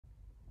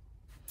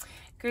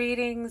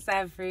Greetings,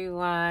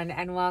 everyone,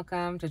 and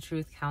welcome to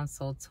Truth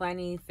Council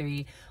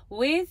 23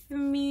 with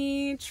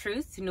me,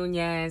 Truth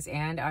Nunez,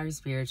 and our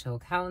spiritual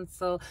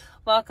council.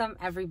 Welcome,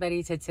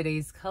 everybody, to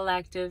today's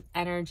collective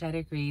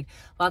energetic read.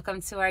 Welcome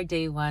to our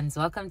day ones.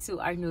 Welcome to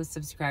our new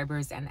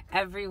subscribers and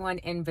everyone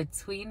in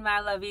between, my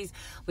lovies.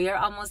 We are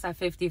almost at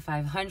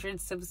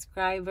 5,500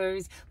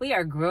 subscribers. We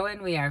are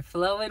growing. We are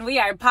flowing. We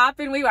are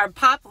popping. We are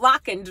pop,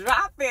 lock, and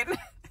dropping.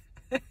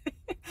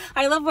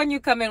 I love when you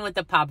come in with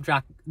the pop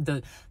drock,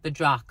 the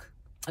drock.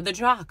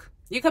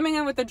 You're coming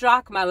in with the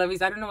drock, my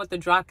lovies. I don't know what the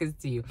drock is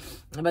to you,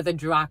 but the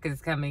drock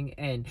is coming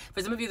in.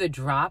 For some of you, the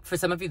drop. For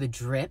some of you, the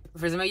drip.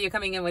 For some of you,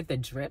 coming in with the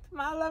drip,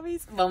 my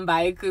lovies.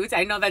 Bombay coots.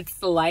 I know that's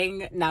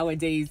slang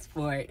nowadays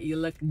for you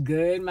look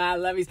good, my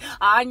lovies.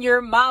 On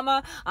your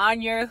mama,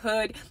 on your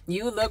hood,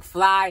 you look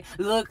fly.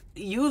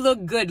 You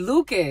look good.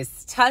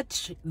 Lucas,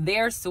 touch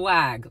their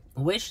swag.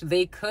 Wish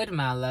they could,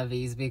 my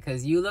lovies,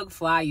 because you look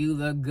fly, you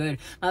look good.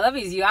 My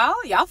lovies,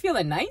 y'all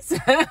feeling nice?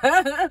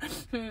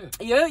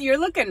 You're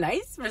looking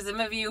nice. For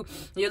some of you,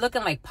 you're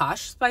looking like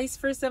Posh Spice.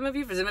 For some of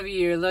you,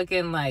 you're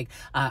looking like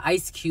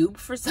Ice Cube.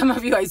 For some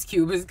of you, Ice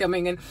Cube is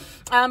coming in.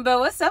 But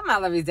what's up, my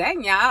lovies?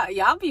 Dang,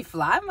 y'all be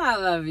fly, my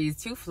lovies.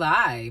 Too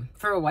fly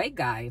for a white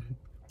guy.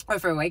 Or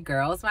for white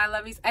girls, my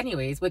lovies.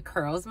 Anyways, with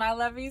curls, my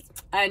lovies.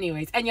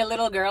 Anyways, and your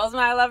little girls,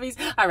 my lovies.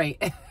 All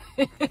right.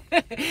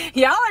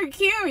 Y'all are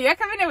cute. You're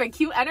coming in with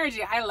cute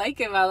energy. I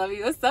like it, my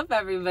lovey. What's up,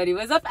 everybody?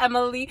 What's up,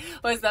 Emily?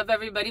 What's up,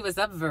 everybody? What's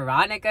up?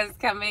 Veronica's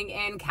coming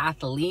in.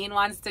 Kathleen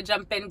wants to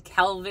jump in.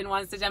 Kelvin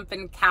wants to jump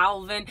in.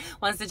 Calvin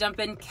wants to jump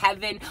in.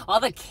 Kevin. All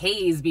the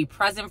K's be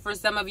present for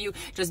some of you.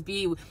 Just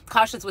be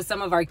cautious with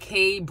some of our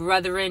K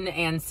brethren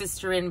and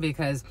sisterin,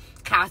 because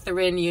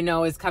Catherine,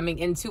 is coming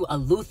into. A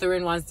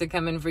Lutheran wants to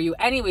come in for you.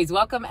 Anyways,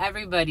 welcome,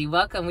 everybody.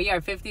 Welcome. We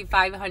are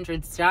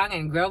 5,500 strong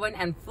and growing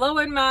and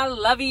flowing, my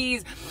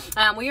lovies.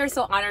 We are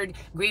so honored,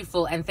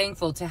 grateful, and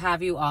thankful to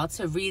have you all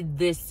to read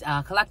this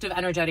collective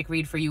energetic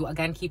read for you.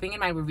 Again, keeping in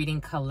mind we're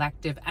reading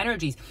collective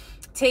energies.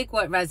 Take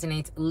what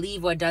resonates,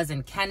 leave what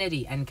doesn't.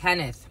 Kennedy and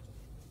Kenneth,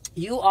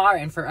 you are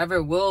and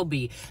forever will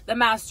be the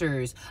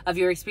masters of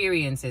your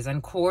experiences.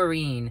 And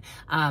Corrine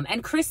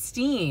and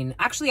Christine.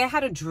 Actually, I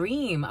had a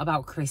dream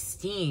about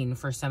Christine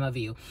for some of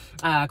you.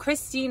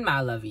 Christine,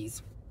 my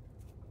lovies.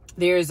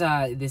 There's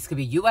this could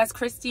be U.S.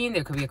 Christine.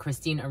 There could be a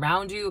Christine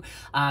around you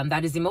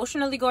that is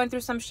emotionally going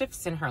through some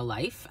shifts in her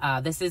life.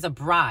 This is a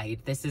bride.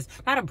 This is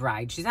not a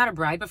bride. She's not a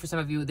bride, but for some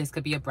of you, this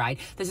could be a bride.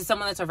 This is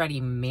someone that's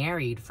already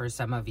married for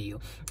some of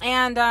you,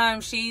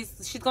 and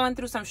she's going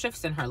through some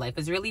shifts in her life.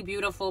 It's really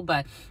beautiful,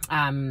 but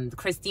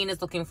Christine is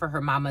looking for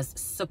her mama's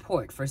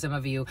support. For some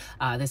of you,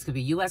 this could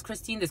be you as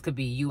Christine. This could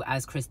be you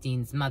as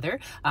Christine's mother.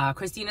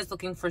 Christine is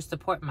looking for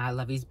support, my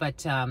lovies.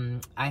 But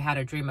I had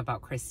a dream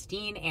about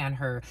Christine and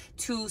her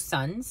two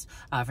sons,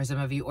 for some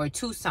of you, or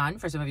Tucson.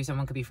 For some of you,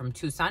 someone could be from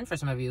Tucson. For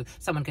some of you,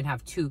 someone can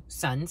have two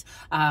sons.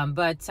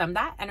 But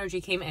that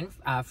energy came in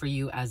for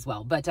you as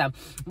well. But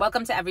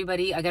welcome to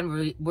everybody.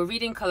 Again, we're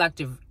reading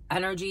collective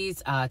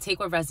energies.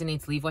 Take what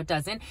resonates, leave what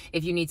doesn't.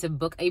 If you need to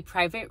book a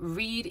private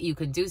read, you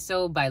can do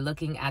so by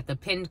looking at the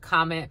pinned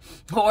comment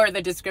or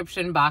the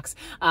description box,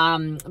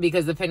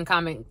 because the pinned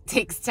comment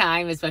takes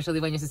time, especially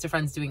when your sister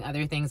friend's doing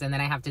other things, and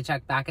then I have to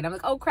check back and I'm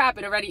like, oh crap,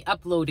 it already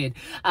uploaded.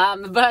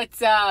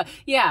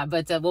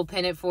 But we'll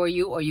pin it for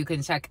you, or you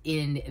can check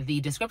in the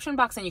description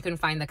box and you can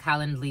find the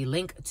Calendly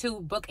link to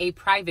book a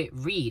private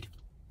read.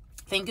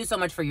 Thank you so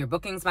much for your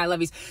bookings, my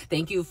lovies.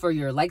 Thank you for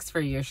your likes, for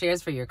your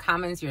shares, for your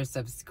comments, your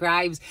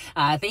subscribes.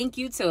 Thank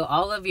you to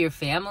all of your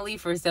family.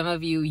 For some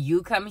of you,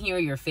 you come here,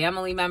 your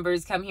family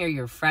members come here,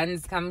 your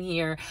friends come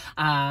here.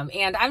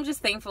 And I'm just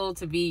thankful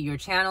to be your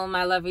channel,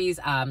 my lovies.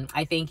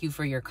 I thank you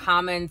for your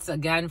comments,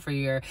 again, for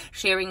your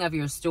sharing of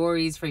your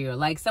stories, for your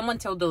likes. Someone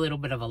told a little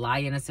bit of a lie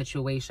in a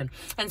situation,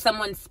 and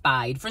someone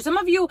spied. For some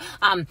of you,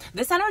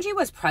 this energy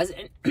was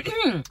present.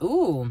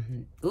 Ooh,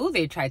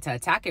 they tried to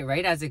attack it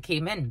right as it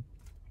came in.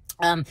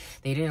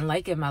 They didn't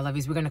like it, my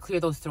lovies. We're going to clear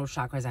those throat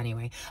chakras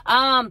anyway.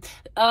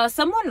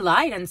 Someone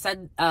lied and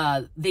said,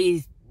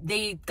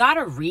 they got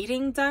a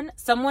reading done.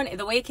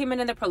 The way it came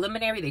in the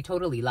preliminary, they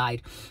totally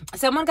lied.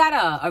 Someone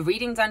got a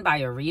reading done by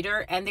a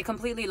reader, and they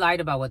completely lied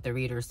about what the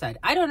reader said.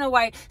 I don't know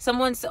why.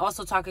 Someone's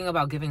also talking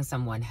about giving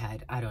someone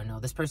head. I don't know.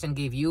 This person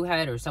gave you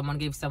head, or someone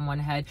gave someone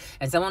head,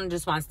 and someone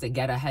just wants to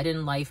get ahead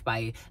in life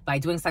by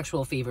doing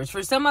sexual favors.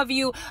 For some of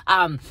you,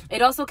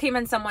 it also came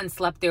in someone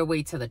slept their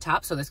way to the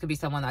top. So this could be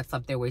someone that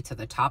slept their way to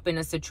the top in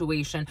a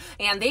situation,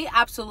 and they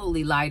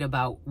absolutely lied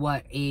about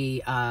what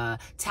a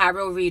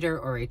tarot reader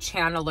or a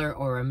channeler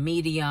or a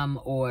medium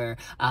or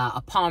a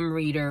palm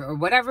reader or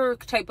whatever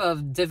type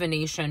of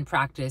divination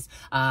practice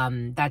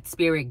that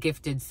spirit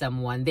gifted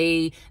someone.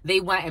 They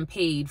went and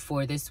paid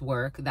for this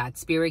work that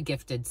spirit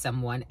gifted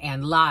someone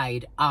and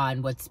lied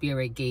on what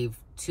spirit gave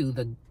to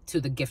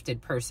the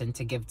gifted person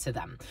to give to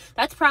them.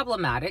 That's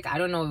problematic. I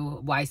don't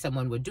know why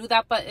someone would do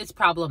that, but it's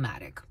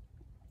problematic.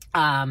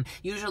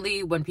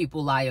 Usually when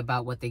people lie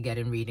about what they get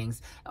in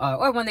readings,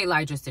 or when they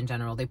lie just in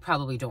general, they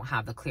probably don't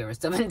have the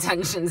clearest of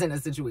intentions in a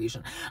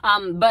situation.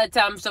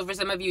 So for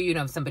some of you, you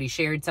know, if somebody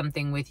shared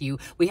something with you,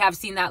 we have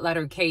seen that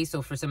letter K.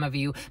 So for some of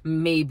you,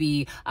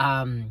 maybe,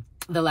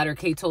 the letter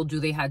K told you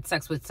they had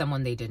sex with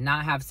someone they did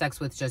not have sex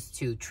with, just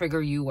to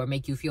trigger you or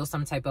make you feel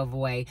some type of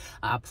way,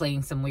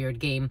 playing some weird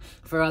game.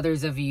 For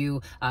others of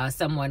you,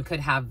 someone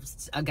could have,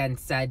 again,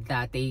 said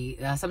that they,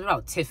 something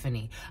about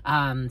Tiffany,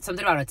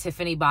 something about a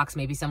Tiffany box.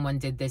 Maybe someone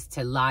did this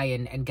to lie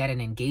and get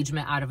an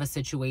engagement out of a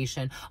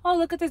situation. Oh,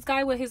 look at this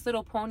guy with his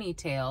little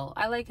ponytail.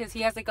 I like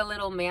he has like a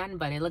little man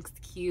bun. It looks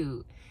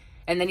cute.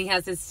 And then he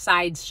has his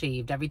sides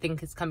shaved. Everything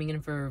is coming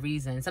in for a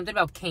reason. Something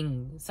about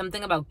king.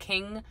 Something about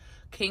king.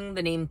 King,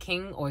 the name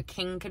King, or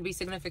King could be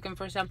significant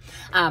for some.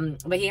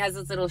 But he has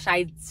this little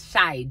Sadie.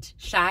 Sade.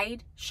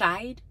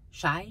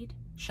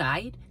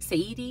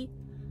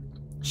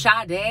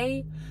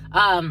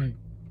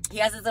 He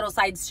has his little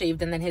sides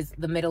shaved, and then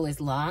the middle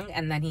is long,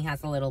 and then he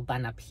has a little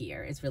bun up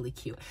here. It's really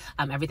cute.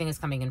 Everything is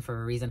coming in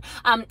for a reason.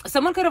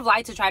 Someone could have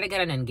lied to try to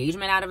get an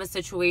engagement out of a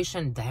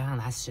situation. Damn,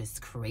 that's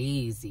just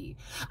crazy.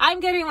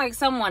 I'm getting like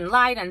someone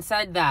lied and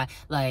said that,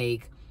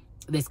 like,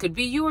 this could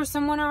be you or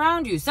someone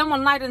around you.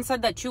 Someone lied and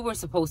said that you were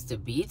supposed to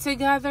be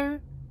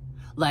together.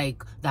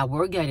 Like, that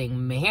we're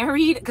getting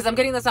married. Because I'm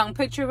getting the song,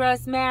 Picture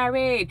Us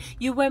Married.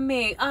 You and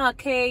me.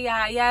 Kissing.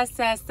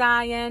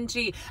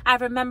 I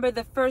remember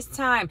the first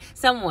time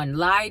someone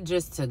lied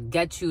just to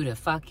get you to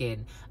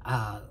fucking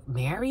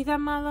marry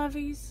them, my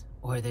lovies.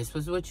 Or this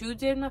was what you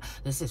did.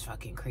 This is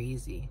fucking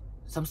crazy.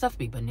 Some stuff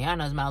be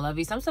bananas, my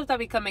lovies. Some stuff that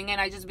be coming in,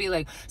 I just be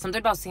like, something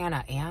about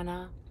Santa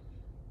Ana.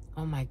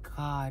 Oh my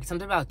God.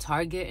 Something about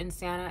Target in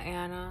Santa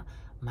Ana.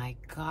 My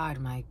God,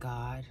 my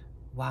God.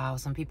 Wow,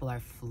 some people are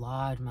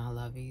flawed, my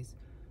lovies.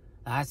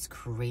 That's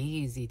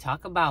crazy.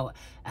 Talk about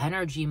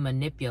energy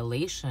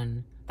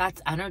manipulation.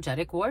 That's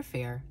energetic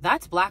warfare.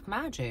 That's black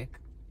magic.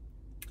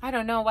 I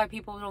don't know why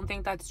people don't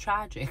think that's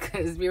tragic.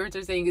 Spirits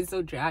are saying it's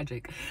so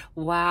tragic.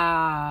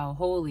 Wow.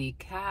 Holy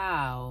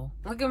cow.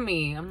 Look at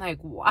me. I'm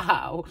like,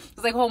 wow.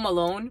 It's like Home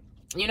Alone.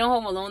 You know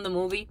Home Alone, the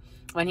movie?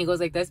 When he goes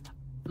like this.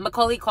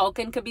 Macaulay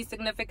Culkin could be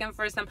significant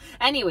for some.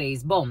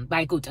 Anyways, boom,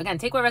 by good. Again,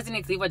 take what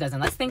resonates, leave what doesn't.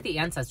 Let's thank the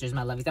ancestors,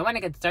 my lovies. I want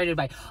to get started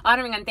by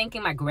honoring and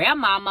thanking my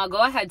grandmama.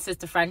 Go ahead,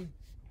 sister friend.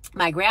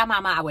 My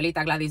grandmama,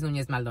 Abuelita Gladys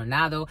Núñez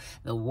Maldonado,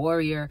 the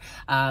warrior.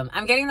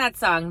 I'm getting that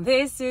song.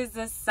 This is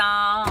the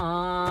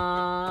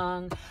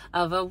song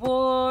of a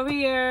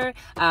warrior.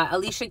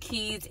 Alicia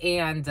Keys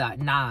and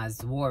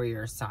Nas,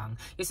 warrior song.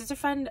 Your sister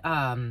friend,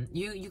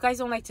 you guys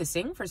don't like to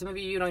sing? For some of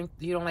you,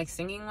 you don't like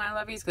singing, my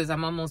lovies, because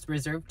I'm almost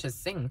reserved to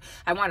sing.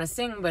 I want to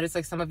sing, but it's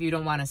like some of you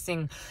don't want to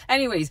sing.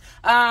 Anyways,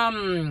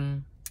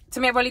 to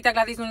my abuelita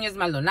Gladys Núñez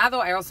Maldonado,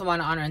 I also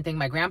want to honor and thank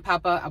my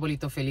grandpapa,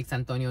 abuelito Felix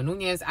Antonio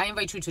Núñez. I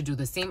invite you to do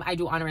the same. I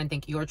do honor and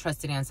thank your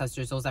trusted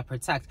ancestors, those that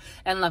protect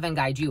and love and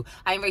guide you.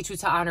 I invite you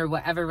to honor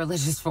whatever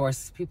religious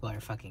force, people are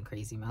fucking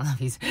crazy, my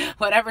lovies,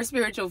 whatever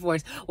spiritual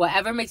force,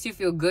 whatever makes you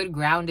feel good,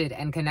 grounded,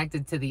 and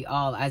connected to the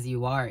all as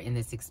you are in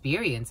this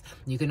experience.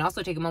 You can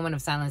also take a moment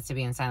of silence to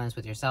be in silence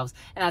with yourselves,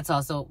 and that's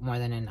also more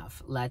than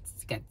enough.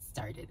 Let's get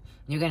started.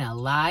 You're gonna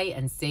lie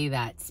and say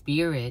that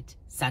spirit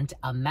sent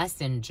a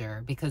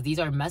messenger, because these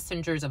are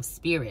messengers of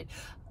spirit.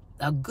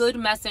 A good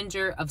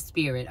messenger of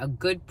spirit, a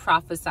good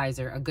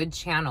prophesizer, a good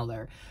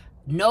channeler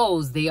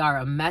knows they are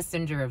a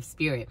messenger of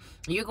spirit.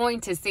 You're going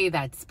to say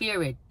that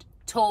spirit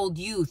told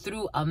you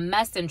through a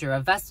messenger, a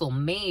vessel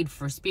made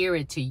for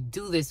spirit to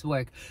do this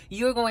work.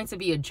 You're going to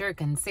be a jerk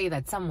and say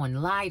that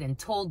someone lied and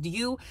told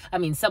you,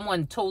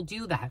 someone told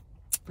you that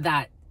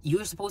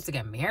you're supposed to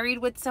get married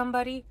with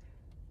somebody,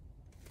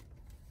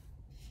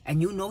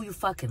 and you know you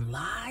fucking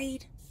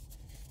lied.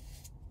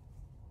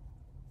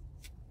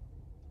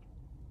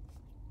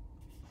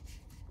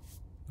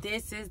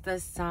 This is the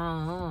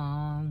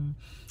song.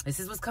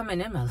 This is what's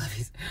coming in, my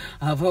lovies.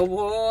 Of a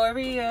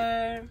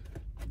warrior.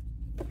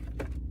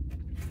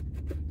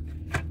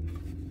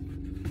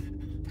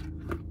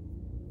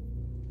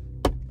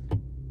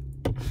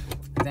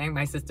 Dang,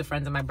 my sister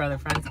friends and my brother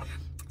friends.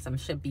 Some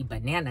shit be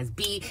bananas.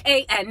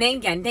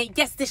 B-A-N-A-N-A.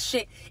 Yes, this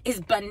shit is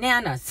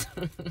bananas.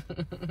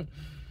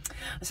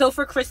 So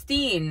for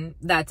Christine,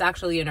 that's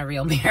actually in a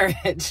real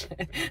marriage.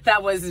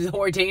 That was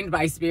ordained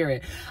by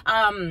spirit.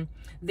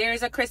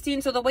 There's a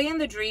Christine. So the way in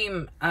the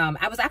dream,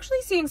 I was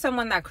actually seeing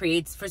someone that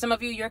creates, for some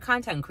of you, you're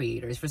content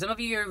creators. For some of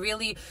you, you're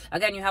really,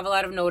 again, you have a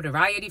lot of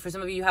notoriety. For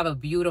some of you, you have a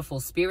beautiful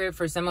spirit.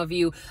 For some of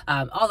you,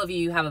 all of you,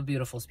 you have a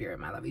beautiful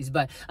spirit, my lovies.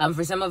 But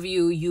for some of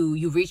you,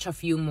 you reach a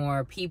few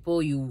more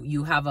people.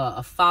 You have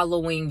a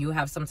following. You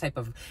have some type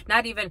of,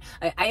 not even,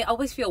 I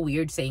always feel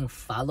weird saying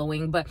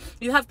following, but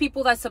you have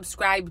people that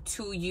subscribe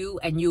to you,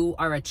 and you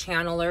are a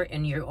channeler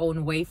in your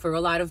own way. For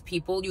a lot of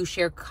people, you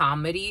share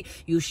comedy,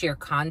 you share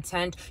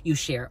content, you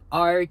share share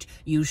art,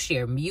 you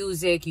share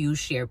music, you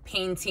share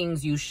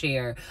paintings, you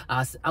share,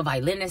 a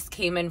violinist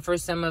came in for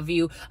some of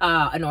you,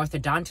 an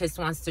orthodontist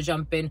wants to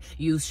jump in,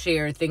 you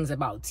share things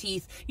about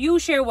teeth, you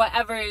share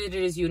whatever it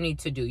is you need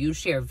to do. You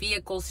share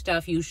vehicle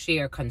stuff, you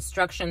share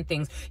construction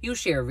things, you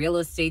share real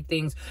estate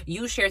things,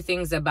 you share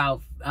things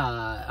about,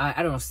 I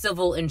don't know,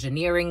 civil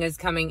engineering is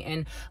coming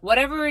in.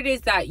 Whatever it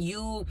is that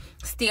you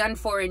stand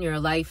for in your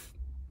life,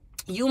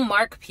 you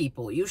mark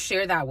people, you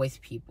share that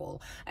with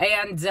people.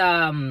 And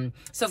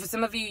so for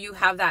some of you, you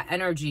have that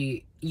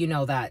energy, you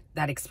know, that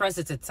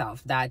expresses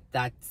itself,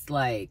 that's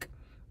like,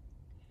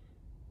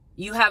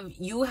 you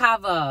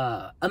have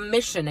a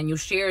mission, and you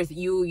share,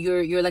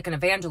 you're like an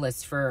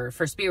evangelist for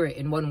spirit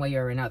in one way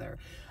or another.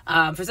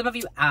 For some of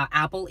you,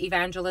 Apple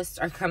evangelists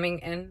are coming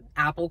in.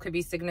 Apple could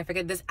be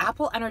significant. This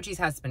Apple energies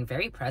has been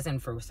very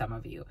present for some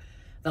of you.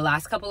 The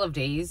last couple of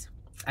days,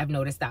 I've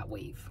noticed that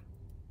wave.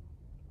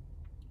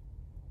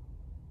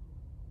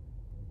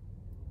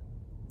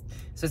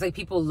 So it's like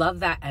people love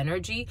that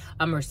energy.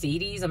 A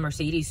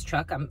Mercedes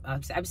truck.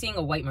 I'm seeing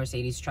a white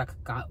Mercedes truck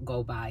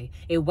go by.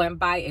 It went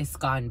by, it's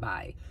gone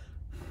by.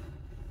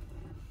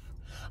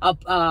 A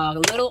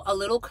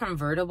little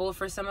convertible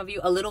for some of you,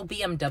 a little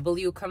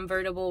BMW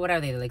convertible. What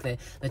are they, like the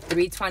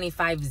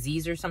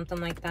 325Zs or something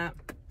like that?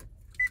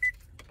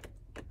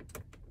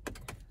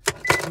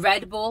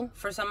 Red Bull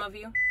for some of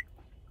you.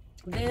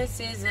 This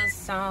is a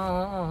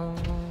song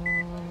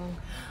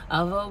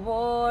of a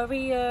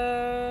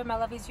warrior. My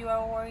lovies, you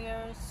are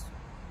warriors.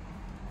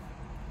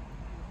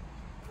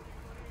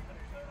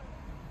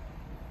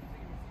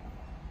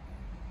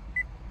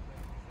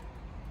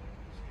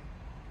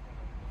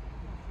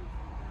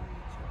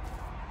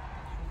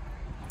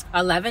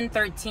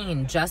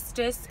 (11:13)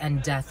 justice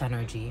and death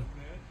energy.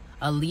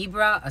 A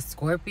Libra, a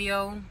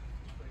Scorpio,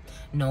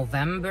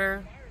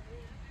 November,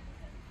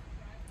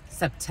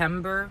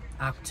 September,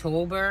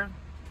 October.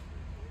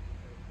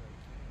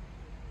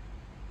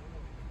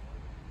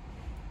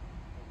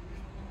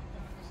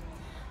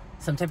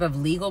 Some type of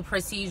legal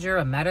procedure,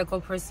 a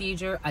medical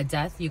procedure, a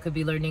death. You could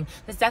be learning.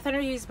 This death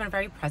energy has been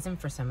very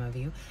present for some of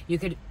you.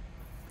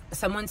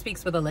 Someone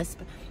speaks with a lisp.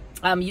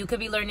 You could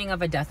be learning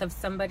of a death of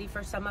somebody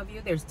for some of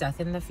you. There's death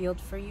in the field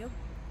for you.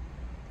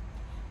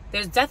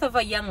 There's death of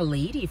a young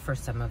lady for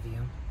some of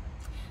you.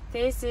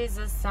 This is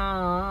a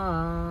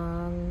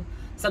song.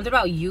 Something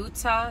about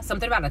Utah.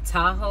 Something about a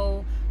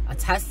Tahoe. A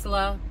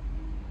Tesla.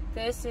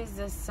 This is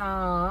a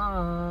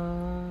song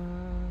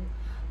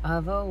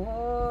of a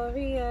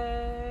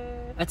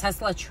warrior. A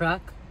Tesla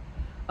truck.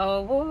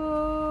 A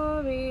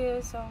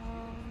warrior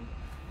song.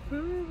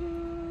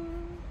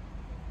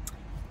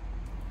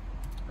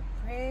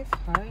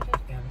 Brave-hearted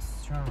and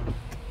strong.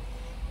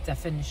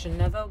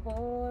 Definition of a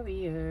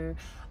warrior.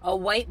 A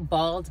white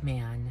bald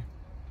man.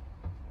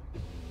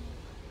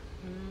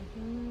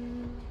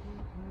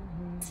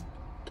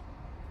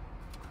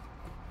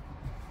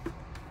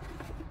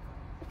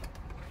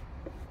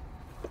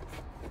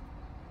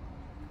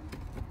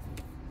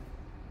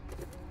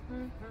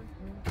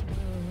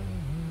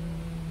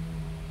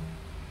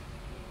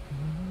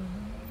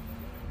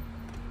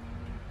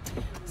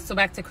 So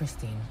back to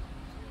Christine.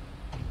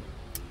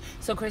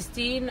 So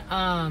Christine,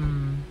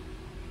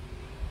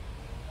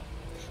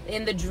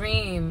 in the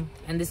dream,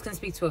 and this can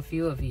speak to a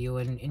few of you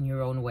in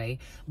your own way,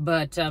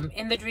 but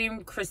in the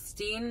dream,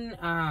 Christine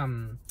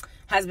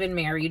has been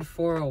married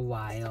for a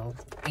while,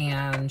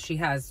 and she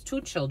has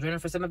 2 children.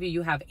 And for some of you,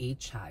 you have a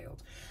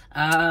child.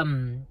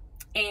 And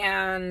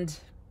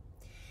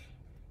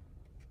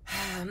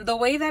the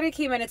way that it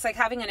came in, it's like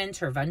having an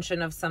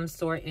intervention of some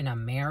sort in a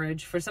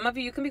marriage. For some of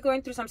you, you can be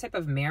going through some type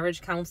of marriage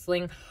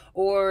counseling,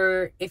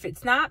 or if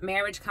it's not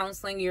marriage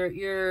counseling,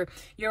 you're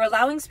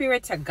allowing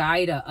spirit to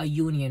guide a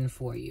union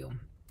for you.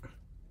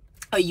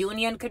 A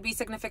union could be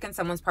significant.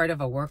 Someone's part of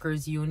a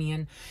workers'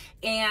 union.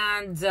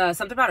 And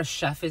something about a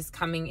chef is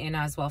coming in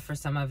as well for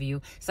some of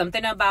you.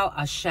 Something about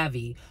a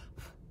Chevy.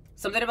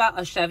 Something about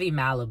a Chevy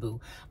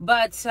Malibu.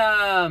 But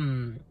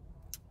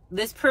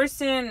this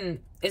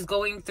person is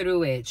going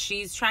through it.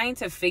 She's trying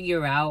to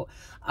figure out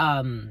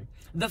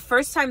the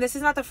first time. This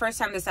is not the first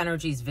time this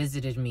energy's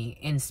visited me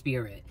in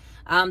spirit.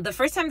 The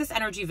first time this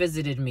energy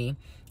visited me,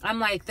 I'm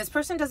like, this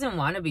person doesn't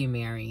want to be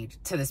married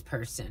to this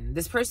person.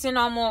 This person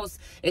almost,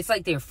 it's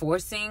like they're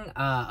forcing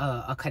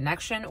a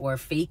connection or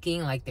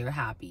faking like they're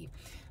happy.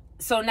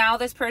 So now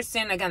this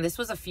person, again, this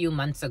was a few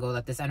months ago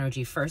that this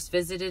energy first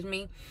visited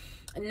me.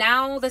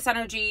 Now this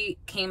energy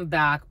came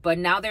back, but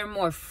now they're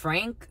more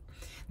frank.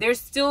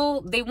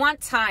 They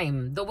want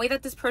time. The way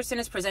that this person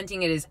is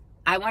presenting it is,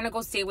 I want to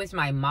go stay with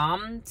my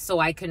mom so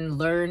I can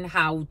learn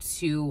how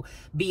to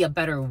be a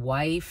better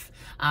wife.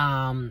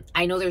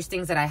 I know there's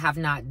things that I have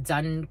not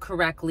done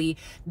correctly.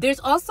 There's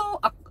also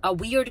a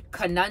weird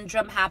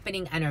conundrum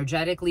happening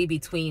energetically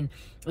between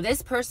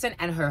this person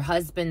and her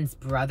husband's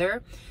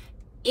brother.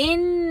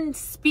 In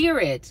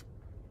spirit,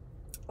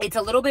 it's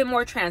a little bit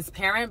more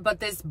transparent, but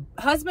this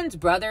husband's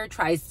brother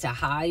tries to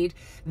hide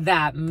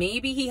that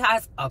maybe he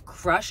has a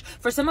crush.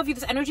 For some of you,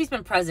 this energy's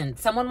been present.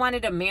 Someone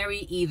wanted to marry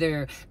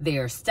either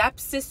their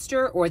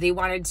stepsister, or they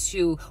wanted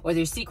to, or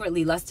they're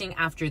secretly lusting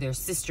after their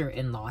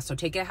sister-in-law. So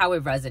take it how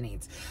it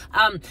resonates.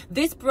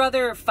 This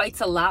brother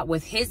fights a lot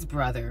with his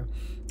brother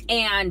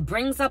and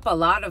brings up a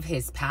lot of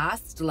his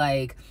past.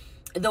 Like,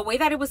 the way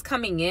that it was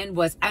coming in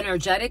was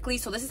energetically.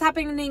 So this is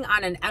happening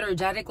on an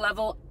energetic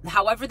level.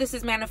 However, this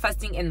is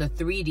manifesting in the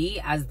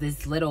 3D as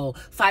this little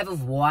 5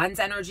 of Wands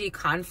energy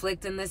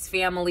conflict in this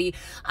family.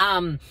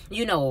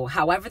 You know,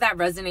 however that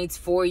resonates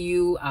for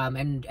you,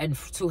 and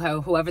to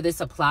whoever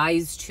this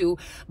applies to.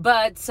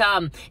 But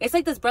it's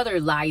like this brother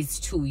lies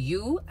to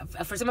you.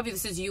 For some of you,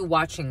 this is you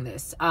watching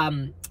this.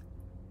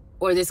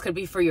 Or this could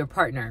be for your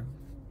partner.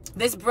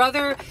 This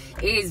brother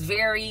is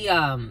very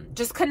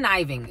just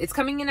conniving. It's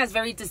coming in as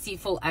very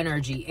deceitful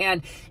energy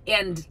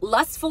and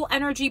lustful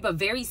energy, but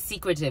very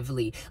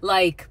secretively,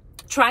 like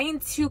trying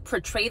to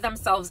portray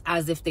themselves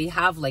as if they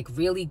have like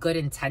really good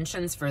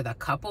intentions for the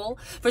couple.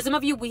 For some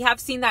of you, we have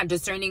seen that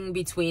discerning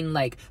between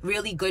like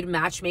really good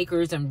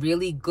matchmakers and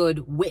really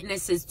good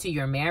witnesses to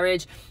your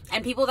marriage,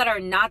 and people that are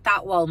not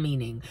that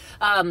well-meaning.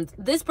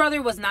 This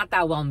brother was not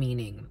that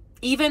well-meaning.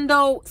 Even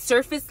though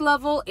surface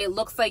level, it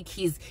looks like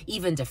he's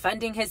even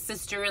defending his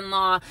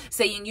sister-in-law,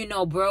 saying, you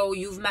know, bro,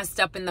 you've messed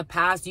up in the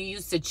past. You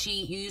used to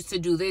cheat. You used to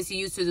do this. You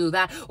used to do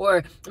that.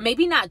 Or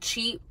maybe not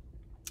cheat,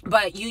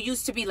 but you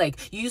used to be like,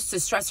 you used to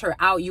stress her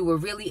out. You were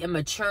really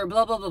immature,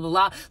 blah, blah, blah, blah,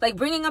 blah. Like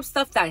bringing up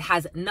stuff that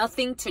has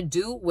nothing to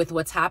do with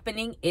what's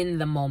happening in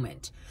the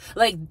moment.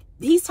 Like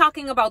he's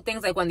talking about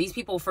things like when these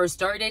people first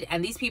started,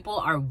 and these people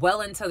are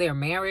well into their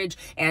marriage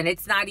and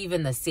it's not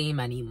even the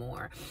same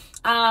anymore.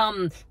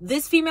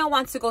 This female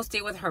wants to go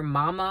stay with her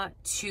mama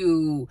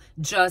to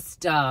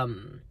just,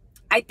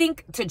 I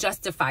think to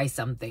justify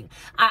something.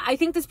 I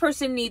think this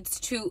person needs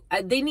to,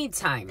 they need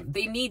time.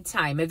 They need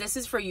time. If this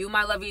is for you,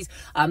 my lovies,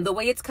 the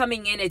way it's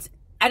coming in, it's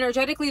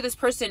energetically, this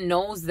person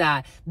knows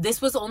that this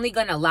was only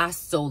going to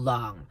last so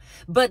long.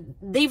 But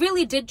they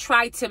really did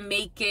try to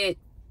make it,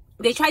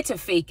 they tried to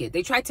fake it.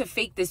 They tried to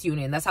fake this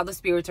union. That's how the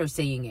spirits are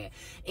saying it.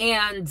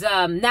 And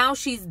now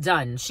she's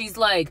done. She's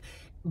like,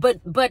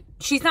 but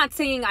she's not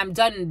saying I'm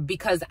done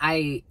because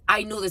I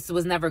knew this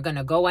was never going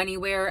to go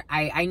anywhere.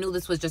 I knew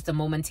this was just a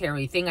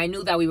momentary thing. I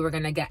knew that we were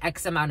going to get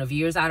X amount of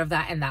years out of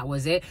that, and that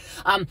was it.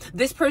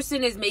 This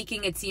person is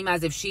making it seem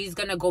as if she's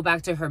going to go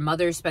back to her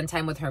mother, spend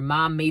time with her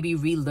mom, maybe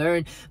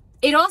relearn.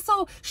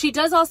 She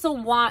does also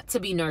want to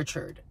be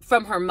nurtured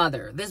from her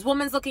mother. This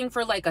woman's looking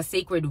for like a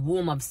sacred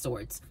womb of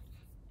sorts.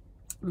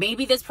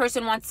 Maybe this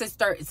person wants to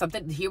start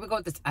something. Here we go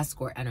with this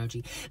escort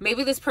energy.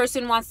 Maybe this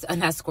person wants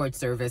an escort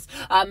service.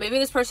 Maybe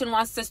this person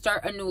wants to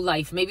start a new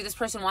life. Maybe this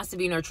person wants to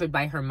be nurtured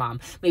by her mom.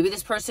 Maybe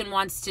this person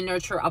wants to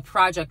nurture a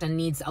project and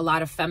needs a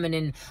lot of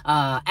feminine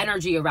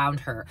energy around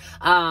her.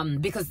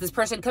 Because this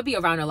person could be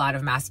around a lot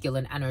of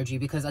masculine energy.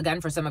 Because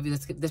again, for some of you,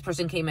 this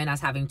person came in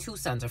as having 2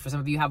 sons, or for some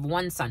of you have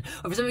 1 son,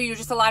 or for some of you,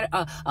 just a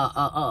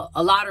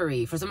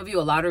lottery. For some of you,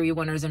 a lottery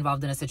winner is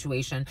involved in a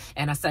situation,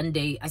 and a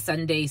Sunday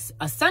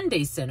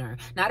sinner.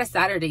 Not a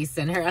Saturday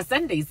sinner, a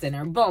Sunday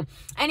sinner. Boom.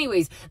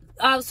 Anyways,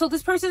 so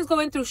this person's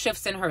going through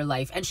shifts in her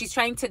life, and she's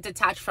trying to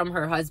detach from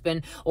her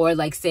husband, or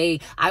like say,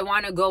 I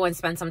want to go and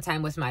spend some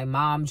time with my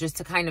mom just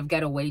to kind of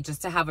get away,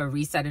 just to have a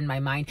reset in my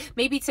mind,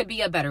 maybe to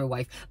be a better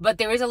wife. But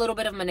there is a little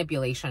bit of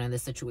manipulation in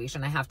this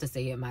situation. I have to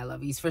say it, my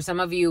lovies. For some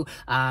of you,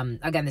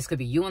 again, this could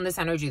be you in this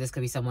energy. This could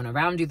be someone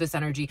around you, this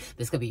energy.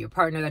 This could be your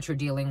partner that you're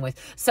dealing with.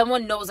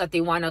 Someone knows that they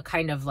want to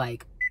kind of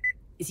like,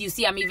 you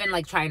see, I'm even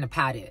like trying to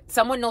pad it.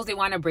 Someone knows they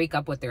want to break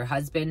up with their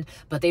husband,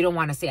 but they don't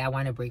want to say, I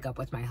want to break up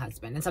with my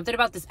husband. And something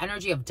about this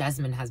energy of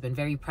Desmond has been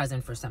very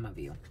present for some of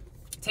you.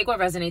 Take what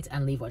resonates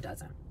and leave what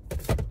doesn't.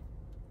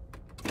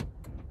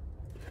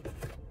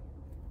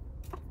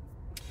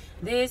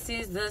 This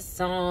is the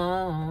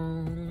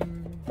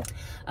song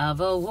of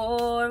a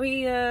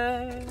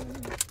warrior.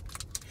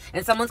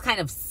 And someone's kind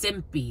of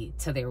simpy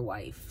to their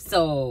wife.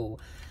 So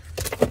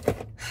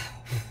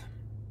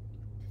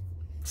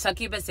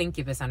succubus,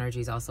 incubus energy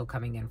is also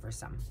coming in for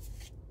some.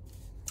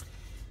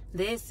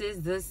 This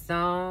is the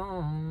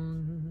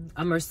song.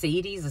 A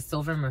Mercedes, a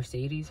silver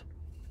Mercedes.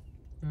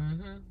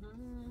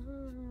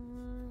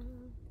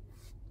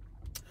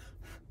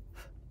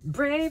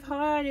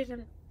 Brave-hearted.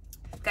 And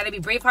gotta be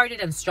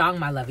brave-hearted and strong,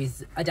 my love,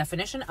 is a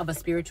definition of a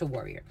spiritual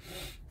warrior.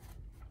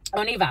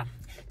 Oniva.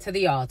 To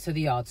the all, to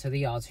the all, to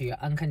the all, to your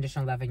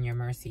unconditional love and your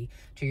mercy,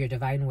 to your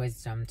divine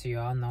wisdom, to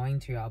your all-knowing,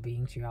 to your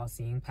all-being, to your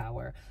all-seeing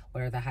power.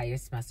 What are the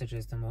highest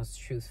messages, the most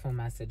truthful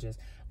messages,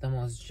 the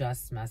most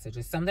just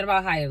messages? Something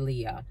about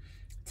Hialeah.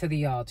 To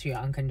the all, to your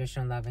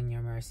unconditional love and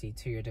your mercy,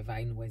 to your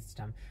divine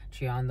wisdom,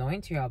 to your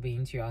all-knowing, to your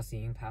all-being, to your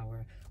all-seeing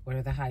power. What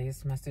are the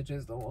highest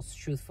messages, the most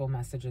truthful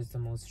messages, the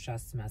most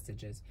just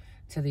messages?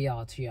 To the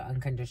all, to your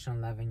unconditional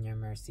love and your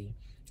mercy,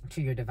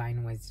 to your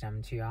divine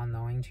wisdom, to your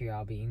all-knowing, to your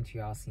all-being, to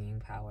your all-seeing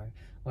power.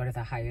 What are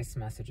the highest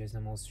messages,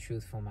 the most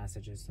truthful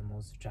messages, the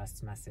most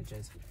just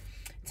messages?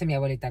 To mi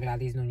abuelita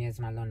Gladys Núñez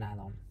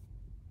Maldonado.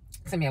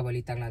 To mi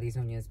abuelita Gladys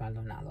Núñez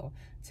Maldonado.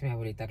 To mi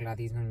abuelita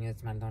Gladys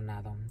Núñez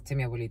Maldonado. To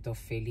mi abuelito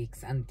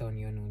Felix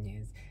Antonio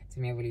Núñez. To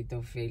mi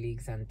abuelito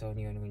Felix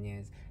Antonio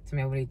Núñez. To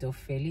mi abuelito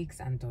Felix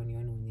Antonio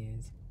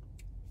Núñez.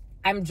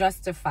 I'm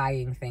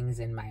justifying things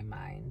in my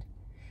mind.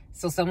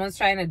 So someone's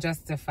trying to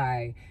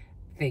justify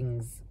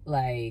things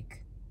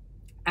like,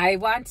 I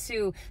want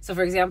to, so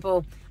for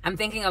example, I'm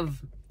thinking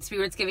of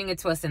Spirit's giving it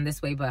to us in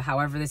this way, but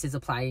however this is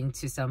applying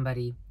to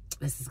somebody,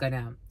 this is going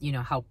to, you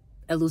know, help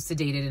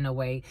elucidate it in a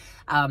way.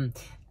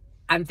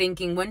 I'm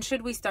thinking, when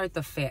should we start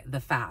the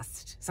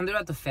fast? Something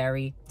about the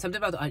ferry,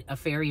 something about a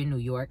ferry in New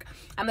York.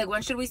 I'm like,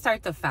 when should we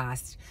start the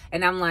fast?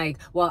 And I'm like,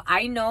 well,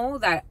 I know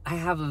that I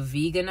have a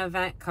vegan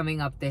event coming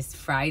up this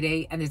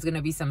Friday, and there's going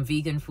to be some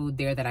vegan food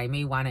there that I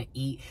may want to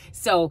eat.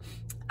 So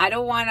I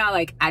don't want to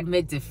like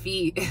admit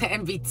defeat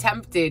and be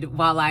tempted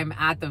while I'm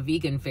at the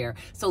vegan fair.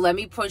 So let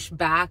me push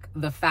back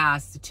the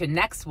fast to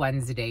next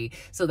Wednesday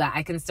so that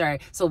I can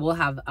start. So we'll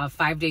have a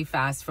 5-day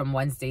fast from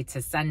Wednesday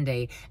to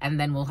Sunday, and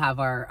then we'll have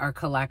our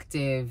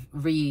collective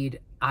read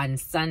on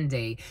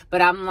Sunday.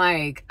 But I'm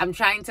like, I'm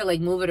trying to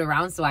like move it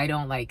around so I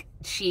don't like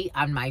cheat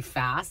on my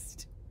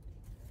fast.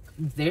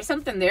 There's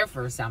something there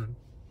for some.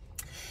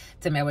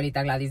 To mi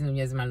abuelita Gladys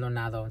Núñez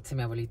Maldonado. To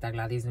mi abuelita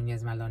Gladys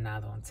Núñez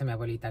Maldonado. To mi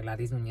abuelita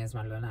Gladys Núñez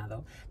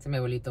Maldonado. To mi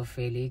abuelito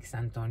Felix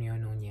Antonio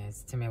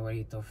Núñez. To mi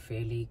abuelito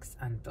Felix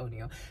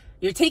Antonio.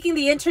 You're taking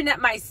the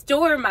internet by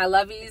storm, my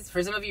lovies.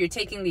 For some of you, you're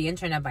taking the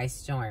internet by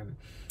storm.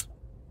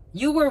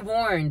 You were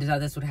warned that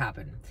this would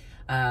happen.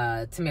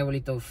 To mi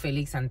abuelito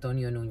Felix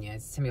Antonio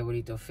Núñez. To mi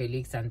abuelito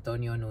Felix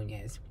Antonio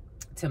Núñez.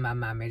 To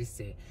Mama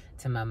Merce.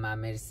 To Mama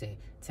Merce.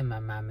 To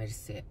Mama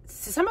Merce.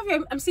 So some of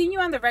you, I'm seeing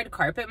you on the red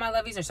carpet, my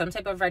lovies, or some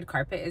type of red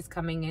carpet is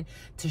coming in.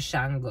 To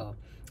Shango.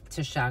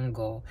 To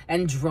Shango.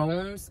 And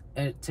drones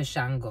to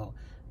Shango.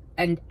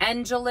 And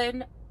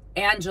Angelina,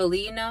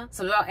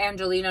 something about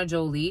Angelina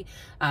Jolie.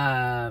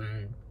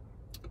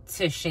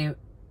 To Shame.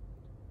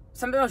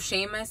 Something about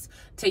Seamus,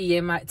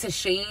 to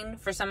Shane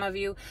for some of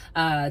you,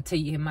 to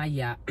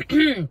Yemaya,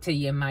 to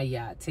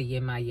Yemaya, to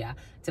Yemaya,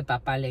 to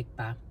Papa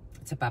Lekpa,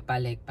 to Papa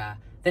Lekpa.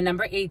 The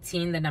number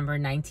 18, the number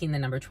 19, the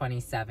number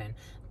 27.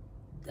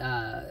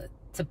 To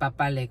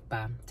Papa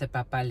Lekpa, to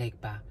Papa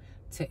Lekpa,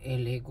 to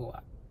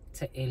Elegua,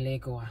 to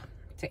Elegua,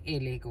 to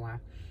Elegua,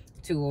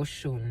 to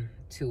Oshun,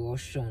 to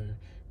Oshun,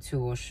 to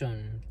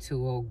Oshun,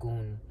 to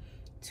Ogun,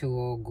 to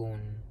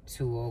Ogun,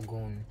 to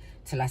Ogun,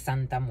 to la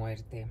Santa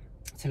Muerte.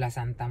 To la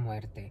Santa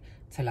Muerte,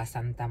 to la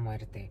Santa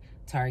Muerte,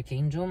 to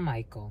Archangel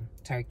Michael,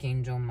 to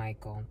Archangel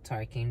Michael, to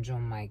Archangel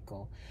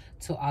Michael,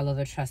 to all of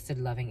the trusted,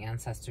 loving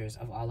ancestors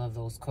of all of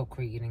those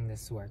co-creating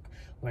this work.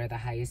 What are the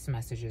highest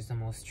messages, the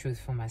most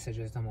truthful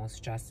messages, the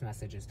most just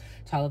messages?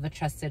 To all of the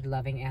trusted,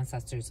 loving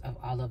ancestors of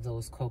all of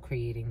those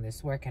co-creating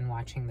this work and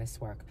watching this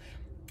work.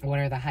 What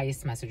are the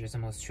highest messages, the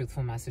most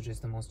truthful messages,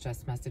 the most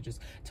just messages?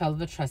 To all of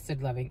the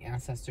trusted, loving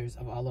ancestors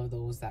of all of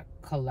those that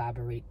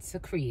collaborate to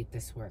create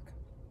this work.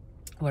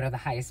 What are the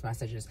highest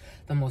messages,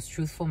 the most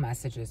truthful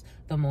messages,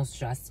 the most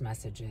just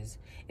messages?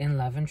 In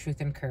love and truth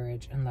and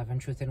courage, in love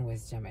and truth and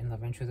wisdom, in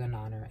love and truth and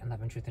honor, in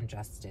love and truth and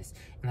justice,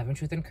 in love and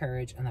truth and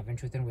courage, in love and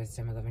truth and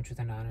wisdom, in love and truth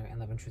and honor, in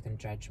love and truth and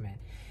judgment,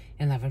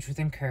 in love and truth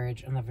and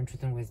courage, in love and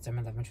truth and wisdom,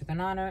 in love and truth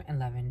and honor, in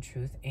love and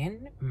truth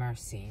and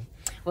mercy.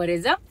 What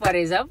is up? What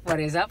is up?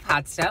 What is up?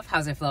 Hot stuff.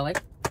 How's it flowing?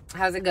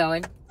 How's it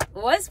going?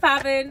 What's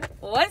poppin'?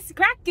 What's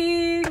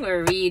cracking?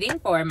 We're reading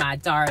for my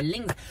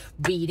darlings.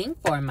 Reading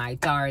for my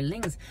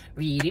darlings.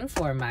 Reading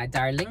for my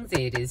darlings.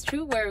 It is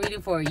true. We're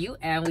reading for you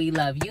and we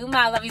love you,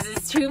 my lovies.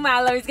 It's true,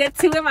 my lovies. Get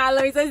to it, my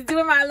lovies. Let's do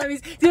it, my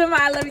lovies. Do it,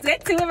 my lovies.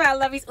 Get to it, my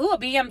lovies. Ooh, a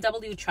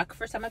BMW truck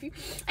for some of you.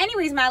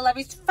 Anyways, my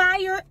lovies,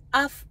 fire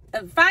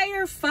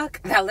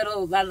fuck that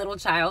little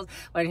child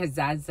when his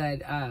dad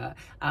said,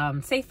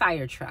 say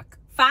fire truck.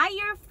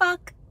 Fire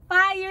fuck.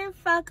 Fire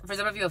fuck. For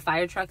some of you, a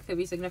fire truck could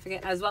be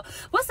significant as well.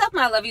 What's up,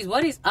 my lovies?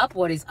 What is up?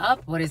 What is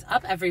up? What is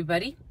up,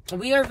 everybody?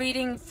 We are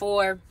reading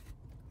for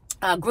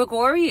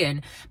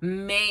Gregorian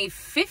May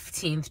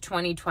 15th,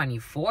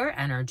 2024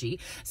 energy.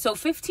 So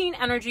 15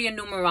 energy in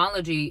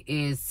numerology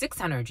is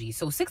 6 energy.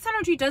 So 6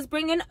 energy does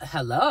bring in,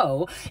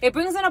 hello, it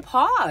brings in a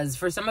pause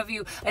for some of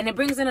you, and it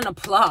brings in an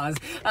applause.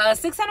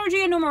 6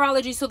 energy in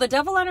numerology. So the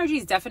devil energy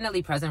is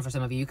definitely present for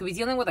some of you. You could be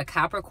dealing with a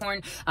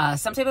Capricorn,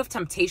 some type of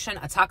temptation,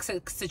 a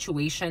toxic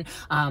situation,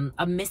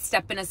 a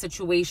misstep in a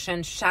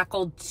situation,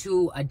 shackled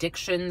to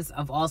addictions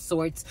of all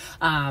sorts.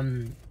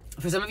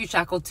 For some of you,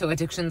 shackled to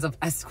addictions of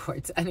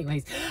escorts.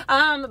 Anyways,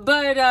 and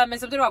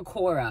something about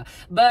Quora,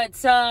 and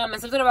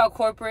something about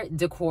corporate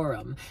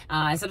decorum,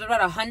 and something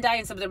about a Hyundai,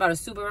 and something about a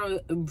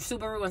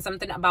Subaru, and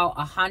something about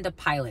a Honda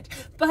Pilot.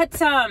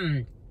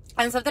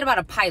 And something about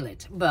a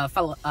pilot, a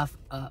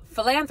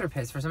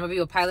philanthropist. For some of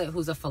you, a pilot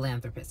who's a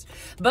philanthropist.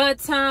 But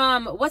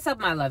what's up,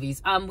 my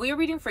lovies? We're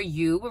reading for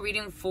you. We're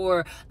reading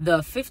for the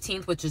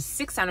 15th, which is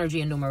 6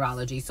 energy in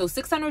numerology. So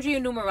 6 energy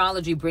in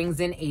numerology brings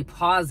in a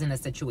pause in a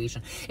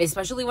situation,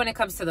 especially when it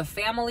comes to the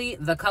family,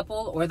 the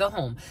couple, or the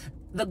home.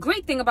 The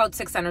great thing about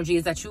 6 energy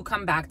is that you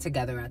come back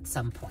together at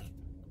some point.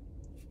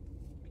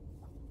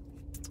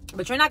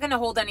 But you're not going to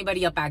hold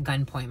anybody up at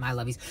gunpoint, my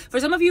lovies. For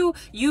some of you,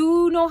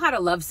 you know how to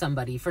love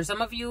somebody. For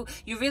some of you,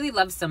 you really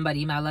love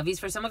somebody, my lovies.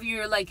 For some of you,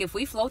 you're like, if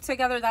we float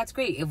together, that's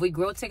great. If we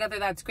grow together,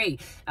 that's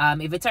great.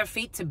 If it's our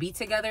fate to be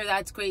together,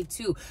 that's great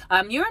too.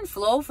 You're in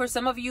flow. For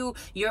some of you,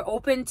 you're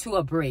open to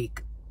a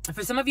break.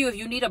 For some of you, if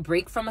you need a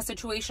break from a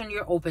situation,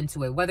 you're open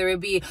to it. Whether it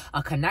be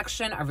a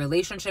connection, a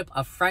relationship,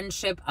 a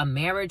friendship, a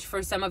marriage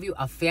for some of you,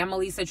 a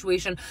family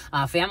situation,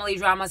 family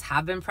dramas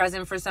have been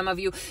present for some of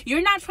you.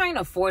 You're not trying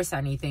to force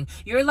anything.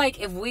 You're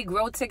like, if we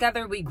grow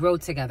together, we grow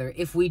together.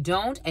 If we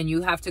don't, and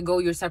you have to go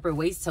your separate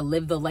ways to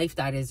live the life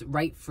that is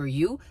right for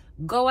you,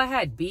 go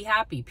ahead. Be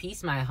happy.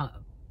 Peace, my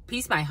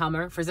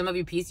Hummer. For some of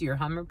you, peace to your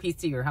Hummer. Peace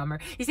to your Hummer.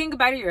 You're saying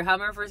goodbye to your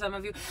Hummer for some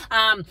of you.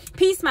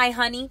 Peace, my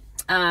honey.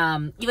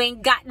 You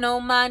ain't got no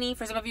money.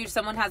 For some of you,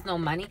 someone has no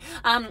money.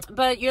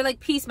 But you're like,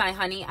 peace, my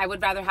honey. I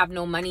would rather have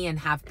no money and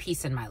have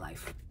peace in my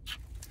life.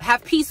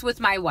 Have peace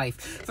with my wife.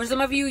 For some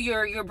of you,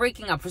 you're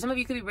breaking up. For some of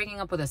you, could be breaking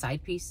up with a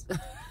side piece.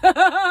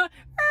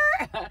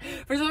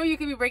 For some of you,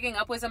 could be breaking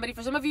up with somebody.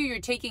 For some of you, you're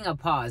taking a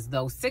pause,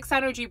 though. 6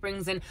 energy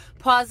brings in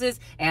pauses,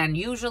 and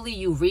usually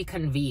you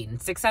reconvene.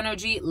 6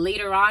 energy,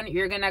 later on,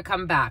 you're going to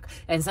come back.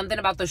 And something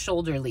about the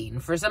shoulder lean.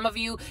 For some of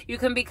you, you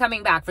can be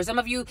coming back. For some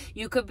of you,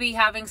 you could be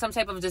having some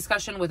type of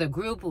discussion with a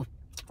group,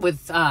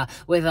 with I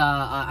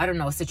don't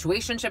know, a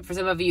situationship. For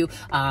some of you,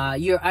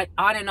 you're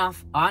on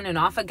and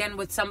off again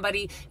with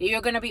somebody.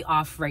 You're going to be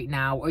off right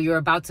now, or you're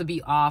about to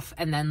be off,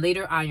 and then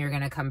later on you're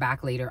going to come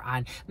back later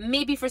on.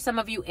 Maybe for some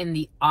of you in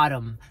the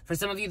autumn. For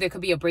some of you, there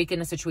could be a break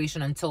in a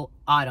situation until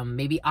autumn,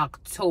 maybe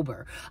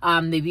October.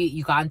 Maybe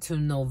you got into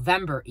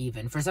November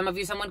even. For some of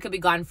you, someone could be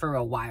gone for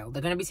a while.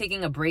 They're going to be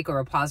taking a break or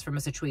a pause from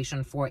a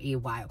situation for a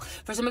while.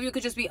 For some of you, it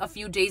could just be a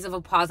few days of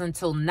a pause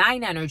until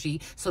 9 energy,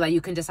 so that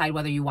you can decide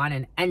whether you want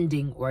an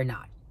ending or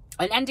not.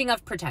 An ending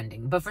of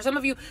pretending. But for some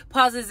of you,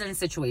 pauses in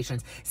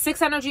situations.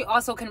 6 energy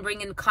also can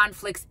bring in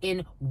conflicts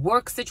in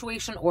work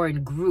situation or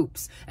in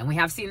groups. And we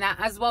have seen that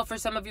as well. For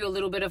some of you, a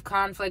little bit of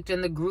conflict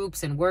in the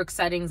groups and work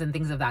settings and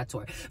things of that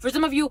sort. For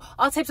some of you,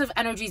 all types of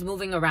energies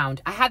moving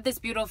around. I had this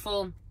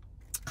beautiful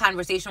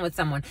conversation with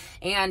someone,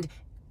 and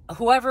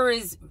whoever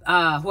is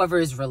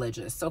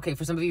religious. Okay,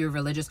 for some of you, you're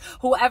religious.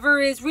 Whoever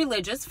is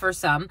religious, for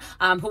some,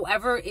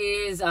 whoever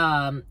is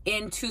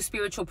into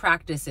spiritual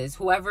practices,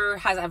 whoever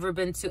has ever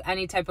been to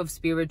any type of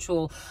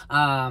spiritual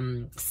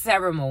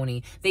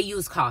ceremony, they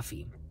use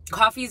coffee.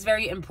 Coffee is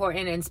very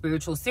important in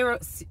spiritual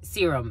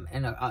serum,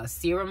 and a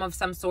serum of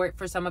some sort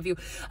for some of you.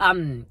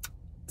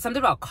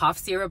 Something about cough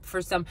syrup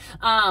for some.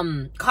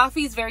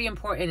 Coffee is very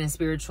important in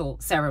spiritual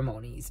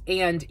ceremonies,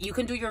 and you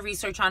can do your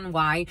research on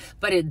why,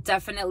 but it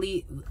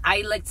definitely,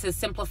 I like to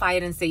simplify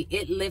it and say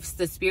it lifts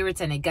the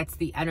spirits and it gets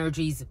the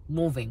energies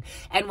moving.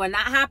 And when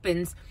that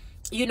happens,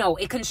 you know,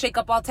 it can shake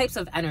up all types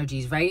of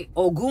energies, right?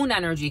 Ogun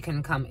energy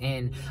can come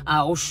in.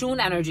 Oshun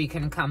energy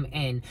can come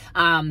in.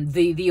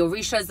 The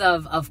orishas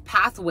of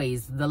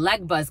pathways, the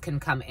Legbas can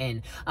come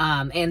in.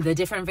 And the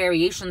different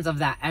variations of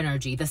that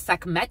energy. The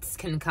Sekhmets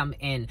can come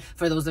in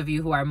for those of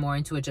you who are more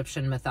into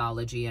Egyptian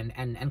mythology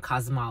and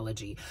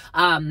cosmology.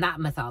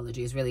 Not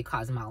mythology, it's really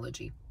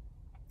cosmology.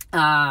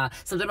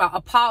 Something about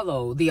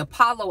Apollo. The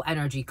Apollo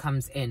energy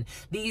comes in.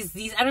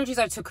 These energies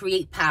are to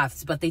create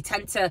paths, but they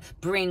tend to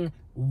bring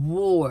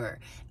war.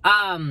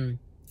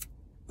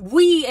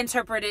 We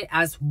interpret it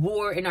as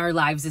war in our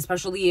lives,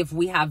 especially if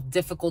we have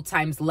difficult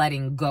times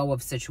letting go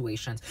of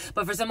situations.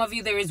 But for some of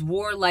you, there is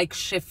war-like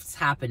shifts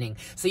happening.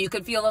 So you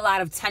could feel a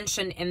lot of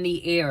tension in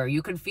the air.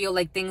 You could feel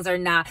like things are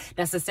not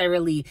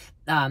necessarily...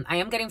 I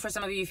am getting, for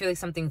some of you, you feel like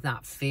something's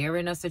not fair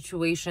in a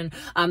situation.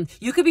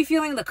 You could be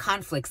feeling the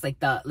conflicts,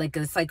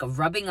 it's like a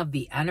rubbing of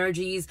the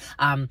energies.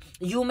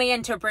 You may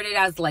interpret it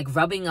as like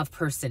rubbing of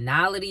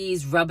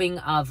personalities, rubbing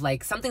of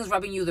like something's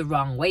rubbing you the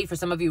wrong way. For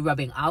some of you,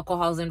 rubbing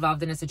alcohol is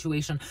involved in a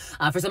situation.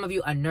 For some of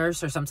you, a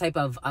nurse or some type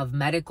of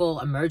medical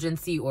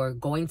emergency or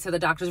going to the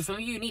doctors. For some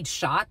of you, you need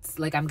shots.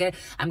 Like I'm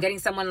getting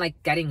someone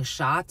like getting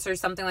shots or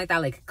something like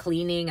that, like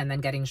cleaning and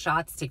then getting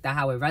shots. Take that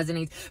how it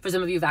resonates. For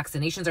some of you,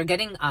 vaccinations are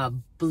getting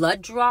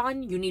blood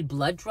drawn. You need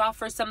blood draw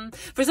for some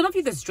of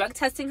you. This drug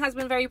testing has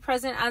been very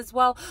present as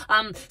well.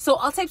 So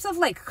all types of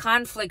like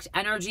conflict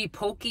energy,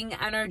 poking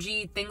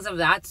energy, things of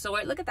that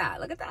sort. Look at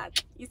that. Look at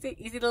that. You see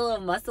the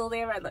little muscle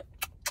there, right? Look.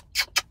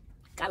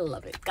 Gotta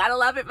love it. Gotta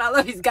love it, my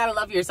lovies. Gotta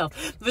love yourself.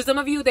 For some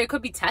of you, there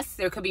could be tests.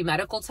 There could be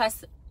medical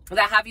tests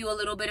that have you a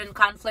little bit in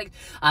conflict.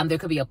 There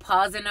could be a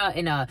pause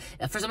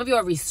for some of you,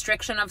 a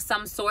restriction of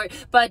some sort.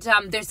 But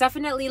there's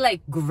definitely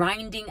like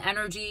grinding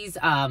energies,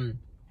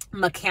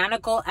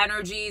 mechanical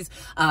energies,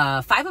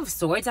 5 of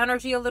Swords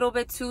energy a little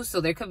bit too. So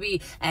there could be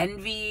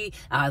envy.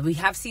 We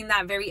have seen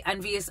that very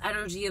envious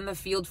energy in the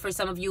field for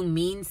some of you.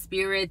 Mean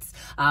spirits,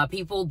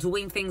 people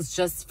doing things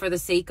just for the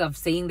sake of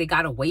saying they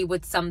got away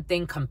with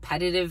something.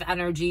 Competitive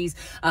energies.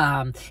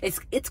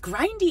 It's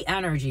grindy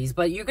energies,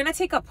 but you're gonna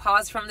take a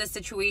pause from this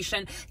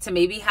situation to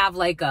maybe have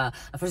like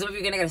for some of you,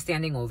 you're gonna get a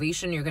standing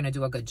ovation. You're gonna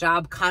do a good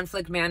job.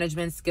 Conflict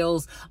management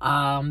skills.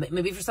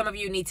 Maybe for some of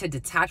you, you need to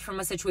detach from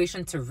a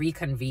situation to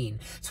reconvene.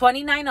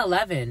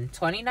 2911,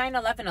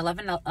 2911,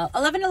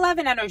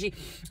 1111 energy.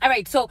 All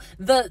right, so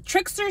the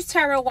Trickster's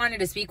Tarot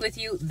wanted to speak with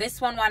you.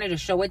 This one wanted to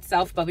show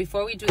itself, but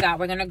before we do that,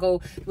 we're going to go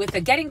with the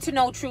getting to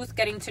know truth,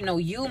 getting to know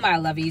you, my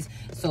lovies,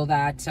 so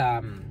that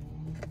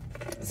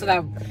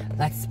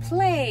let's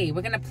play.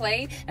 We're gonna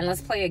play, and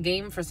let's play a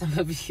game for some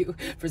of you.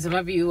 For some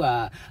of you,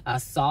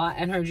 Saw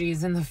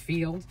energies in the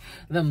field.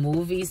 The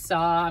movie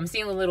Saw. I'm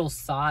seeing a little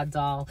Saw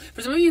doll.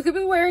 For some of you, you could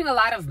be wearing a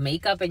lot of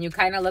makeup and you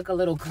kind of look a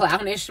little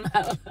clownish, my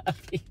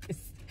lovies.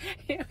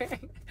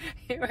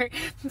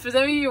 For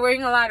some of you, you're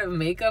wearing a lot of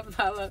makeup,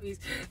 my lovies.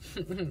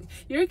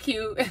 You're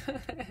cute.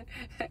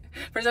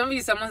 For some of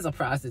you, someone's a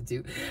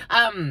prostitute.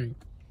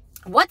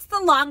 What's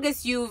the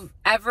longest you've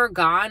ever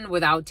gone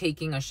without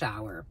taking a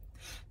shower?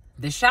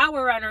 The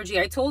shower energy,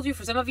 I told you,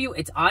 for some of you,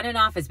 it's on and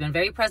off. It's been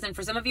very present.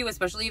 For some of you,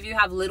 especially if you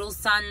have little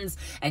sons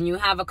and you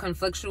have a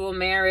conflictual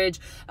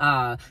marriage,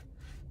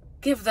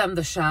 give them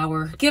the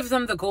shower. Give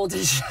them the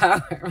golden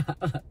shower,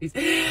 my lovies.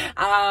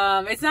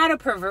 It's not a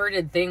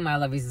perverted thing, my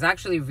lovies. It's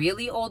actually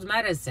really old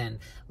medicine.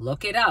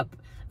 Look it up.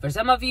 For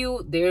some of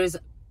you,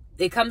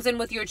 it comes in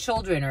with your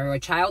children or a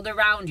child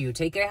around you.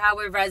 Take it how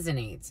it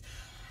resonates.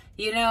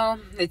 You know,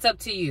 it's up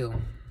to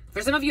you.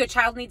 For some of you, a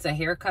child needs a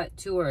haircut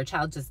too, or a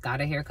child just got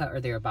a haircut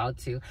or they're about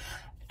to.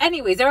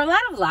 Anyways, there are a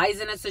lot of lies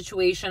in a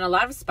situation, a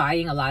lot of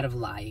spying, a lot of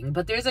lying.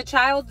 But there's a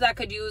child that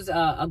could use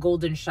a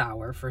golden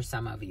shower for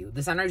some of you.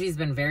 This energy has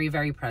been very,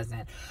 very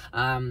present.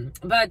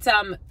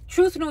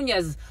 Truth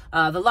Nunez,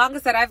 the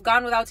longest that I've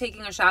gone without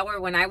taking a shower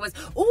when I was...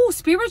 Oh,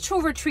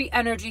 spiritual retreat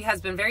energy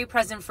has been very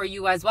present for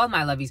you as well,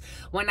 my lovies.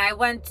 When I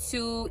went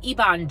to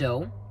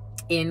Ibando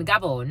in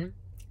Gabon,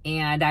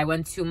 and I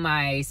went to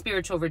my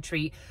spiritual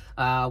retreat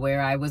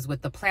where I was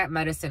with the plant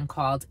medicine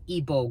called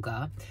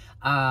Iboga.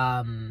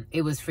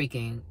 It was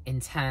freaking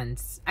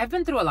intense. I've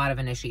been through a lot of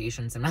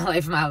initiations in my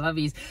life, my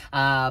lovies.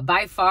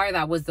 By far,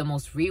 that was the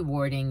most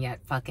rewarding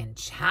yet fucking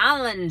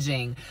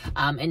challenging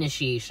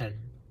initiation.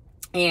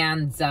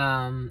 And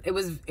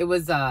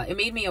it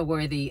made me a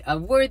worthy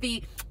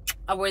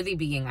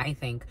being, I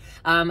think.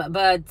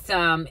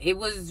 It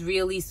was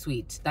really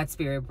sweet that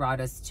spirit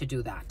brought us to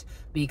do that,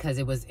 because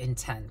it was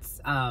intense.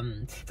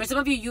 For some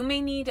of you, you may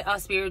need a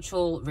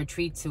spiritual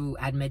retreat to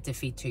admit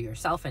defeat to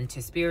yourself and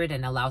to spirit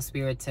and allow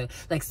spirit to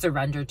like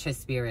surrender to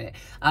spirit.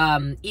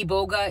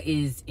 Iboga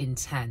is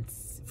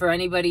intense. For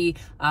anybody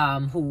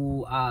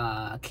who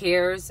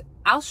cares,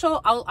 I'll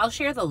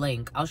share the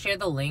link. I'll share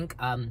the link.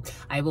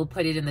 I will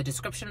put it in the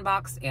description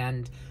box,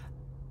 and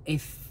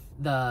if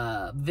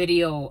the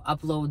video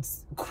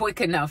uploads quick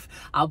enough,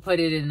 I'll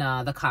put it in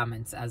the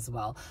comments as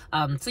well,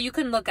 so you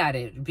can look at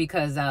it,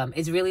 because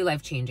it's really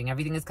life-changing.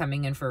 Everything is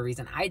coming in for a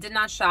reason. I did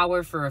not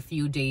shower for a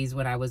few days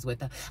when I was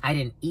with I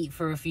didn't eat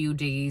for a few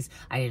days.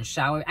 I didn't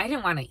shower. I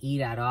didn't want to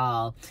eat at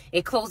all.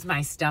 It closed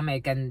my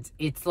stomach, and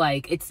it's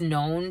like, it's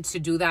known to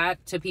do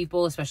that to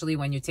people, especially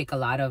when you take a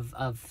lot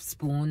of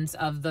spoons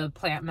of the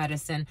plant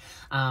medicine.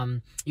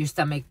 Your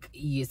stomach,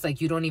 it's like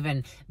you don't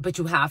even, but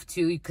you have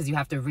to, because you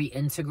have to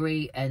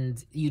reintegrate, and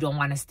you don't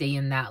want to stay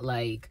in that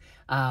like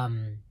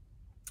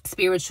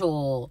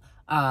spiritual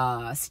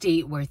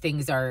state where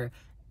things are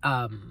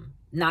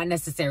not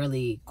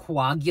necessarily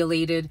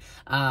coagulated.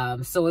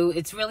 So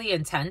it's really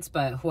intense,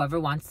 but whoever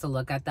wants to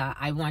look at that,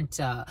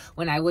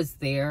 when I was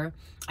there,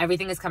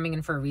 everything is coming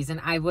in for a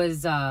reason. I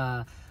was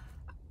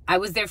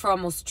there for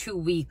almost 2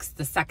 weeks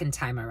the second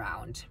time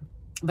around.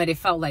 But it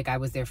felt like I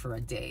was there for a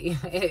day.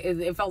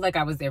 It felt like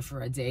I was there for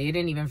a day. It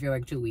didn't even feel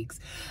like 2 weeks.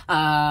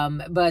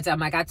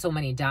 I got so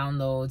many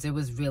downloads. It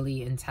was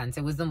really intense.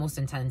 It was the most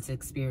intense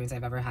experience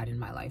I've ever had in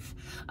my life.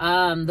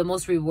 The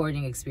most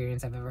rewarding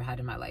experience I've ever had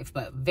in my life,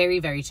 but very,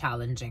 very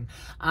challenging.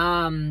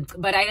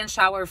 But I didn't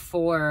shower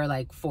for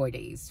like 4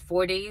 days.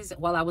 4 days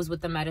while I was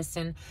with the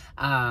medicine,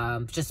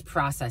 just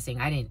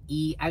processing. I didn't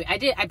eat.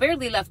 I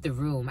barely left the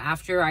room.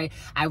 After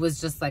I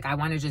was just like, I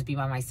want to just be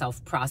by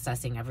myself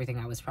processing everything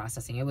I was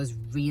processing. It was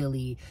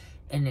really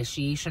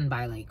initiation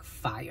by like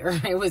fire.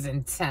 It was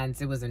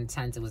intense. It was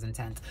intense. It was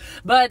intense.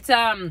 But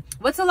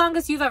what's the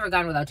longest you've ever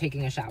gone without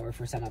taking a shower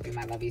for some of you,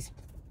 my lovies?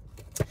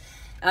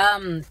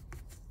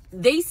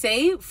 They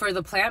say for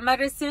the plant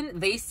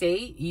medicine, they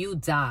say you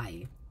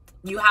die.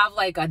 You have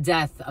like a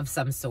death of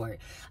some sort.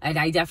 And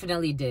I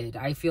definitely did.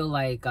 I feel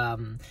like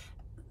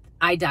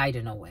I died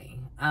in a way.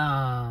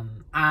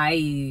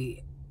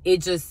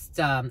 It's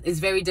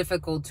very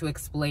difficult to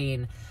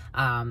explain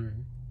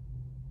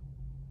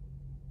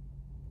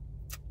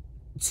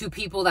to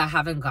people that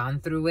haven't gone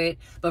through it.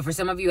 But for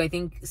some of you, I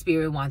think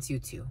spirit wants you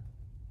to,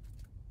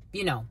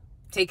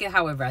 take it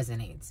how it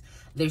resonates.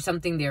 There's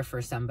something there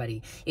for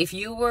somebody. If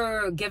you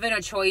were given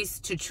a choice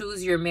to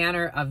choose your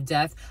manner of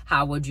death,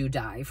 how would you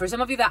die? For some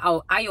of you, that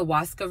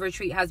ayahuasca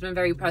retreat has been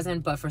very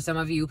present, but for some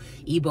of you,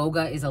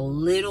 Iboga is a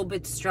little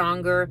bit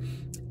stronger.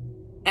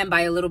 And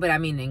by a little bit, I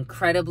mean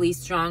incredibly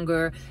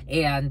stronger.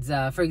 And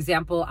for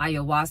example,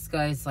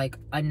 ayahuasca is like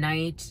a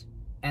night,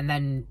 and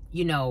then,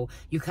 you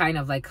kind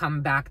of like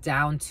come back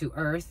down to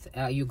earth.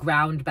 You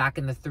ground back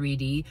in the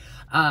 3D.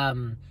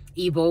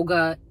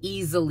 Iboga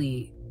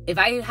easily, if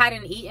I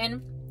hadn't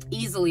eaten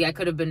easily I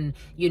could have been,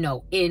 you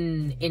know,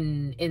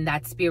 in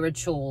that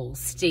spiritual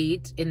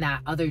state, in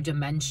that other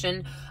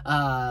dimension,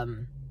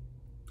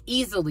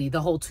 easily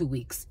the whole 2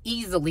 weeks.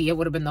 Easily it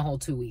would have been the whole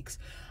 2 weeks.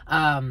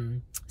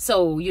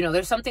 So, you know,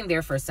 there's something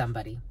there for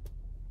somebody.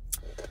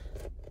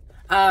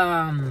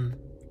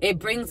 It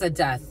brings a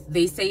death.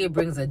 They say it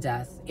brings a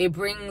death. It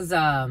brings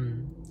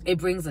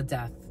a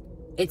death.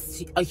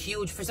 It's a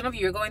huge, for some of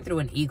you, you're going through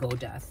an ego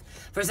death.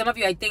 For some of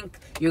you, I think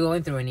you're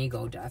going through an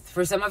ego death.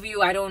 For some of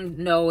you, I don't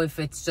know if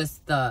it's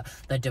just the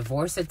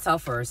divorce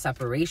itself, or a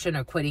separation,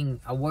 or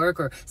quitting a work,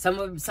 or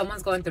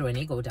someone's going through an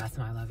ego death,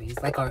 my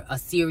lovies, like a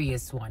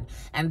serious one.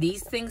 And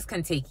these things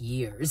can take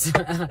years.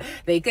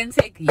 They can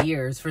take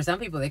years. For some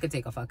people, they could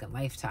take a fucking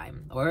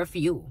lifetime, or a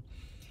few.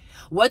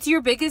 What's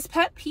your biggest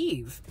pet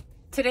peeve?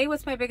 Today,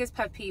 what's my biggest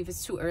pet peeve?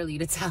 It's too early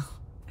to tell.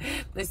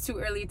 It's too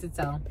early to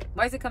tell.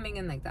 Why is it coming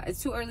in like that?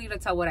 It's too early to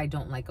tell what I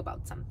don't like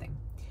about something.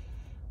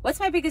 What's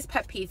my biggest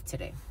pet peeve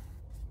today?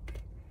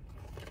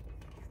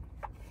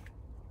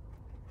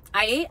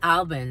 I ate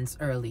almonds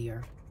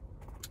earlier.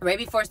 Right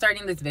before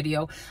starting this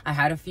video, I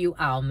had a few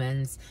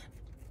almonds,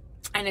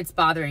 and it's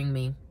bothering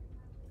me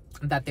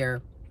that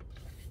they're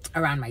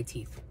around my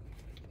teeth.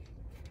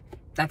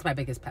 That's my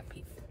biggest pet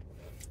peeve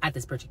at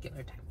this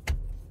particular time.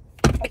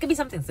 It could be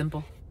something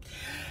simple.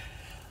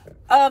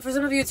 For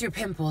some of you, it's your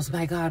pimples.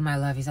 My God, my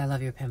lovies, I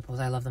love your pimples.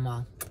 I love them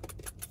all.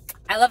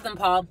 I love them,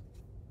 Paul.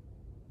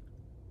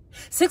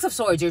 Six of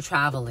Swords, you're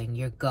traveling,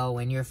 you're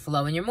going, you're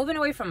flowing, you're moving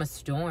away from a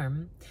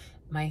storm.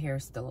 My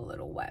hair's still a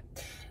little wet.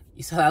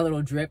 You saw that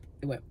little drip?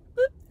 It went,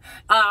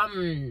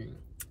 boop.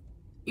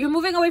 You're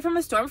moving away from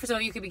a storm. For some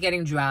of you, could be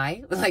getting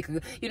dry. Like,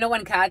 you know,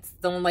 when cats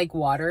don't like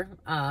water,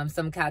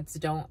 some cats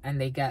don't, and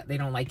they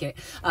don't like it.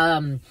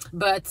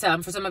 But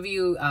for some of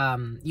you,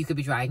 you could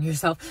be drying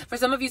yourself. For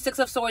some of you, Six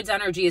of Swords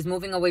energy is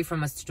moving away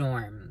from a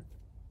storm.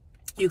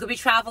 You could be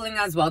traveling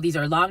as well. These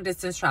are long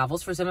distance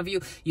travels. For some of you,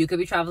 you could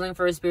be traveling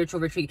for a spiritual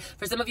retreat.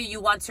 For some of you, you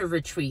want to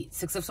retreat.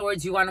 Six of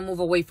Swords, you want to move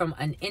away from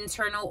an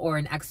internal or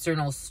an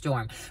external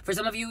storm. For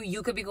some of you,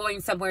 you could be going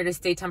somewhere to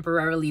stay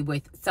temporarily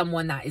with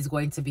someone that is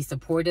going to be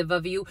supportive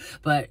of you.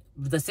 But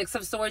the Six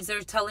of Swords, they're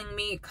telling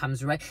me,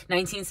 comes right.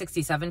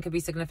 1967 could be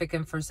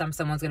significant for some.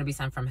 Someone's going to be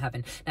sent from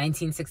heaven.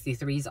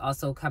 1963 is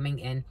also coming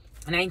in.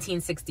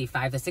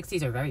 1965, the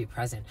 60s are very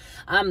present.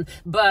 And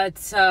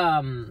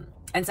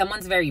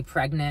someone's very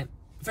pregnant.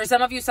 For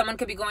some of you, someone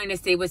could be going to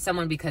stay with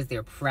someone because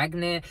they're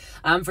pregnant.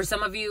 For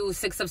some of you,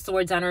 Six of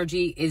Swords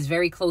energy is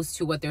very close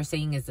to what they're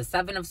saying is the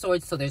Seven of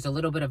Swords. So there's a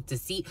little bit of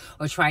deceit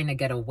or trying to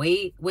get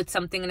away with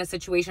something in a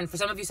situation. For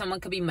some of you,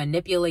 someone could be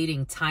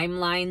manipulating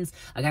timelines.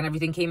 Again,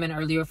 everything came in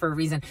earlier for a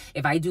reason.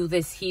 If I do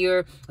this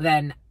here,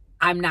 then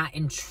I'm not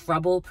in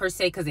trouble per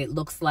se, because it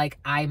looks like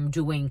I'm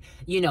doing,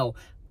 you know,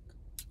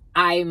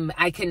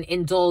 I can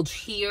indulge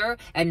here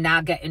and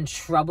not get in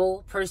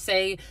trouble per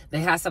se. That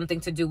has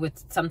something to do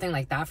with something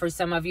like that. For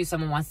some of you,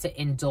 someone wants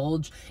to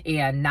indulge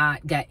and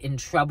not get in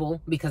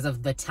trouble because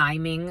of the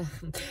timing.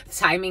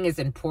 Timing is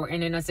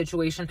important in a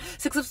situation.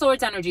 Six of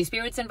Swords energy,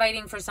 Spirit's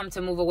inviting for some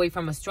to move away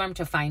from a storm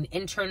to find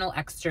internal,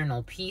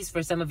 external peace.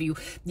 For some of you,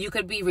 you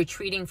could be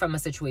retreating from a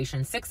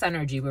situation. Six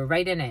energy, we're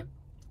right in it.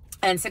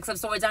 And Six of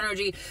Swords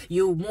energy,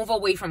 you move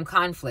away from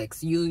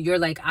conflicts. You're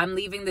like, I'm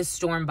leaving this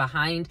storm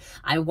behind.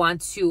 I've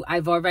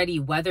already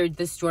weathered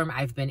the storm.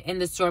 I've been in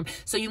the storm.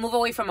 So you move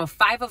away from a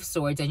Five of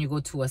Swords and you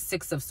go to a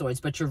Six of Swords.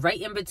 But you're right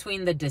in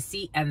between the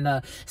deceit and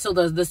the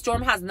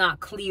storm has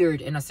not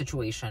cleared in a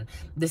situation.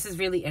 This is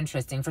really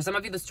interesting. For some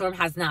of you, the storm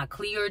has not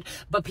cleared,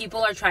 but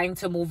people are trying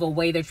to move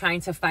away. They're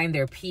trying to find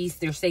their peace.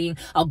 They're saying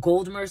a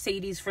gold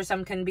Mercedes for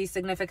some can be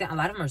significant. A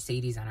lot of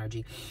Mercedes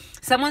energy.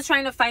 Someone's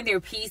trying to find their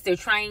peace. They're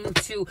trying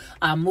to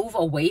move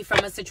away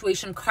from a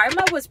situation.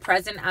 Karma was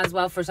present as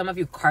well. For some of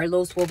you,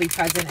 Carlos will be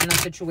present in a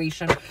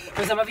situation.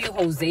 For some of you,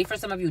 Jose. For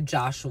some of you,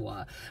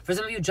 Joshua. For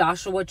some of you,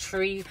 Joshua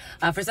Tree.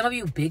 For some of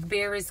you, Big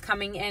Bear is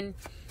coming in.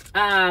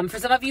 For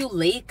some of you,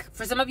 lake.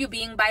 For some of you,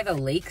 being by the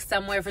lake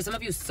somewhere. For some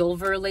of you,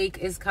 Silver Lake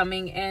is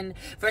coming in.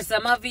 For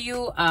some of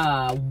you,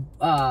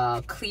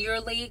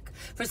 Clear Lake.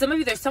 For some of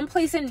you, there's some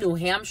place in New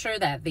Hampshire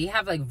that they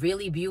have like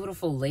really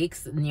beautiful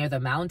lakes near the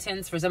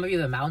mountains. For some of you,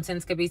 the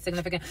mountains could be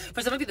significant.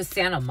 For some of you, the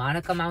Santa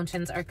Monica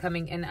Mountains are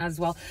coming in as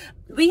well.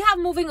 We have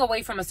moving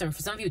away from a storm.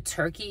 For some of you,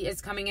 Turkey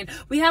is coming in.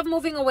 We have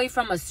moving away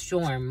from a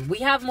storm. We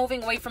have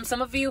moving away from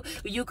some of you.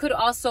 You could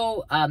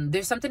also,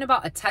 there's something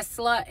about a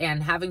Tesla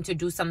and having to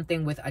do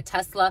something with a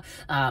Tesla,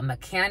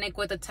 mechanic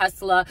with a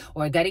Tesla,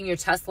 or getting your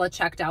Tesla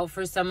checked out.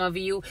 For some of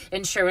you,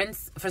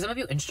 insurance. For some of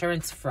you,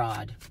 insurance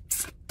fraud.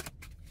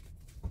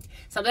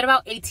 Something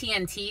about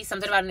AT&T,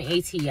 something about an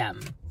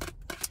ATM,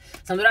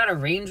 something about a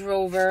Range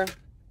Rover.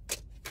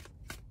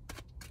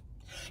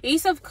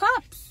 Ace of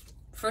Cups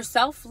for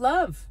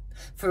self-love,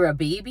 for a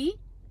baby,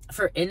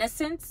 for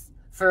innocence,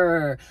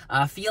 for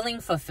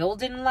feeling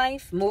fulfilled in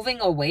life, moving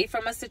away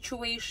from a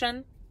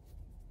situation.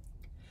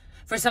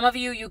 For some of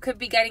you, you could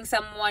be getting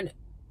someone.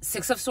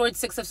 Six of Swords,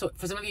 Six of Swords.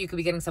 For some of you, you could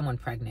be getting someone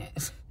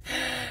pregnant.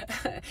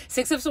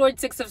 Six of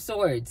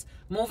Swords,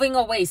 moving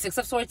away. Six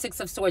of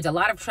Swords, a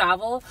lot of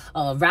travel,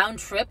 round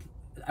trip.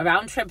 a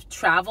round trip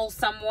travel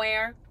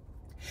somewhere.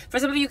 For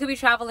some of you, you could be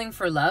traveling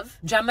for love.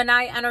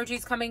 Gemini energy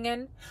is coming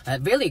in.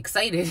 Really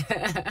excited.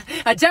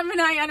 A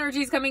Gemini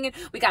energy is coming in.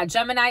 We got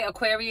Gemini,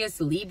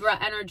 Aquarius,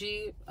 Libra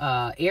energy,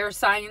 air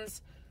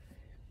signs.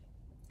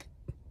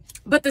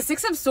 But the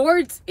Six of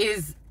Swords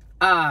is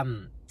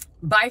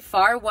by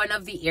far one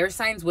of the air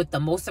signs with the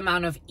most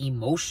amount of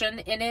emotion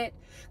in it.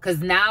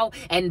 Because now,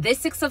 and this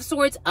Six of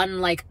Swords,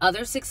 unlike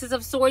other Sixes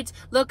of Swords,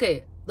 look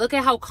at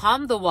how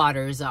calm the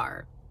waters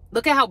are.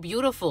 Look at how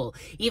beautiful.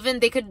 Even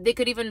they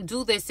could even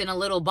do this in a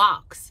little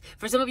box.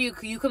 For some of you,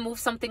 you can move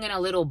something in a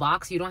little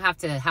box. You don't have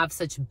to have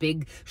such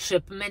big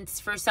shipments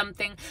for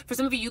something. For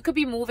some of you, you could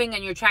be moving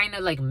and you're trying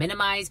to like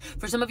minimize.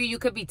 For some of you, you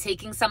could be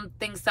taking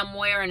something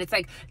somewhere and it's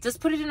like,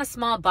 just put it in a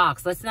small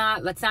box. Let's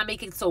not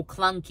make it so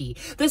clunky.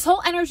 This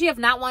whole energy of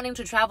not wanting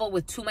to travel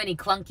with too many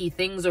clunky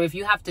things, or if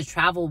you have to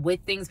travel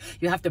with things,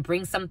 you have to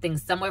bring something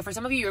somewhere. For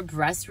some of you, your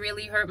breasts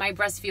really hurt. My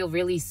breasts feel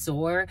really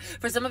sore.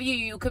 For some of you,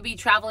 you could be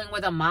traveling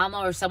with a mama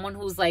or someone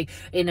who's like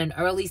in an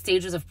early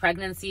stages of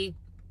pregnancy.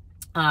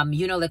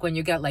 You know, like when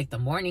you get like the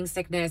morning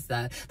sickness,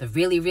 the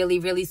really, really,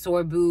 really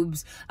sore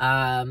boobs,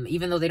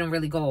 even though they don't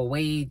really go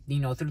away, you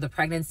know, through the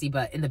pregnancy,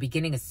 but in the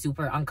beginning it's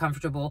super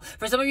uncomfortable.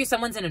 For some of you,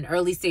 someone's in an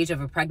early stage of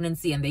a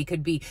pregnancy and they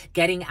could be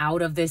getting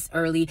out of this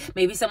early.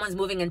 Maybe someone's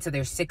moving into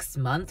their 6th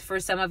month for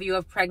some of you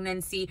of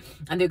pregnancy,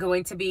 and they're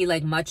going to be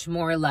like much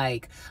more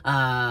like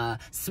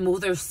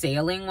smoother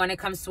sailing when it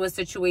comes to a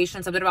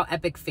situation. Something about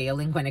epic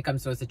failing when it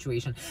comes to a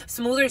situation.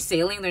 Smoother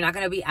sailing. They're not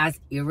going to be as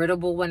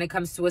irritable when it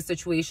comes to a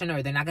situation,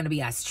 or they're not going to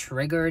be as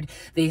triggered.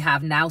 They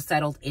have now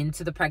settled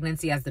into the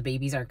pregnancy as the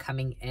babies are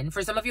coming in.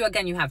 For some of you,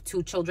 again, you have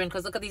 2 children,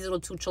 because look at these little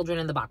 2 children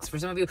in the box. For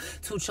some of you,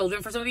 2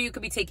 children. For some of you, you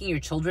could be taking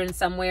your children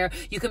somewhere.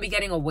 You could be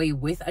getting away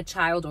with a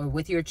child or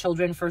with your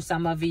children. For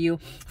some of you,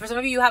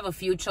 you have a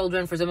few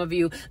children. For some of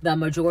you, the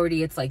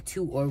majority, it's like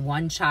 2 or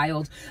 1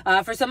 child.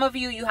 For some of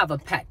you, you have a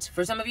pet.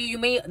 For some of you,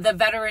 the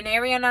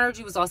veterinarian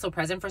energy was also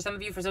present for some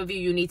of you. For some of you,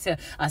 you need to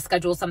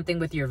schedule something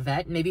with your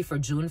vet, maybe for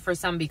June for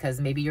some,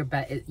 because maybe your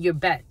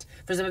bet.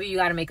 For some of you, you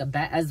got to make a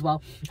bet as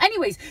well.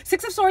 Anyways,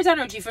 Six of Swords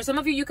energy. For some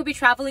of you, you could be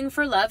traveling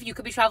for love. You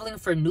could be traveling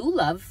for new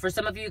love. For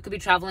some of you, you could be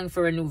traveling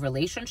for a new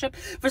relationship.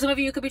 For some of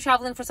you, you could be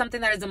traveling for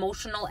something that is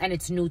emotional and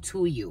it's new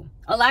to you.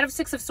 A lot of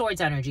Six of Swords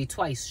energy.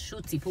 Twice.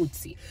 Shootsy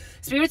pootsy.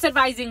 Spirit's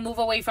advising, move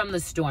away from the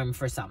storm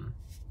for some.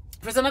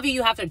 For some of you,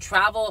 you have to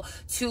travel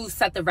to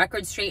set the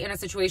record straight in a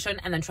situation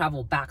and then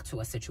travel back to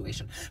a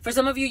situation. For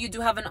some of you, you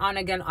do have an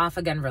on-again,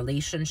 off-again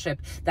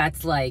relationship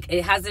that's like,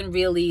 it hasn't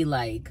really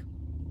like,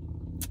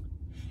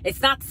 it's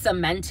not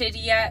cemented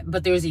yet,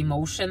 but there's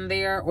emotion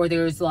there. Or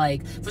there's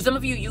like, for some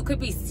of you, you could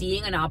be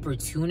seeing an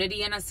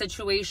opportunity in a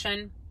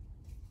situation.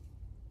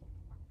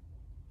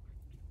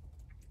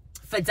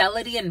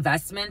 Fidelity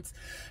investments.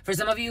 For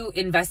some of you,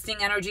 investing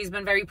energy has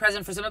been very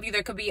present. For some of you,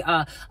 there could be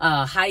a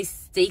high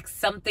stakes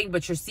something,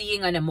 but you're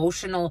seeing an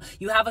emotional,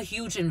 you have a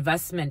huge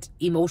investment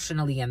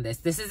emotionally in this.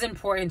 This is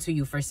important to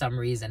you for some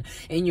reason.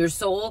 In your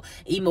soul,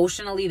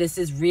 emotionally, this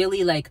is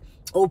really like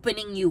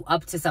opening you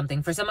up to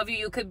something. For some of you,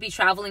 you could be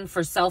traveling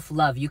for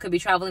self-love. You could be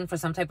traveling for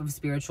some type of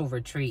spiritual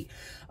retreat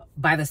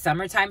by the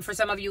summertime. For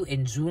some of you,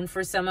 in June.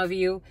 For some of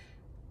you,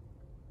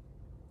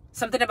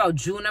 something about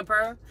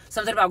Juniper,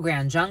 something about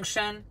Grand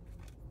Junction,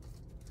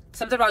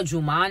 something about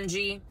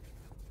Jumanji,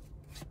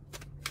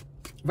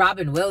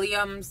 Robin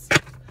Williams,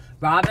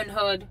 Robin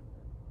Hood.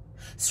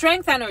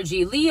 Strength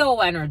energy, Leo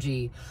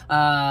energy,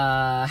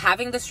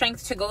 having the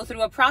strength to go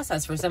through a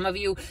process. For some of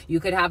you, you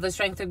could have the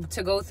strength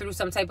to go through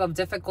some type of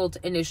difficult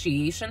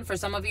initiation. For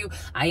some of you,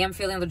 I am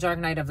feeling the dark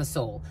night of the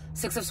soul.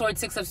 6 of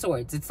Swords, 6 of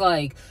Swords. It's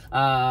like,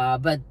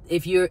 but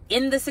if you're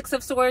in the 6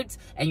 of Swords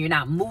and you're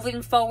not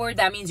moving forward,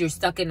 that means you're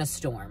stuck in a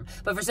storm.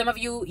 But for some of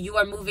you, you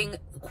are moving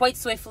quite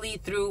swiftly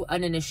through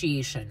an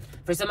initiation.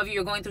 For some of you,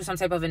 you're going through some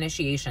type of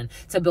initiation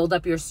to build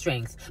up your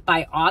strength.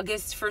 By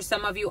August, for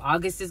some of you,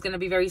 August is going to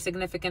be very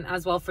significant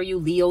as well for you.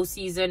 Leo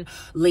season,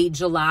 late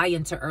July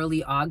into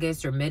early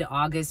August or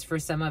mid-August for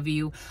some of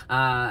you.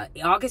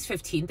 August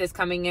 15th is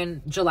coming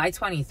in. July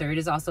 23rd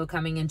is also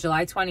coming in.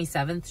 July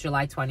 27th,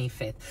 July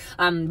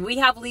 25th. We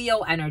have Leo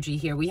energy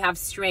here. We have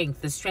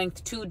strength, the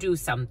strength to do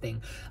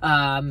something.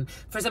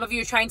 For some of you,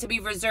 you're trying to be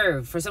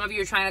reserved. For some of you,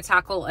 you're trying to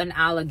tackle an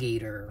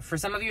alligator. For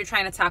some of you, you're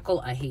trying to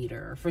tackle a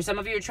hater. For some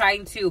of you, you're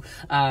trying to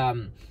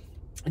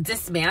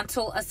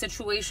dismantle a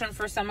situation.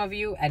 For some of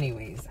you,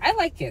 anyways, I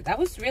like it. That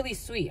was really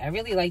sweet. I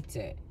really liked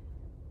it.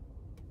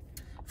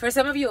 For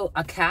some of you,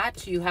 a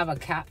cat. You have a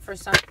cat. For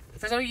some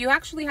of you, you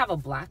actually have a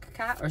black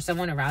cat, or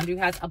someone around you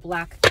has a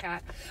black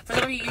cat. For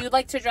some of you, you'd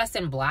like to dress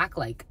in black,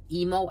 like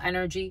emo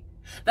energy.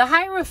 The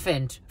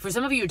Hierophant. For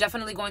some of you, you're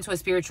definitely going to a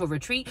spiritual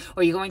retreat,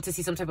 or you're going to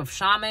see some type of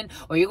shaman,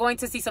 or you're going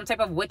to see some type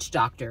of witch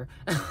doctor.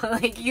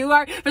 Like you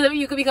are. For some of you,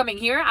 you could be coming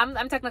here.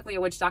 I'm technically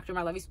a witch doctor,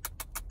 my lovies.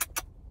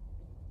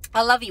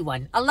 A lovey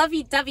one. A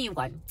lovey-dovey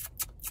one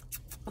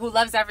who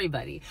loves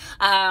everybody.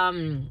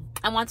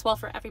 and wants well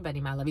for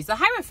everybody, my lovies. The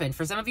Hierophant,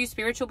 for some of you,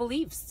 spiritual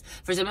beliefs.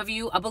 For some of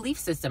you, a belief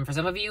system. For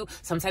some of you,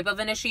 some type of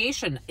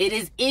initiation. It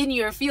is in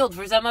your field.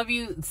 For some of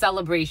you,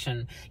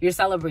 celebration. You're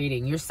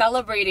celebrating. You're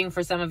celebrating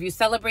for some of you.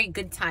 Celebrate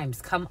good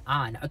times. Come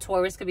on. A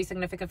Taurus could be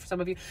significant for some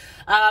of you.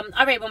 All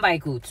right, bomba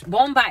écoute.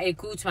 Bomba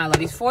écoute, my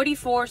lovies.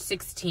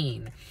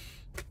 4416.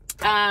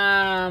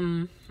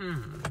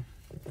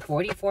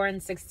 44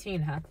 and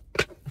 16, huh?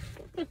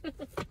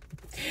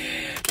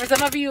 For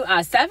some of you,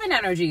 7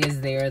 energy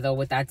is there, though,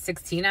 with that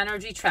 16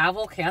 energy.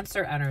 Travel,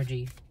 Cancer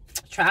energy.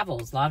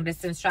 Travels, long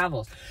distance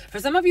travels. For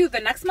some of you, the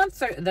next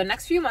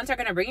few months are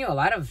going to bring you a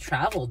lot of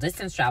travel,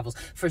 distance travels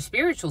for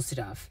spiritual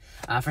stuff.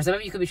 For some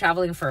of you, you could be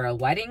traveling for a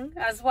wedding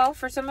as well.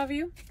 For some of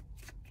you.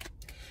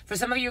 For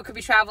some of you, it could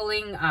be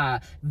traveling,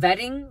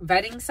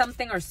 vetting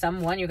something or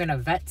someone. You're going to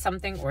vet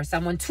something or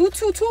someone.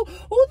 222.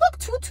 Oh, look,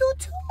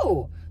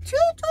 222.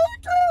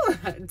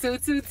 222.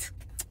 222.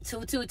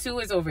 222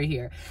 is over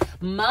here.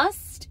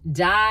 Must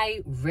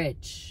die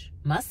rich.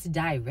 Must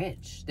die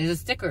rich. There's a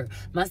sticker.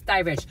 Must die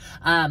rich.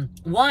 1,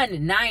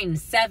 9,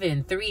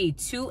 7, 3,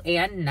 2,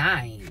 and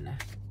 9.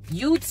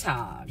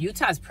 Utah.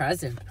 Utah's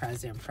present.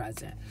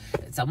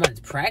 Someone's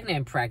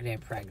pregnant.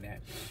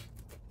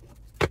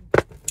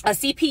 A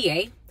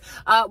CPA.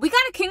 We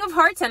got a King of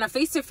Hearts and a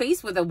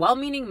face-to-face with a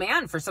well-meaning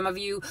man. For some of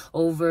you,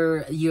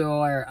 over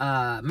your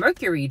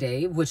Mercury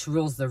day, which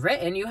rules the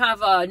written, you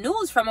have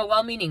news from a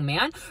well-meaning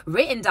man,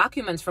 written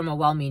documents from a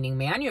well-meaning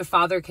man. Your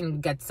father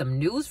can get some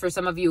news. For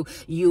some of you,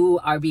 you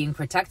are being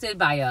protected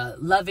by a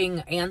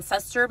loving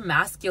ancestor,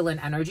 masculine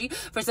energy.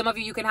 For some of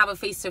you, you can have a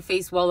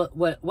face-to-face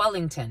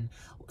Wellington.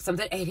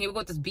 Something, and here we go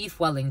with this beef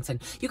Wellington.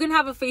 You can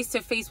have a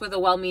face-to-face with a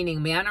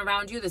well-meaning man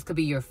around you. This could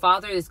be your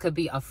father. This could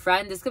be a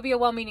friend. This could be a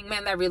well-meaning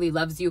man that really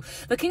loves you.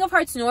 The King of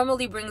Hearts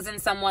normally brings in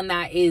someone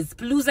that is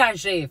plus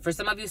âgé. For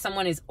some of you,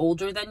 someone is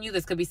older than you.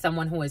 This could be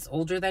someone who is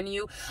older than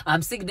you,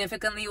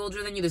 significantly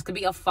older than you. This could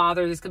be a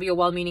father. This could be a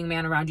well-meaning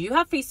man around you. You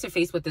have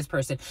face-to-face with this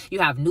person. You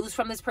have news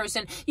from this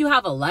person. You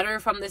have a letter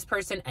from this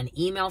person, an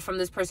email from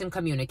this person,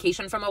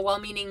 communication from a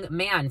well-meaning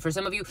man. For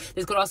some of you,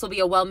 this could also be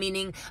a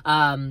well-meaning,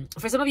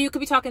 for some of you, you could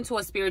be talking to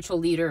a spiritual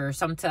leader or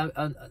some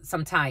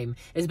time.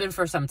 It's been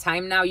for some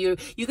time now. You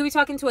could be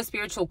talking to a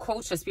spiritual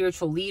coach, a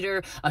spiritual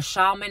leader, a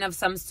shaman of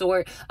some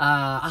sort,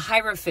 a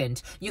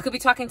Hierophant. You could be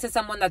talking to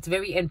someone that's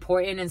very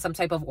important in some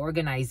type of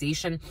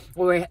organization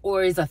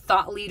or is a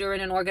thought leader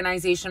in an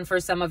organization. For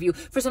some of you,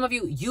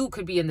 you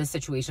could be in this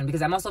situation,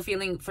 because I'm also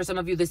feeling for some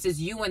of you, this is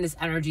you in this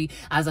energy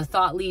as a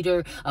thought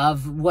leader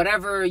of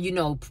whatever,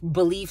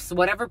 beliefs,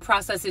 whatever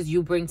processes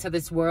you bring to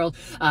this world.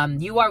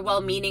 You are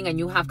well-meaning and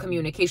you have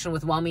communication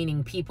with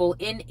well-meaning people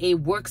in a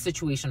work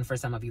situation. For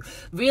some of you,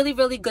 really,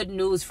 really good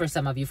news. For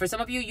some of you,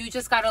 you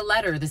just got a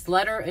letter. This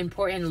letter,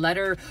 important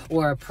letter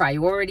or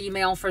priority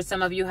mail, for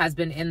some of you has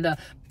been in the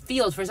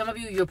field. For some of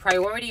you, your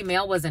priority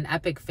mail was an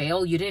epic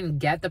fail. You didn't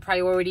get the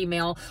priority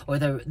mail or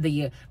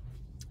the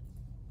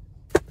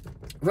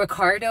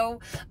Ricardo.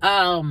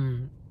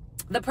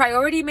 The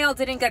priority mail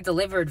didn't get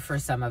delivered for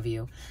some of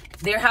you.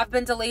 There have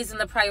been delays in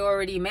the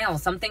priority mail.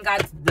 Something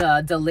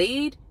got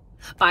delayed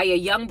by a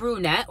young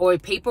brunette, or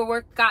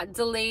paperwork got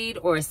delayed,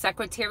 or a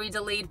secretary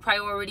delayed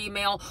priority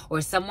mail,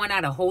 or someone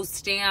at a host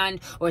stand,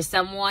 or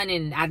someone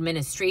in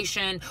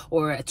administration,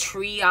 or a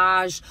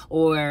triage,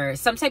 or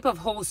some type of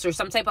host, or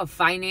some type of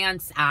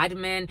finance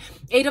admin.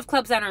 8 of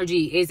Clubs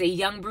energy is a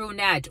young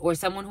brunette, or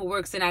someone who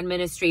works in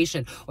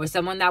administration, or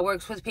someone that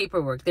works with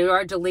paperwork. There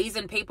are delays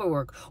in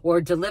paperwork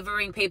or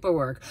delivering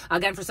paperwork.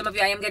 Again, for some of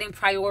you, I am getting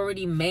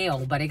priority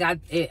mail, but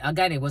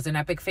it was an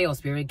epic fail.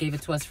 Spirit gave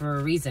it to us for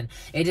a reason.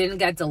 It didn't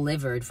get delivered.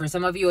 For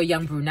some of you, a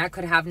young brunette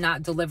could have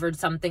not delivered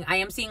something. I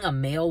am seeing a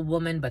male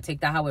woman, but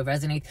take that how it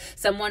resonates.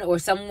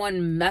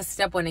 Someone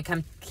messed up when it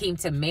came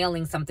to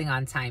mailing something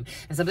on time.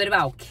 And something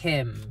about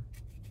Kim.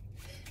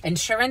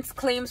 Insurance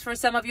claims for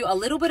some of you, a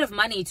little bit of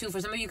money too. For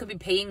some of you, you could be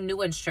paying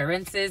new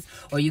insurances,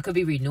 or you could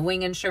be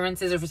renewing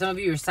insurances, or for some of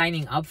you, you're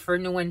signing up for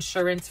new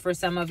insurance. For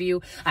some of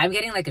you, I'm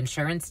getting like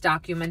insurance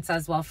documents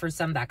as well. For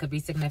some, that could be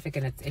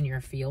significant. It's in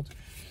your field.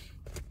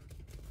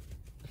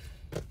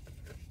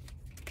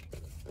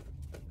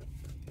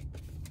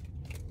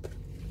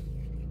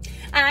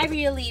 I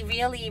really,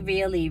 really,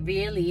 really,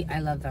 really, I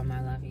love them, my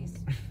lovies.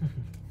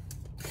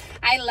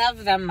 I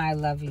love them, my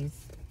lovies.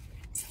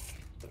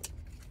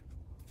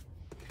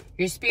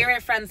 Your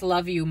spirit friends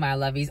love you, my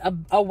lovies.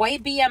 A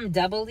white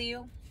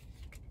BMW.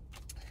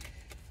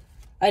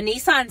 A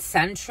Nissan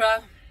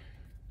Sentra.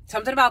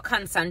 Something about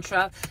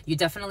Concentra. You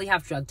definitely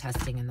have drug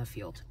testing in the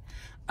field.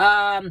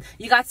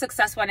 You got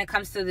success when it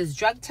comes to this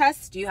drug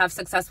test. You have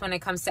success when it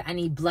comes to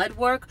any blood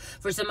work.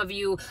 For some of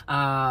you,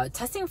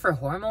 testing for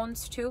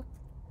hormones too.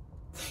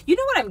 You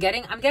know what I'm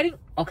getting? I'm getting,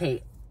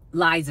 okay,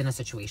 lies in a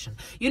situation.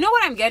 You know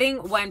what I'm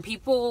getting when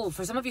people,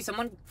 for some of you,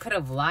 someone could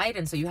have lied,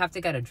 and so you have to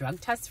get a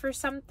drug test for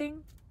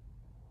something.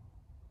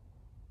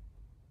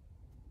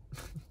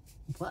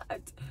 What?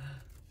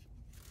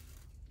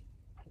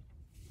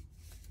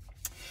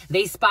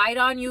 They spied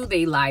on you,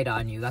 they lied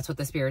on you. That's what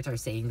the spirits are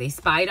saying. They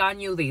spied on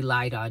you, they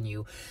lied on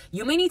you.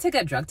 You may need to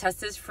get drug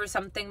tested for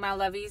something, my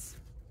lovies.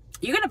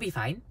 you're going to be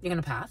fine. You're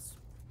going to pass.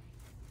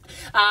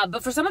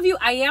 But for some of you,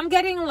 I am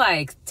getting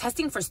like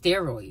testing for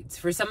steroids.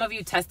 For some of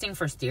you, testing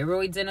for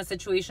steroids in a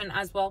situation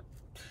as well.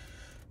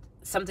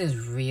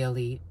 Something's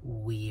really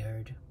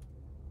weird.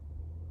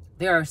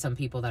 There are some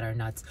people that are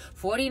nuts.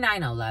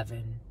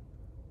 4911.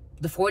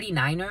 The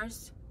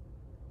 49ers.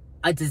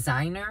 A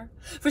designer.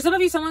 For some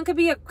of you, someone could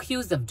be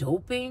accused of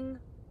doping.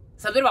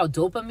 Something about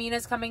dopamine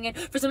is coming in.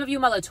 For some of you,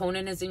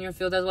 melatonin is in your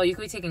field as well. You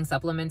could be taking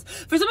supplements.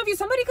 For some of you,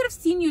 somebody could have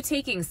seen you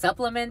taking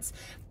supplements.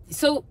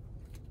 So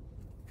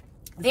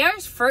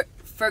there's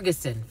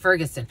Ferguson.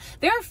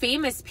 There are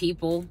famous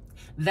people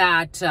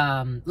that,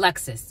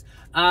 Alexis.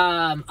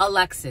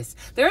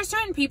 There are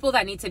certain people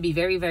that need to be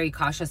very, very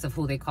cautious of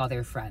who they call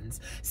their friends.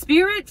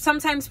 Spirit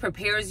sometimes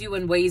prepares you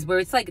in ways where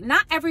it's like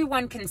not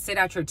everyone can sit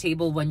at your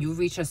table when you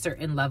reach a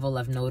certain level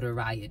of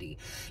notoriety.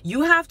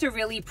 You have to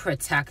really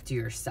protect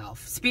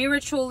yourself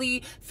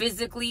spiritually,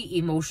 physically,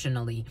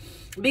 emotionally,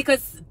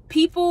 because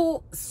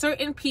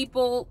certain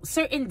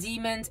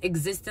demons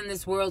exist in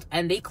this world,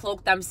 and they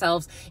cloak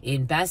themselves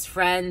in best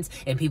friends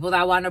and people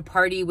that want to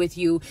party with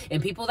you,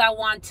 and people that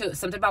want to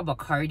something about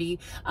Bacardi,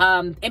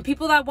 and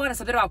people that want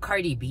something about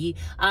Cardi B,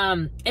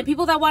 and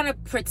people that want to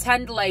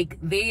pretend like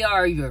they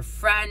are your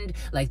friend,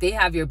 like they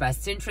have your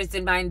best interest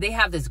in mind. They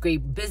have this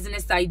great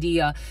business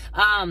idea.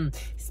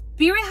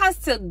 Spirit has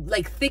to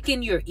like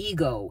thicken your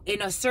ego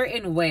in a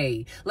certain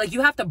way. Like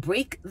you have to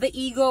break the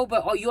ego,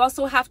 but you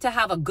also have to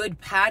have a good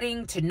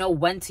padding to know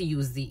when to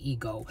use the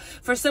ego.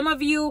 For some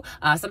of you,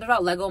 something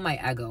about Lego my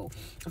ego.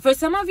 For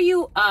some of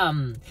you,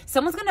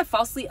 someone's gonna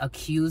falsely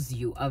accuse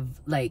you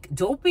of like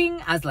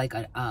doping as like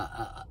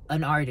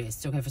an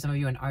artist. Okay, for some of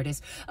you, an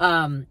artist,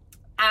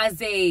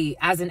 as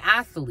an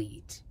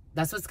athlete.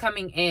 That's what's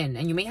coming in.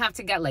 And you may have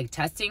to get like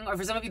testing, or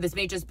for some of you, this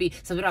may just be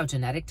something about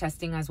genetic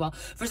testing as well.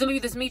 For some of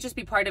you, this may just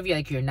be part of your,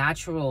 like your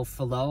natural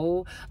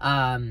flow.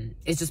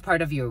 It's just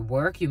part of your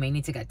work. You may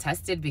need to get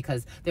tested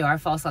because there are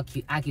false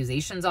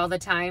accusations all the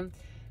time.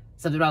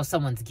 Something about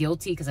someone's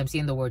guilty, because I'm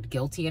seeing the word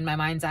guilty in my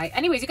mind's eye.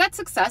 Anyways, you got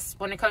success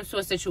when it comes to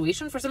a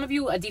situation. For some of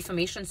you, a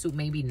defamation suit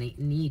may be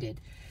needed.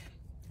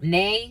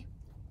 Nay,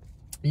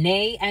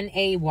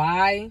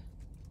 N-A-Y,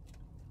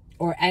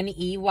 or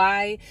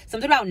N-E-Y.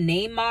 Something about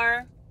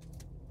Neymar.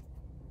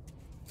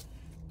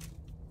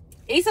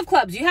 Ace of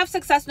Clubs, you have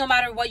success no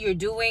matter what you're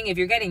doing. If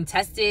you're getting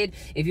tested,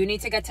 if you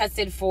need to get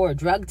tested for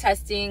drug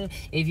testing,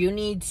 if you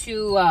need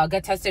to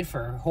get tested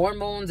for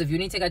hormones, if you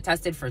need to get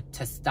tested for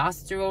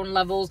testosterone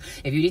levels,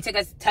 if you need to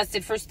get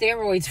tested for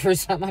steroids, for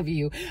some of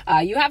you,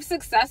 you have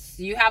success.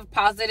 You have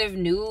positive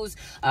news.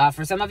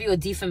 For some of you, a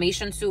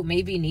defamation suit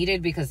may be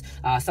needed because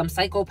some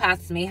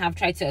psychopaths may have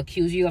tried to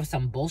accuse you of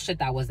some bullshit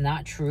that was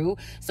not true.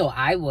 So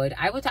I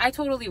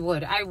totally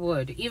would. I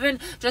would, even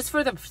just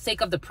for the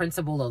sake of the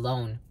principle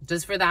alone,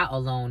 just for that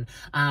alone.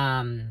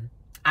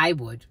 I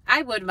would,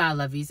 my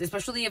lovies,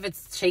 especially if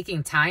it's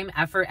taking time,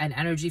 effort, and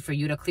energy for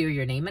you to clear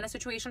your name in a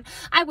situation.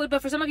 I would,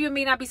 but for some of you, it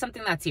may not be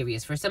something that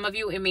serious. For some of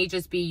you, it may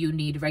just be you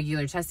need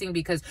regular testing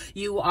because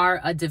you are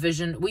a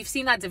we've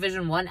seen that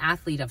Division 1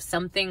 athlete of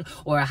something,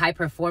 or a high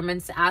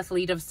performance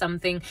athlete of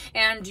something,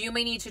 and you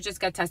may need to just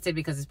get tested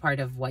because it's part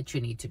of what you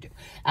need to do.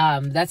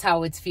 That's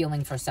how it's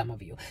feeling for some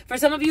of you. For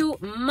some of you,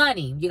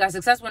 money. You got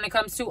success when it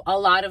comes to a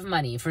lot of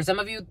money. For some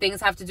of you,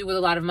 things have to do with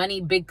a lot of money,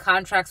 big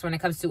contracts when it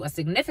comes to a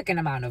significant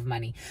amount of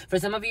money. For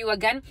some of you,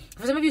 again,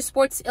 for some of you,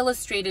 Sports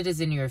Illustrated is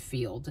in your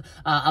field.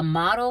 A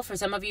model, for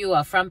some of you,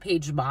 a front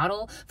page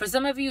model. For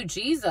some of you,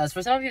 Jesus.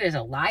 For some of you, there's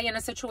a lie in a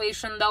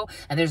situation, though,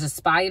 and there's a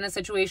spy in a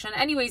situation.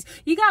 Anyways,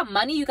 you got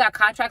money. You got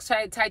contracts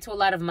tied to a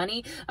lot of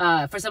money.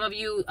 For some of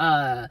you,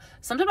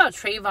 something about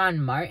Trayvon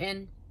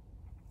Martin.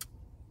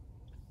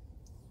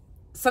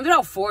 Something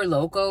about Four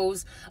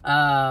Locos.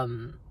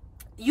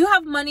 You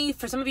have money.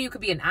 For some of you, it could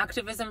be in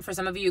activism. For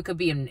some of you, it could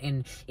be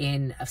in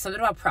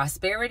something about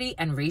prosperity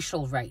and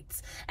racial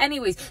rights.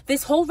 Anyways,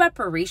 this whole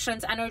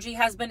reparations energy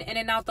has been in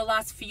and out the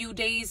last few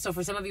days. So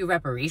for some of you,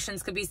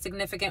 reparations could be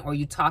significant, or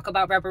you talk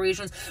about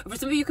reparations. For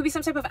some of you, it could be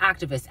some type of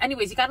activist.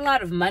 Anyways, you got a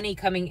lot of money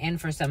coming in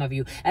for some of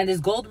you, and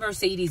this gold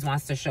Mercedes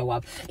wants to show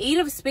up. 8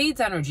 of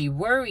Spades energy,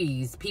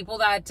 worries, people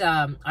that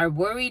are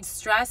worried,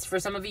 stressed.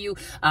 For some of you,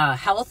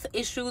 health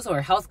issues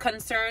or health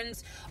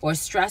concerns or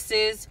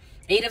stresses.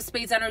 8 of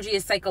Spades energy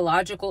is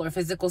psychological or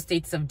physical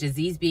states of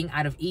disease, being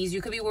out of ease.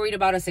 You could be worried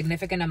about a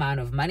significant amount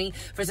of money.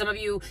 For some of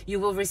you, you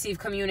will receive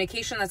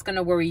communication that's going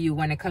to worry you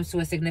when it comes to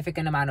a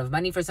significant amount of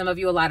money. For some of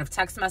you, a lot of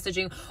text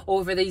messaging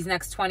over these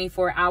next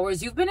 24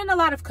 hours. You've been in a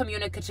lot of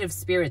communicative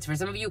spirits. For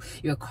some of you,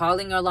 you're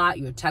calling a lot,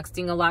 you're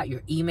texting a lot,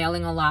 you're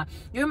emailing a lot,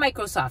 you're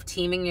Microsoft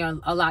Teaming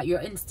a lot,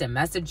 you're instant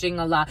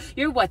messaging a lot,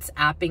 you're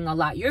WhatsApping a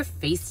lot, you're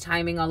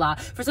FaceTiming a lot.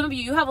 For some of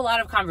you, you have a lot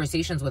of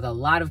conversations with a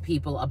lot of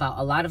people about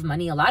a lot of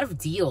money, a lot of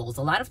deals,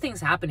 a lot of things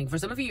happening. For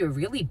some of you, you're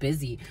really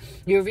busy.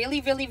 You're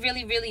really, really,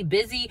 really, really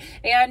busy,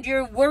 and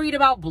you're worried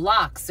about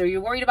blocks, or you're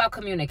worried about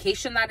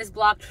communication that is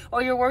blocked,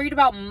 or you're worried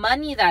about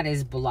money that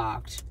is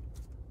blocked.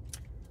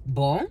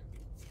 Bon.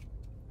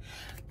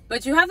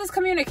 But you have this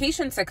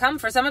communication to come.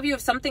 For some of you, if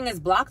something is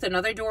blocked,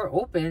 another door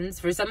opens.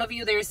 For some of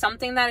you, there's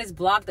something that is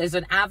blocked. There's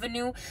an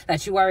avenue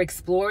that you are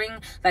exploring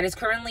that is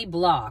currently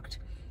blocked.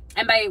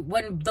 And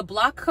when the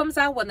block comes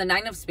out, when the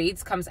 9 of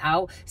Spades comes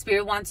out,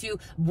 Spirit wants you,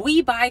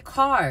 we buy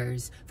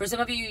cars. For some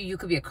of you, you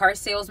could be a car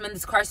salesman.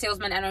 This car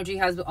salesman energy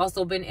has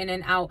also been in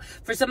and out.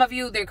 For some of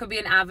you, there could be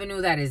an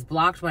avenue that is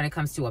blocked when it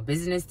comes to a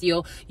business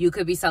deal. You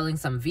could be selling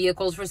some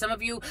vehicles. For some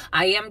of you,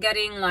 I am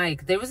getting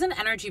like, there was an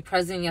energy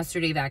present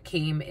yesterday that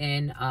came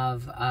in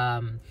of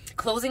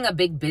closing a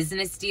big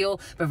business deal.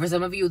 But for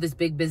some of you, this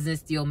big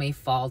business deal may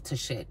fall to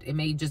shit. It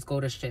may just go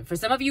to shit. For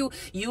some of you,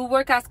 you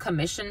work as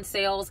commission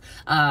sales,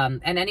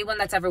 and anyone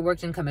that's ever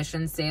worked in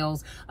commission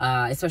sales,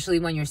 especially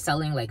when you're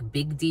selling like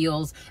big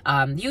deals,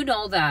 you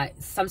know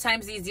that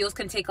sometimes these deals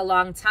can take a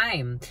long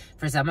time.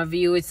 For some of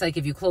you, it's like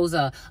if you close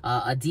a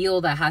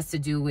deal that has to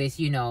do with,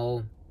 you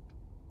know,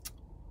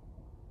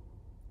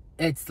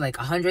 it's like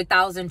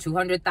 100,000,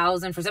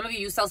 200,000. For some of you,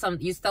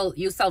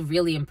 you sell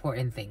really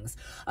important things.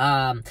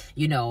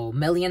 You know,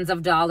 millions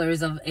of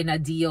dollars in a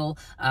deal.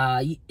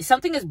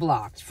 Something is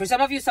blocked. For some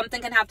of you,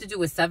 something can have to do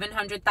with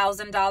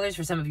 $700,000.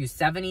 For some of you,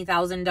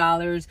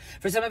 $70,000.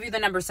 For some of you, the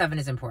number 7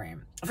 is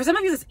important. For some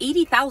of you, this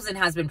 80,000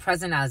 has been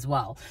present as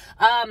well.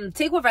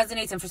 Take what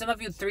resonates. And for some of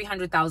you,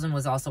 300,000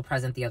 was also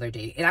present the other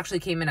day. It actually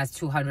came in as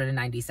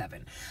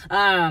 297.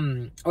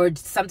 Or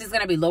something's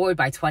going to be lowered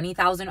by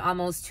 20,000,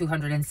 almost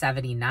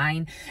 279.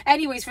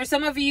 Anyways, for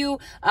some of you,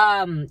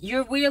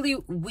 you're really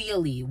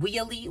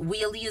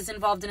wheelie is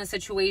involved in a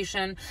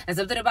situation, and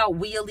something about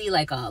wheelie,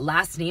 like a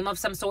last name of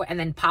some sort, and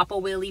then Papa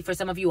Wheelie. For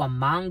some of you, a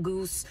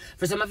mongoose.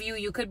 For some of you,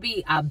 you could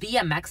be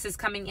BMX is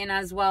coming in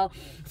as well.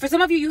 For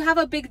some of you, you have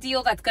a big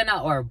deal that's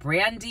or a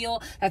brand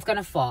deal that's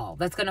gonna fall.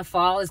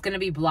 It's gonna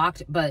be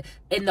blocked, but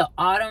in the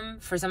autumn.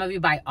 For some of you,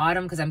 by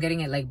autumn, because I'm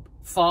getting it like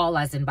fall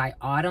as in by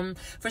autumn.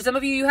 For some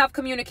of you, you have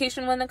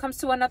communication when it comes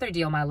to another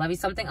deal, my lovey.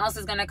 Something else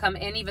is going to come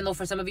in, even though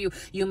for some of you,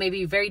 you may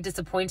be very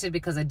disappointed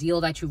because a deal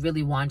that you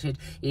really wanted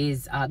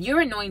is, you're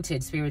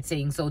anointed, Spirit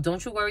saying. So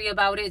don't you worry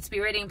about it.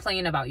 Spirit ain't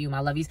playing about you, my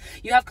lovies.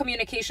 You have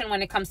communication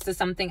when it comes to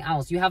something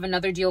else. You have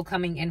another deal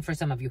coming in for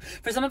some of you.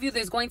 For some of you,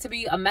 there's going to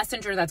be a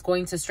messenger that's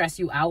going to stress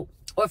you out.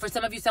 Or for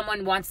some of you,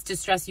 someone wants to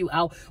stress you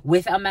out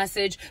with a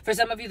message. For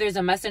some of you, there's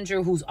a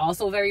messenger who's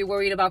also very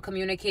worried about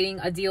communicating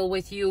a deal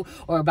with you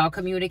or about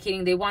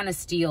communicating. They want to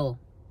steal.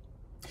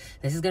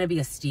 This is going to be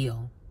a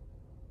steal.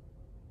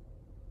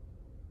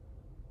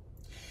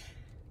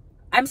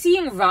 I'm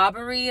seeing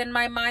robbery in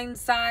my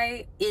mind's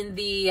eye in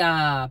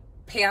the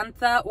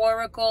Panther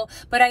Oracle.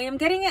 But I am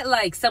getting it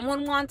like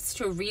someone wants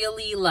to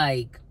really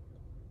like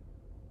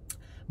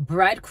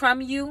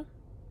breadcrumb you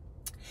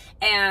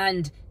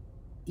and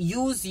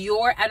use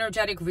your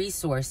energetic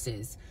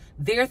resources.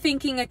 They're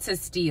thinking it's a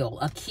steal.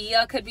 A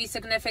Kia could be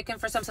significant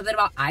for something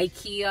about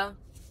IKEA.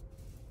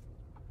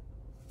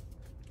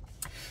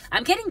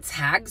 I'm getting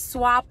tag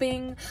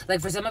swapping.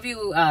 Like for some of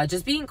you,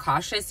 just being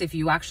cautious if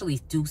you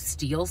actually do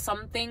steal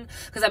something.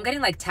 Because I'm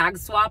getting like tag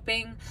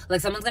swapping.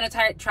 Like someone's going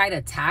to try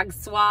to tag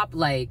swap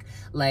like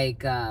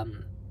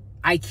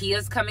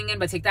IKEA's coming in,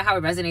 but take that how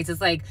it resonates.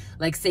 It's like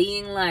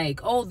saying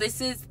like, oh,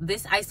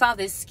 I saw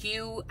this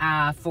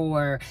SKU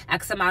for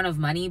X amount of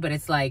money, but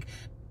it's like,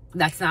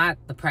 that's not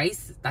the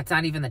price. That's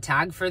not even the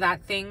tag for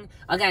that thing.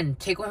 Again,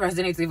 take what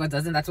resonates, leave what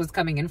doesn't. That's what's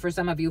coming in for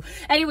some of you.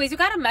 Anyways, you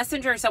got a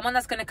messenger, someone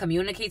that's going to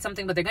communicate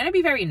something, but they're going to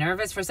be very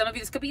nervous. For some of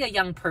you, this could be a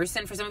young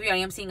person. For some of you, I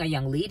am seeing a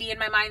young lady in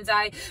my mind's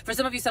eye. For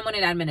some of you, someone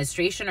in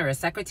administration or a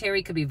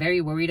secretary could be very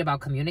worried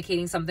about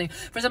communicating something.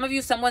 For some of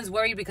you, someone's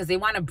worried because they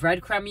want to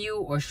breadcrumb you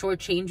or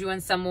shortchange you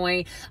in some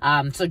way.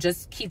 So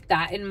just keep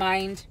that in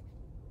mind.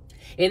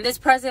 In this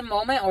present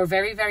moment, or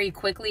very, very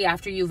quickly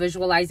after you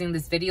visualizing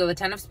this video, the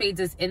 10 of Spades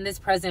is in this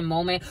present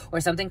moment,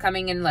 or something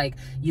coming in, like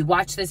you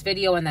watch this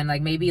video and then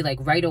like maybe like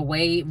right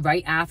away,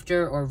 right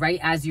after, or right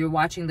as you're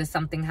watching this,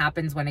 something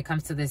happens when it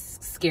comes to this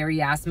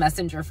scary ass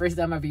messenger for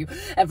some of you.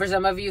 And for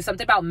some of you,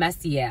 something about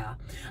Messier.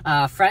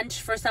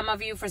 French for some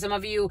of you. For some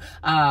of you,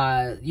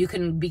 you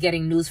can be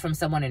getting news from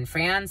someone in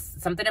France.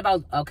 Something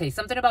about, okay,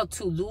 something about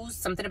Toulouse,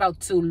 something about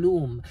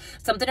Tulum,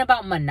 something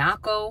about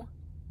Monaco.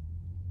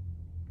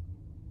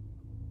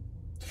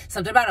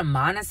 Something about a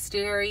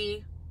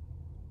monastery,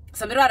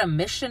 something about a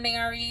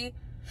missionary,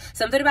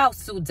 something about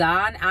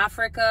Sudan,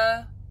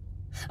 Africa,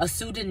 a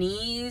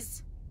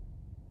Sudanese.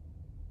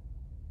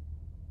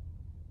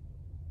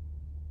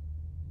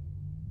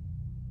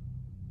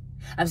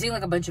 I'm seeing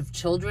like a bunch of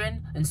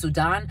children in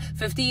Sudan.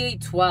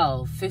 58,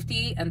 12,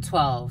 58 and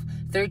 12,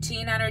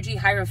 13 energy,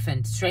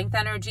 Hierophant, strength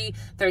energy,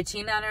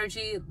 13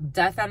 energy,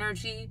 death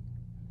energy,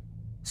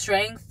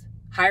 strength,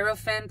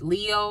 Hierophant,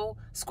 Leo,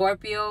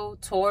 Scorpio,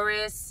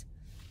 Taurus,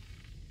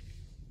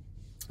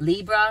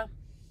 Libra,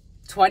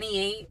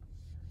 28,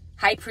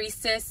 High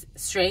Priestess,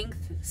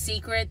 strength,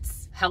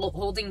 secrets,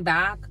 holding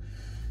back,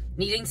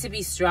 needing to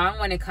be strong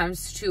when it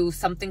comes to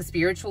something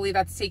spiritually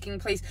that's taking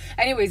place.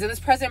 Anyways, in this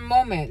present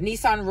moment,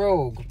 Nissan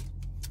Rogue.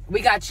 We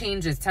got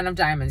changes, 10 of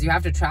diamonds. You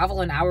have to travel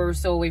an hour or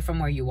so away from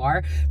where you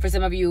are. For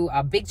some of you,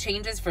 big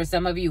changes. For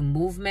some of you,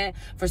 movement.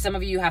 For some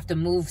of you, you have to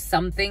move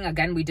something.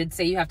 Again, we did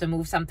say you have to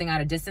move something at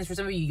a distance. For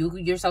some of you, you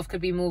yourself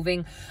could be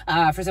moving.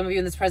 For some of you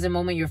in this present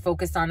moment, you're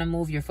focused on a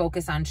move. You're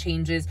focused on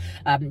changes.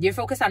 You're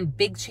focused on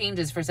big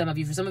changes for some of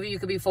you. For some of you, you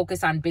could be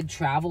focused on big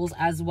travels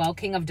as well.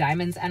 King of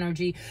diamonds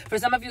energy. For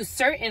some of you,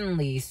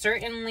 certainly,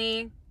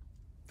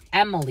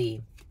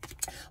 Emily.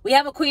 We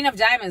have a queen of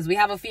diamonds. We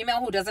have a female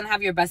who doesn't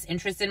have your best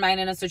interest in mind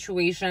in a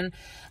situation,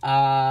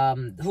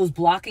 who's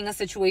blocking a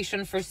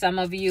situation for some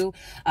of you.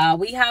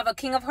 We have a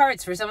king of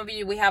hearts. For some of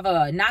you, we have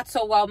a not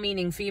so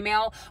well-meaning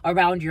female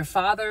around your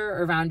father,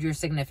 around your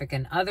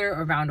significant other,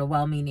 around a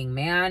well-meaning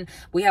man.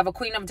 We have a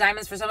queen of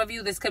diamonds. For some of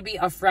you, this could be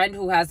a friend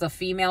who has a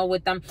female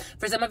with them.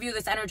 For some of you,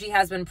 this energy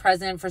has been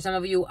present. For some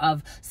of you,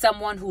 of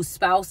someone whose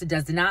spouse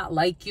does not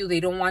like you. They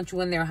don't want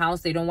you in their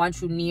house. They don't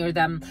want you near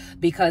them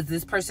because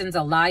this person's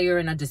a liar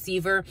and a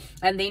deceiver,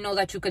 and they know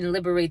that you can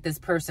liberate this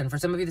person. For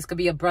some of you, this could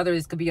be a brother,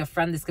 this could be a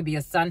friend, this could be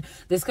a son,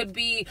 this could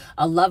be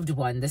a loved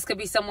one, this could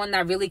be someone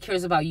that really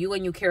cares about you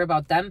and you care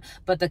about them.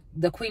 But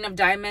the queen of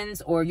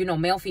diamonds, or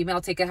male,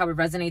 female, take it how it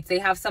resonates, they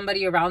have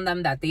somebody around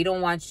them that they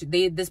don't want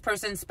you, this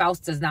person's spouse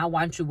does not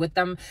want you with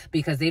them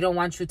because they don't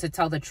want you to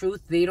tell the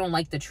truth. They don't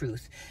like the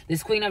truth.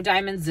 This queen of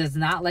diamonds does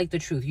not like the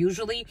truth.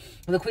 Usually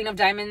the queen of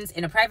diamonds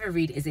in a private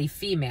read is a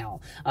female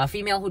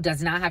who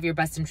does not have your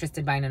best interest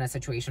in mind in a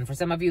situation. For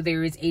some of you,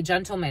 there is a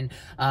gentleman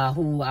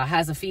who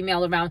has a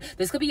female around.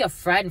 This could be a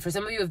friend. For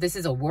some of you, if this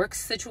is a work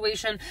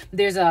situation,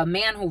 there's a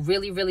man who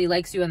really, really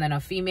likes you, and then a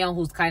female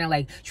who's kind of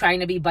like trying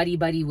to be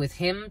buddy-buddy with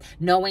him,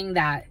 knowing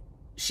that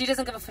she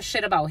doesn't give a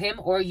shit about him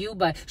or you,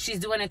 but she's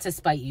doing it to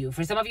spite you.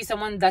 For some of you,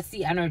 that's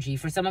the energy.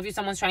 For some of you,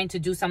 someone's trying to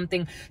do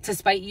something to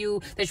spite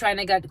you. They're trying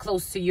to get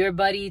close to your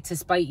buddy to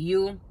spite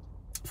you.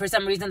 For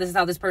some reason, this is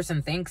how this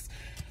person thinks.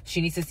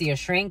 She needs to see a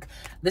shrink.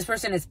 This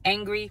person is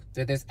angry.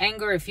 There's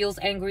anger. It feels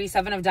angry.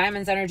 7 of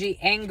diamonds energy.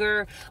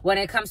 Anger when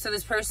it comes to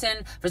this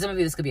person. For some of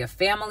you, this could be a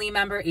family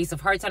member. Ace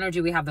of hearts energy.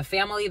 We have the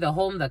family, the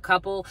home, the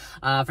couple.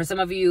 For some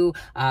of you,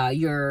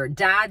 your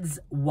dad's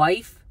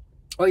wife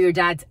or your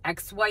dad's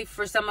ex-wife,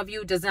 for some of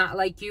you, does not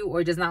like you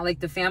or does not like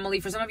the family.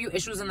 For some of you,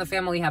 issues in the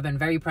family have been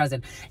very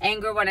present.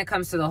 Anger when it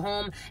comes to the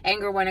home,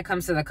 anger when it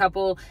comes to the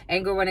couple,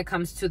 anger when it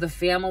comes to the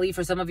family.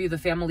 For some of you, the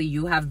family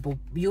you have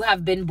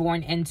been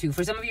born into.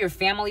 For some of you, your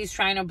family's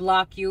trying to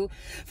block you.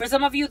 For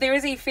some of you, there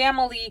is a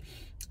family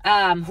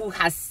who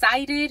has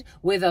sided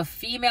with a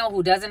female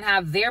who doesn't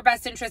have their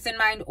best interest in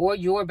mind or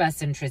your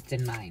best interest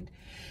in mind.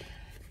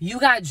 You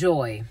got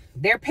joy.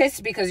 They're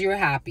pissed because you're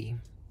happy.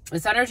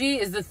 This energy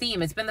is the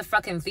theme. It's been the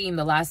fucking theme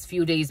the last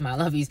few days, my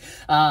lovies.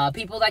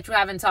 People that you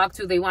haven't talked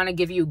to, they want to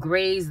give you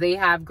grays. They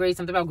have grays,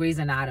 something about Grey's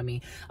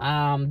Anatomy.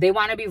 They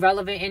want to be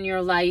relevant in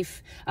your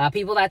life.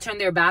 People that turn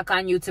their back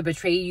on you to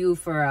betray you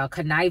for a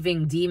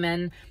conniving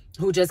demon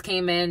who just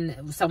came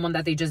in, someone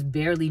that they just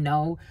barely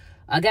know.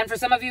 Again, for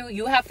some of you,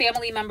 you have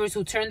family members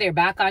who turn their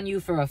back on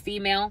you for a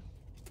female.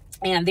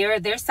 And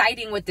they're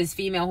siding with this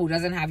female who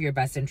doesn't have your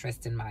best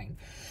interest in mind.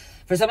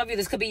 For some of you,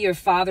 this could be your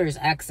father's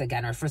ex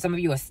again. Or for some of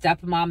you, a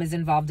stepmom is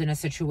involved in a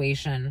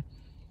situation.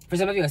 For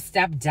some of you, a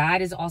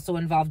stepdad is also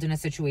involved in a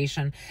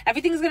situation.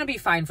 Everything's going to be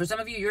fine. For some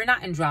of you, you're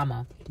not in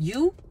drama.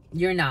 You're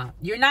not.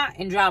 You're not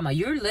in drama.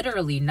 You're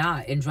literally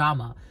not in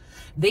drama.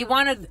 They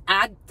want to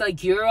act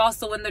like you're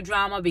also in the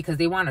drama because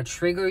they want to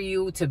trigger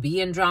you to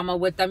be in drama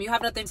with them. You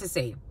have nothing to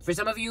say. For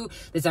some of you,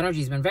 this energy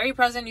has been very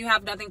present. You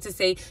have nothing to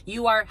say.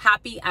 You are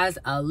happy as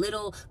a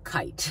little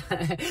kite.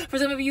 For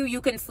some of you, you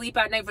can sleep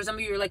at night. For some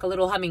of you, you're like a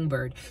little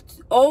hummingbird.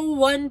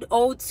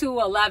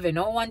 010211.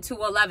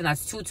 01211.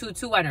 That's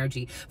 222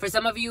 energy. For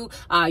some of you,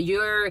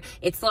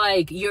 it's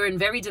like you're in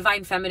very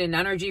divine feminine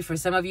energy. For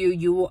some of you,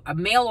 you are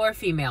male or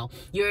female.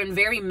 You're in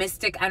very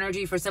mystic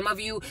energy. For some of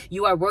you,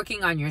 you are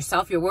working on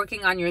yourself. You're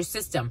working on your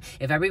system.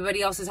 If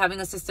everybody else is having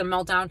a system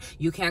meltdown,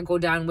 you can't go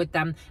down with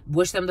them.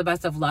 Wish them the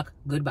best of luck.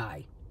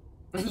 Goodbye.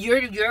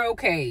 You're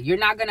okay. You're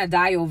not gonna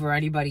die over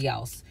anybody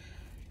else.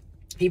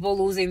 People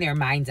losing their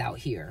minds out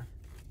here.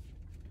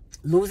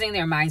 Losing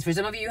their minds. For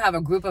some of you, you have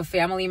a group of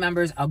family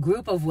members, a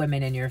group of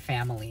women in your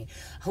family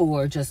who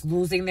are just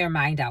losing their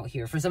mind out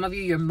here. For some of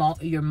you,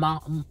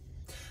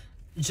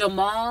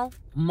 Jamal,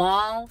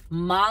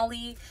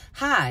 Molly.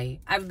 Hi,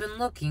 I've been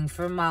looking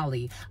for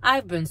Molly.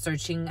 I've been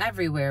searching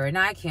everywhere and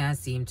I can't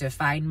seem to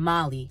find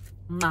Molly.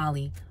 For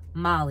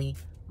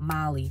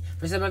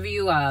some of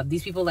you,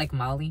 these people like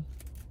Molly.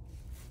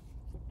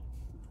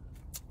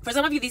 For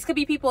some of you, these could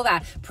be people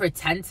that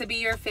pretend to be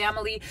your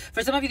family.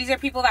 For some of you, these are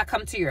people that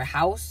come to your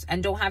house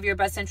and don't have your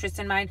best interest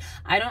in mind.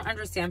 I don't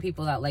understand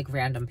people that like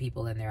random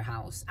people in their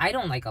house. I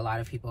don't like a lot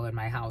of people in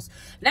my house.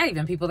 Not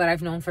even people that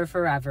I've known for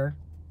forever.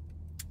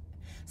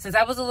 Since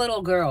I was a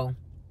little girl,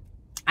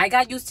 I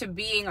got used to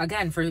being,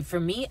 again, for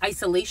me,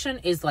 isolation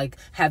is like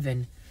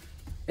heaven.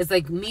 It's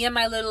like me and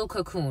my little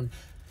cocoon.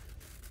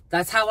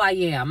 That's how I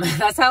am.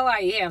 That's how I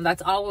am.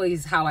 That's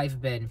always how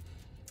I've been.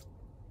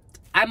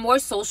 I'm more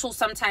social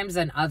sometimes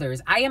than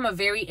others. I am a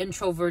very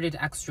introverted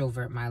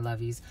extrovert, my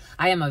lovies.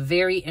 I am a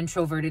very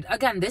introverted.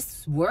 Again,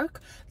 this work,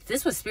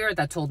 this was spirit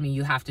that told me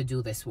you have to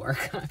do this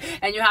work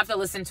and you have to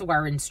listen to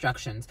our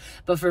instructions.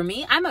 But for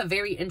me, I'm a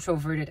very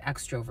introverted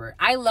extrovert.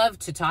 I love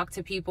to talk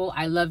to people.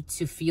 I love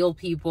to feel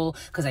people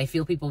because I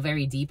feel people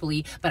very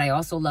deeply, but I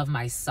also love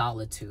my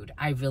solitude.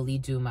 I really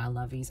do, my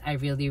lovies. I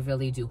really,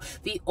 really do.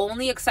 The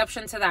only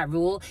exception to that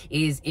rule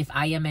is if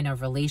I am in a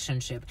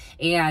relationship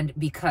and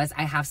because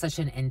I have such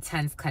an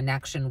intense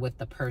connection with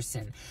the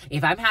person.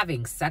 If I'm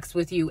having sex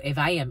with you, if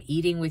I am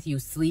eating with you,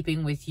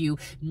 sleeping with you,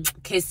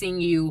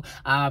 kissing you,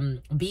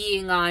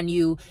 being on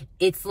you,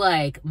 it's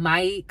like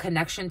my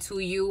connection to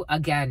you,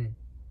 again,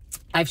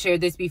 I've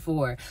shared this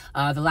before.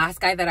 The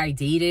last guy that I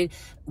dated,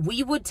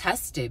 we would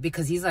test it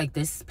because he's like,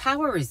 this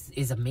power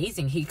is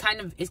amazing.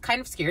 It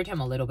kind of scared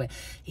him a little bit.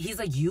 He's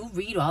like, you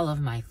read all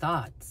of my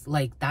thoughts.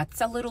 Like,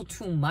 that's a little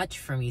too much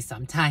for me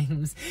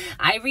sometimes.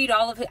 I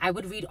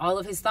would read all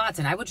of his thoughts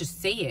and I would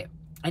just say it.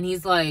 And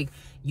he's like,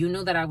 you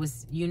knew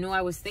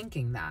I was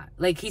thinking that.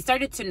 Like, he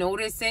started to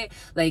notice it.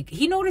 Like,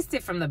 he noticed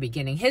it from the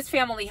beginning. His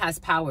family has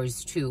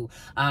powers too.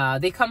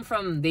 They came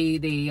from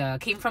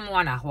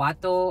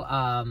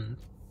Guanajuato,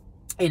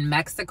 in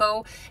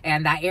Mexico,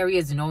 and that area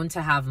is known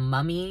to have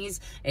mummies,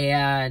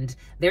 and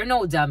they're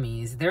no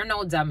dummies.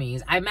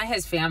 I met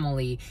his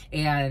family,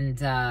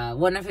 and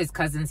one of his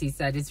cousins, he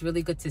said, it's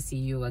really good to see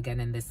you again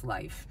in this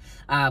life,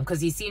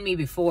 because he's seen me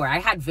before. I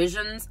had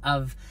visions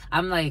of,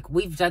 I'm like,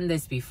 we've done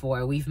this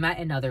before, we've met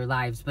in other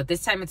lives, but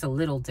this time it's a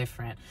little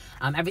different.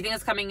 Everything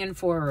is coming in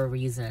for a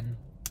reason.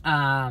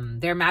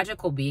 They're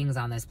magical beings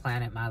on this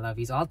planet, my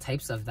lovies, all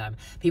types of them,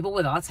 people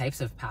with all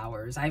types of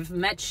powers. I've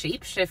met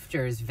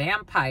shapeshifters,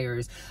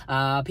 vampires,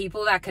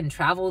 people that can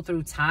travel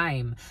through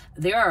time.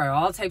 There are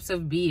all types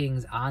of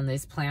beings on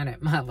this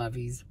planet, my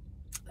lovies,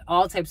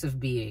 all types of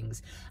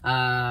beings.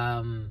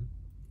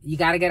 You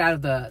got to get out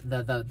of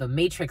the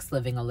matrix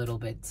living a little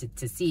bit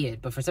to see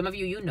it. But for some of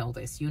you, you know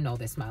this,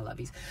 my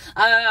lovies.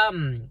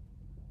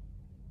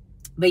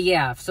 But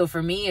yeah, so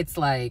for me, it's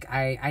like,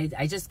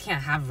 I just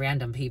can't have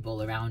random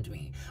people around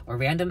me or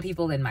random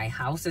people in my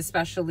house,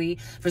 especially.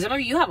 For some of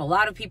you, you have a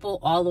lot of people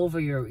all over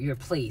your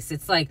place.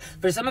 It's like,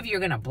 for some of you, you're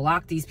going to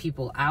block these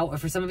people out. Or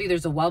for some of you,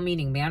 there's a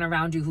well-meaning man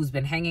around you who's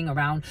been hanging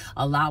around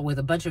a lot with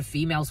a bunch of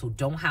females who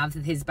don't have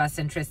his best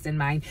interest in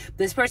mind.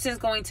 This person is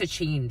going to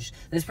change.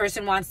 This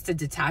person wants to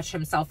detach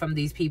himself from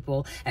these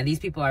people, and these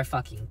people are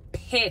fucking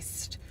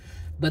pissed.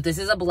 But this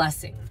is a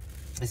blessing.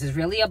 This is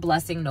really a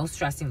blessing. No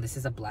stressing. This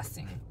is a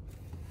blessing.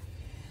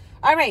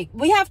 All right,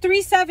 we have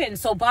 3-7.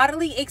 So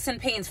bodily aches and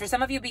pains. For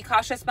some of you, be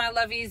cautious, my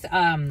lovies,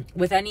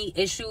 with any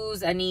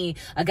issues,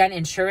 again,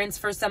 insurance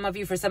for some of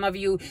you. For some of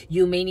you,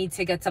 you may need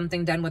to get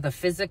something done with a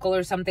physical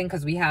or something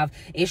because we have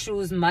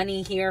issues,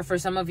 money here. For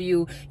some of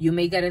you, you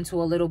may get into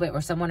a little bit,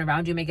 or someone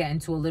around you may get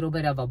into a little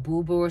bit of a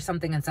boo-boo or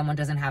something, and someone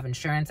doesn't have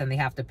insurance and they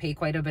have to pay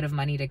quite a bit of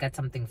money to get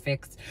something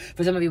fixed.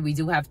 For some of you, we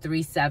do have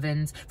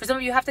 3-7s. For some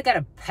of you, you have to get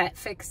a pet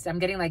fixed. I'm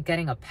getting like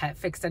getting a pet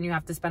fixed and you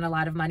have to spend a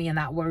lot of money and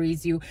that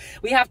worries you.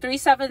 We have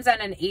 3-7s and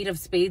an 8 of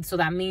spades. So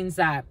that means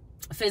that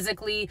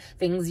physically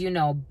things,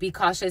 be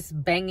cautious,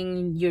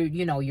 banging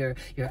your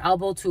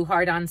elbow too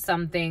hard on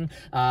something,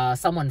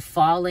 someone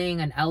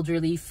falling, an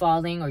elderly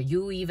falling, or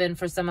you even,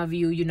 for some of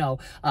you,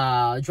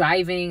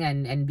 driving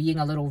and being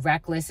a little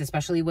reckless,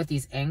 especially with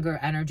these anger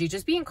energy.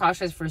 Just being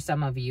cautious for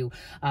some of you.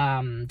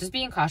 Just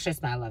being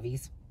cautious, my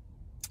lovies.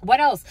 What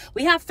else?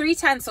 We have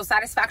 3-10. So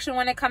satisfaction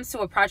when it comes to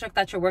a project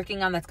that you're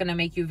working on that's going to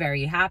make you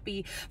very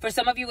happy. For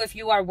some of you, if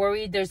you are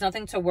worried, there's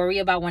nothing to worry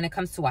about when it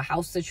comes to a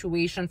house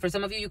situation. For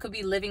some of you, you could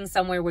be living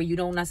somewhere where you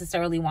don't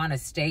necessarily want to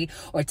stay,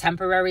 or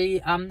temporary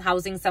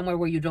housing somewhere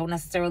where you don't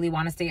necessarily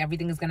want to stay.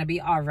 Everything is going to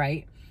be all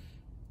right.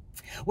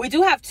 We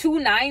do have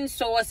 2-9,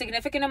 so a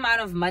significant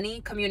amount of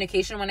money,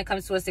 communication when it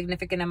comes to a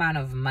significant amount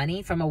of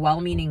money from a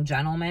well-meaning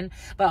gentleman,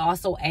 but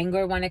also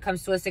anger when it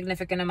comes to a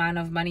significant amount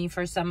of money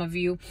for some of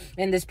you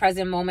in this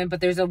present moment. But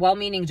there's a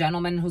well-meaning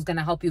gentleman who's going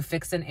to help you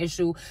fix an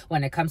issue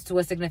when it comes to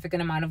a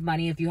significant amount of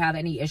money. If you have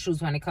any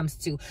issues when it comes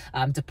to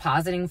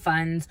depositing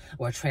funds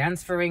or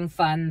transferring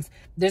funds,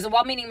 there's a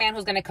well-meaning man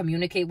who's going to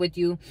communicate with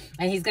you,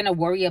 and he's going to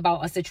worry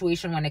about a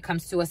situation when it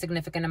comes to a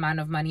significant amount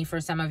of money.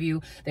 For some of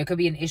you, there could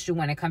be an issue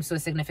when it comes to a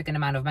significant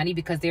amount of money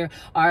because there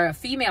are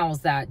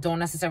females that don't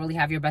necessarily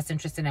have your best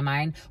interest in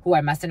mind who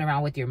are messing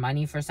around with your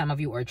money for some of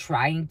you, or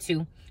trying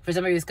to. For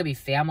some of you, this could be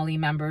family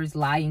members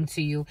lying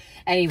to you.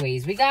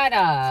 Anyways, we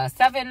got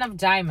 7 of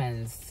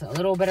diamonds. A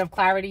little bit of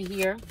clarity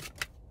here.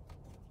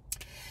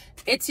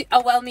 It's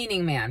a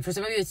well-meaning man. For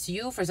some of you, it's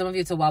you. For some of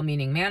you, it's a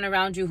well-meaning man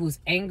around you who's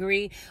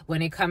angry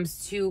when it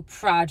comes to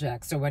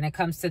projects or when it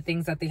comes to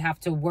things that they have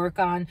to work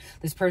on.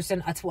 This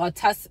person, a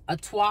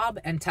TWAB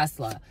and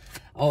Tesla,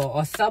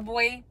 or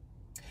Subway.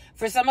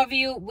 For some of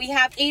you, we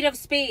have 8 of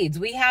spades.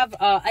 We have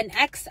an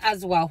ex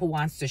as well who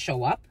wants to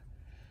show up.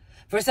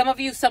 For some of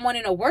you, someone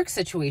in a work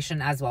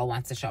situation as well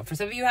wants to show up. For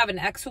some of you, have an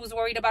ex who's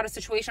worried about a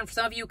situation. For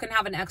some of you, can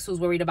have an ex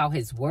who's worried about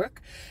his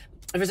work.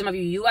 For some of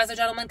you, you as a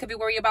gentleman could be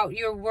worried about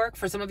your work.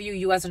 For some of you,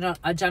 you as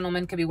a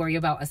gentleman could be worried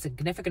about a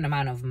significant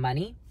amount of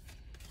money.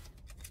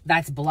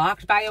 that's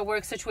blocked by a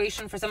work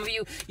situation. For some of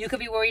you, you could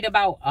be worried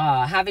about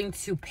having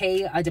to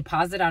pay a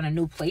deposit on a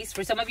new place.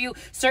 For some of you,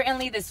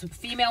 certainly this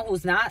female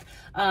who's not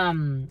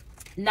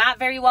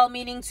very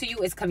well-meaning to you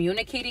is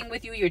communicating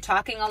with you. You're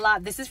talking a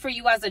lot. This is for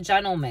you as a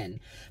gentleman.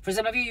 For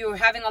some of you, you're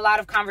having a lot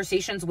of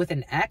conversations with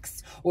an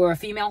ex or a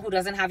female who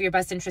doesn't have your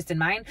best interest in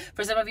mind.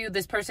 For some of you,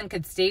 this person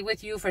could stay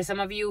with you. For some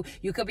of you,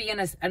 you could be in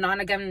an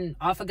on-again,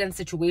 off-again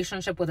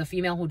situationship with a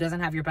female who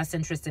doesn't have your best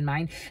interest in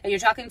mind. And you're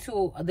talking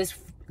to this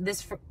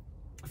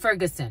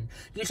Ferguson.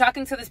 You're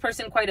talking to this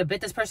person quite a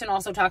bit. This person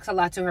also talks a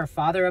lot to her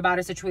father about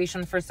a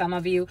situation for some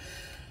of you.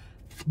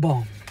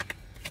 Boom.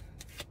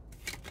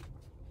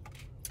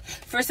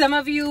 For some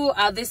of you,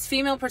 this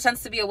female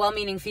pretends to be a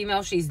well-meaning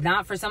female. She's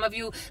not. For some of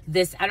you,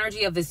 this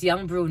energy of this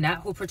young brunette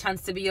who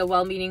pretends to be a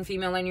well-meaning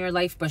female in your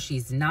life, but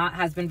she's not,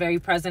 has been very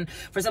present.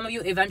 For some of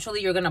you,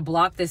 eventually you're going to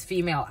block this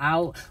female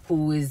out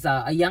who is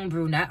a young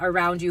brunette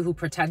around you who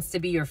pretends to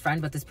be your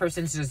friend, but this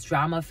person's just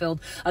drama-filled.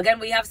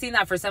 Again, we have seen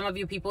that for some of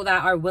you, people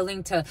that are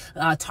willing to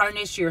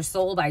tarnish your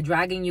soul by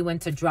dragging you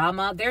into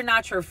drama, they're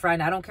not your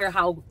friend. I don't care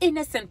how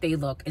innocent they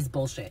look, is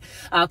bullshit.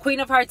 Queen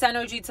of Hearts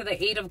energy to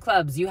the Eight of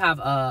Clubs. You have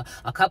a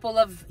couple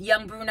of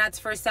young brunettes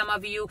for some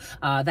of you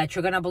that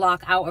you're going to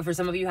block out, or for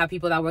some of you have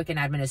people that work in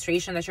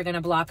administration that you're going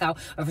to block out,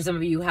 or for some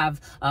of you have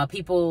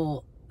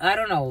people, I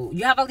don't know,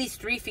 you have at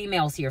least 3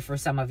 females here for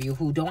some of you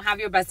who don't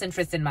have your best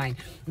interest in mind.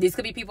 These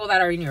could be people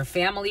that are in your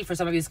family. For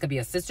some of you, this could be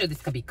a sister.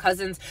 This could be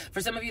cousins. For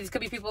some of you, this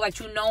could be people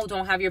that you know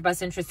don't have your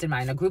best interest in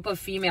mind. A group of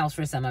females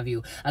for some of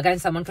you. Again,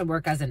 someone could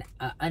work as an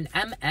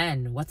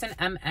MN. What's an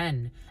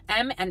MN?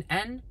 M and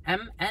N?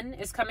 MN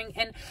is coming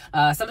in.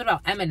 Something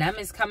about M&M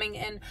is coming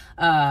in.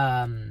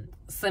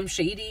 Slim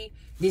Shady.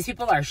 These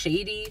people are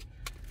shady.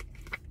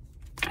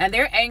 And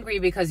they're angry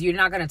because you're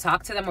not going to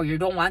talk to them, or you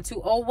don't want to.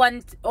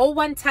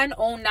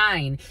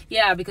 011009.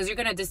 Yeah, because you're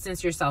going to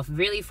distance yourself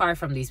really far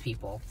from these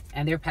people.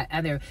 And they're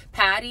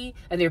Patty,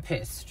 and they're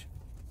pissed.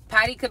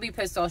 Patty could be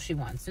pissed all she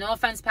wants. No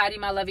offense, Patty,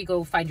 my lovey,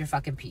 go find your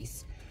fucking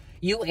peace.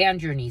 You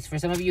and your niece. For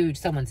some of you,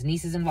 someone's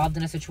niece is involved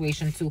in a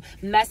situation too.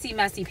 Messy,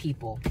 messy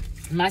people.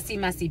 Messy,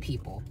 messy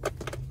people.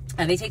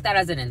 And they take that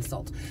as an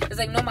insult. It's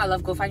like, no, my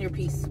love, go find your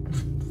peace.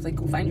 It's like,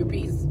 go find your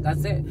peace.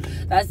 That's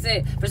it. That's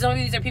it. For some of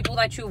you, these are people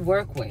that you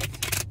work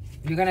with.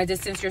 You're going to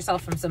distance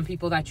yourself from some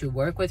people that you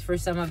work with for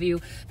some of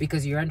you,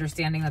 because you're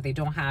understanding that they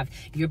don't have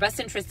your best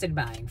interest in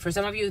mind. For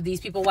some of you, these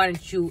people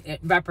wanted you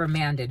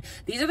reprimanded.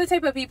 These are the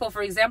type of people,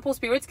 for example,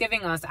 Spirit's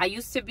giving us, I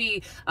used to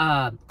be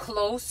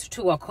close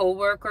to a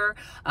coworker.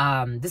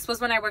 This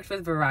was when I worked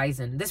with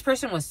Verizon. This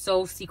person was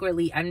so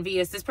secretly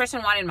envious. This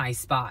person wanted my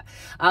spot.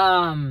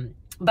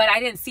 But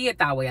I didn't see it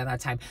that way at that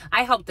time.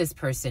 I helped this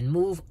person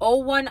move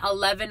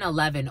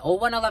 011111,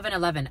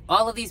 011111.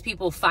 All of these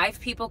people, 5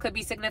 people could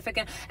be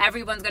significant.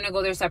 Everyone's going to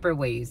go their separate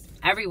ways.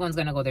 Everyone's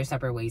going to go their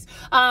separate ways.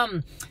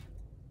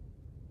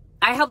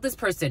 I helped this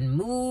person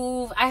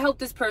move. I helped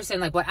this person,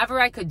 like, whatever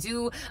I could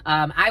do.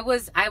 I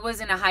was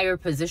in a higher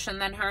position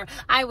than her.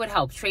 I would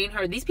help train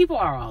her. These people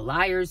are all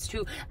liars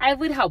too. I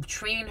would help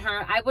train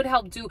her. I would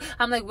help do.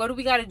 I'm like, what do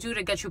we got to do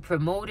to get you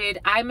promoted?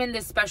 I'm in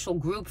this special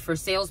group for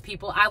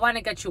salespeople. I want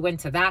to get you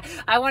into that.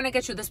 I want to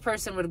get you. This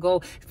person would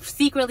go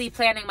secretly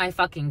planning my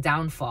fucking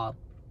downfall.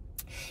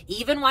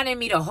 Even wanted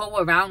me to hoe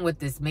around with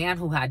this man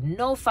who had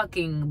no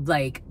fucking,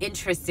 like,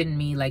 interest in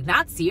me, like,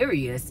 not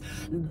serious.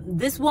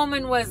 This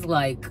woman was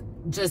like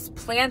just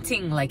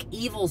planting like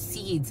evil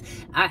seeds,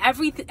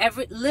 every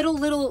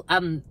little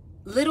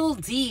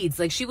deeds.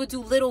 Like, she would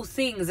do little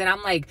things, and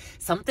I'm like,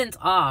 something's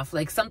off,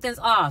 like, something's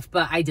off.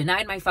 But I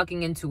denied my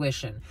fucking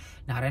intuition.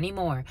 Not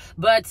anymore.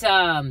 But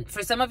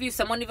for some of you,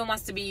 someone even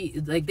wants to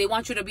be like, they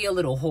want you to be a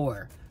little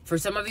whore. For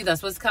some of you,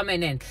 that's what's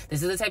coming in.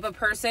 This is the type of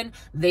person,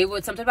 they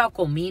would, something about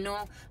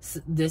comino.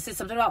 This is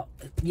something about,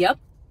 yep,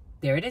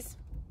 there it is.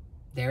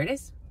 There it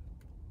is.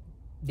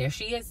 There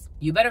she is.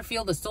 You better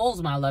feel the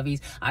souls, my lovies.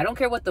 I don't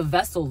care what the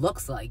vessel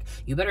looks like.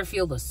 You better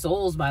feel the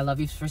souls, my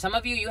lovies. For some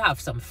of you, you have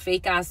some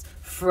fake-ass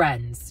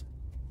friends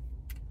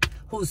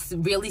who's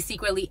really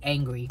secretly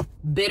angry.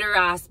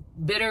 Bitter-ass,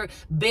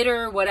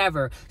 bitter,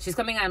 whatever. She's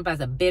coming up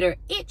as a bitter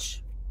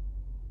itch.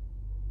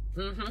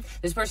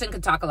 This person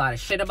could talk a lot of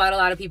shit about a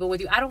lot of people with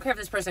you. I don't care if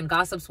this person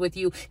gossips with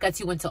you, gets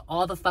you into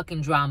all the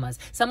fucking dramas.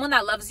 Someone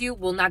that loves you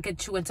will not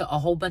get you into a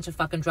whole bunch of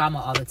fucking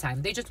drama all the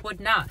time. They just would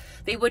not.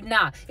 They would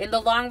not. In the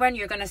long run,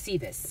 you're going to see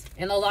this.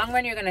 In the long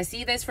run, you're going to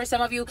see this for some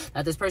of you,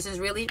 that this person is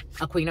really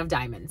a queen of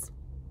diamonds.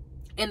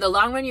 In the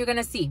long run, you're going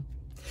to see.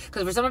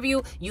 Because for some of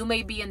you, you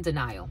may be in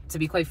denial. To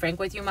be quite frank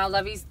with you, my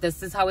lovies,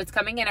 this is how it's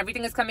coming in.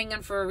 Everything is coming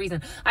in for a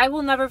reason. I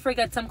will never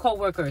forget some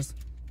co-workers.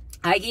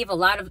 I gave a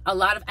lot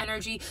of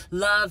energy,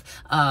 love,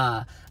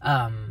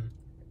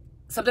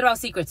 something about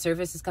Secret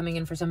Service is coming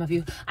in for some of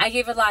you. I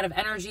gave a lot of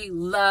energy,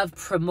 love,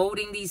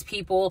 promoting these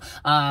people.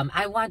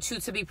 I want you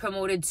to be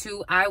promoted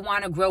too. I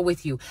want to grow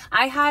with you.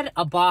 I had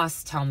a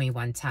boss tell me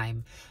one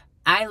time,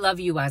 I love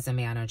you as a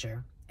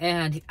manager.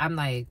 And I'm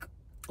like,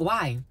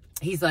 why?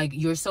 He's like,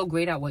 you're so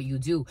great at what you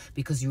do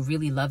because you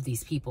really love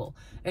these people.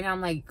 And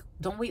I'm like,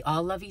 don't we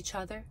all love each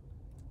other?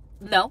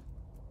 No.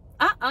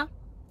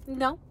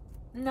 No.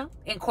 No.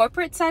 In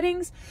corporate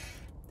settings,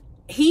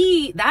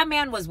 that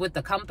man was with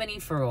the company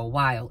for a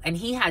while and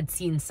he had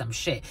seen some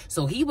shit.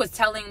 So he was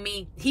telling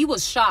me, he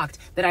was shocked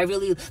that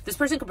this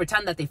person could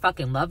pretend that they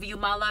fucking love you,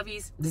 my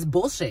lovies. This is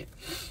bullshit.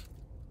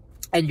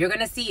 And you're going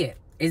to see it.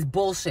 It's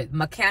bullshit.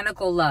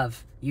 Mechanical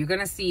love. You're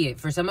going to see it.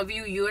 For some of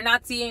you, you're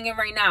not seeing it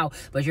right now,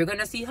 but you're going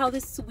to see how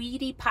this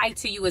sweetie pie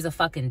to you is a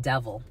fucking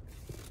devil.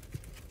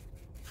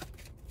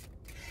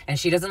 And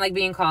she doesn't like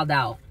being called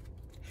out.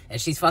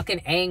 And she's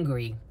fucking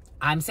angry.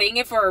 I'm saying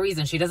it for a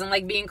reason. She doesn't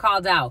like being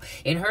called out.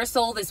 In her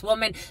soul, this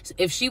woman,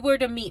 if she were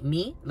to meet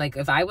me, like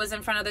if I was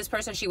in front of this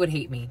person, she would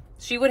hate me.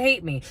 She would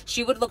hate me.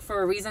 She would look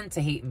for a reason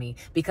to hate me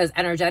because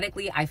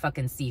energetically, I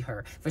fucking see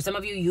her. For some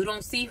of you, you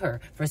don't see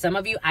her. For some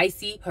of you, I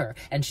see her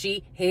and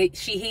she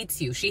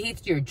hates you. She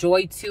hates your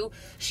joy too.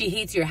 She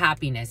hates your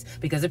happiness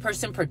because the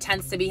person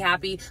pretends to be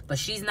happy, but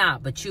she's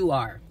not, but you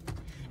are.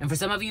 And for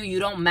some of you, you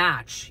don't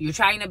match. You're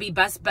trying to be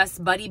best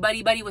buddy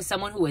with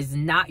someone who is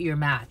not your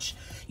match.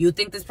 You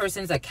think this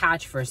person's a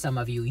catch for some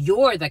of you.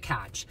 You're the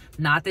catch,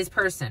 not this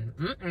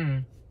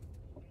person.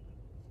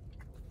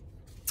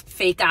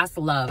 Fake ass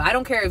love. I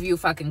don't care if you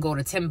fucking go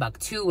to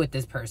Timbuktu with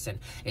this person.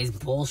 It's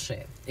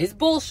bullshit. It's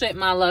bullshit,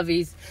 my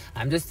lovies.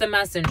 I'm just a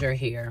messenger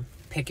here.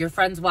 Pick your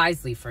friends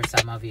wisely for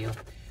some of you.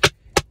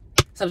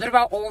 Something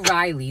about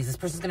O'Reilly's. This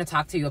person's going to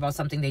talk to you about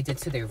something they did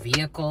to their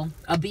vehicle.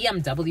 A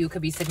BMW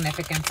could be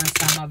significant for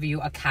some of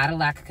you. A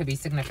Cadillac could be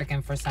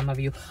significant for some of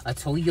you. A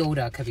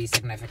Toyota could be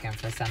significant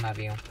for some of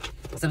you.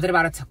 Something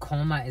about a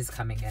Tacoma is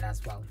coming in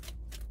as well.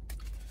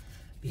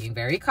 Being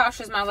very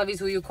cautious, my lovies,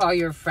 who you call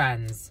your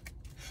friends.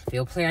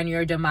 They'll plan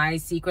your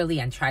demise secretly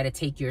and try to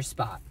take your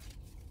spot.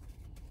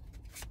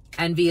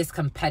 Envious,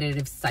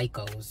 competitive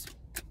psychos.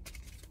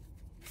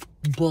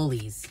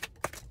 Bullies.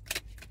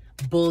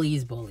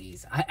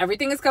 Bullies.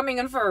 Everything is coming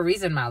in for a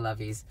reason, my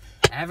lovies.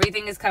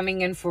 Everything is coming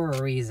in for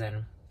a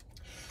reason.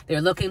 They're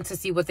looking to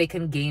see what they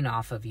can gain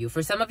off of you.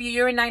 For some of you,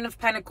 you're in Nine of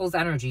Pentacles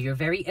energy. You're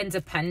very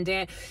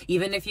independent,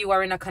 even if you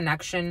are in a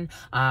connection.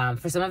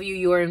 For some of you,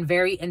 you are in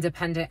very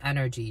independent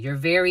energy.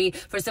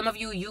 For some of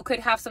you, you could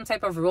have some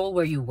type of role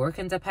where you work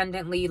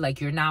independently, like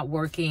you're not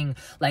working,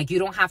 like you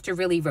don't have to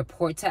really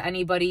report to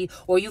anybody,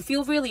 or you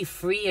feel really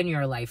free in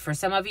your life. For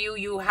some of you,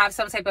 you have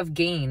some type of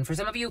gain. For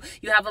some of you,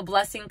 you have a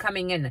blessing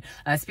coming in.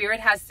 Spirit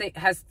has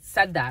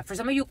said that. For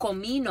some of you,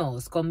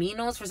 cominos.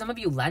 For some of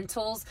you,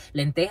 lentils,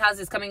 lentejas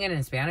is coming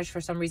in Spanish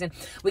for some reason.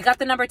 We got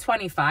the number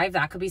 25.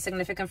 That could be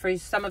significant for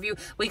some of you.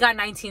 We got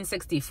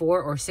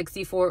 1964 or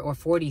 64 or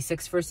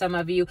 46 for some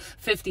of you.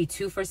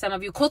 52 for some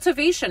of you.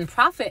 Cultivation,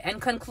 profit, and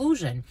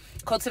conclusion.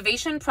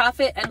 Cultivation,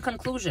 profit, and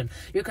conclusion.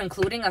 You're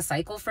concluding a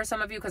cycle for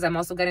some of you because I'm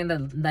also getting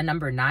the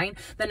number 9.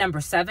 The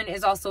number 7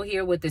 is also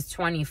here with this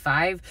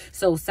 25.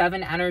 So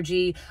 7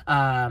 energy.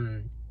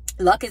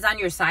 Luck is on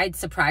your side.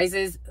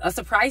 Surprises, a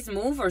surprise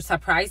move or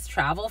surprise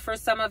travel for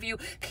some of you.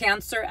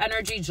 Cancer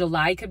energy.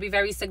 July could be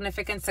very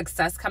significant.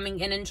 Success coming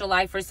in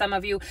July for some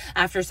of you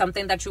after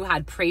something that you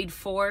had prayed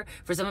for.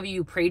 For some of you,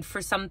 you prayed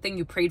for something.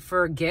 You prayed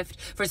for a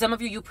gift. For some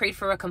of you, you prayed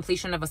for a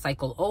completion of a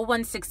cycle.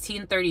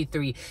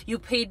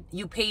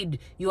 01/16/33.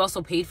 You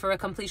also paid for a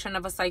completion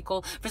of a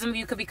cycle. For some of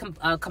you, could be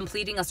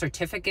completing a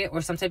certificate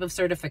or some type of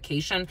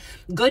certification.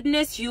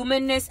 Goodness,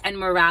 humanness, and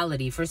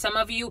morality. For some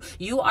of you,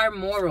 you are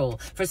moral.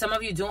 For some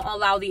of you, don't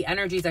allow the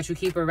energies that you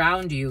keep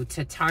around you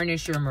to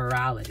tarnish your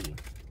morality.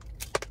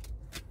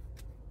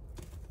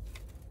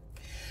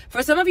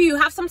 For some of you, you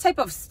have some type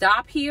of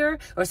stop here,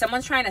 or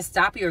someone's trying to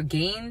stop your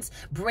gains.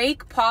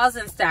 Break, pause,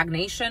 and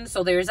stagnation.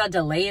 So there's a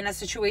delay in a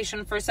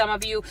situation for some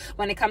of you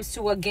when it comes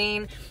to a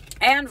gain.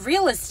 And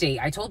real estate.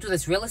 I told you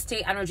this real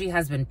estate energy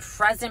has been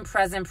present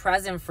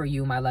for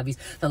you, my lovies.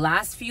 The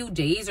last few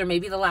days, or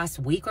maybe the last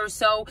week or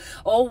so.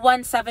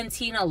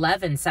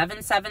 01/17/11,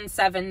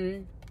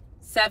 777.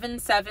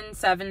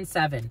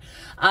 7777.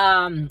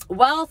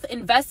 Wealth,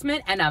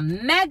 investment, and a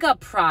mega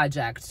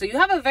project. So you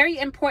have a very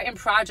important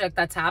project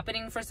that's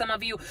happening for some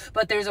of you,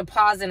 but there's a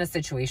pause in a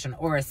situation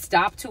or a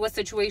stop to a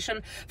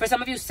situation. For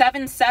some of you,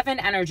 7/7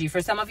 energy.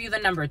 For some of you, the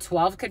number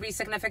 12 could be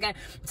significant.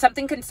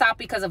 Something can stop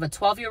because of a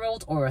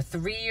 12-year-old or a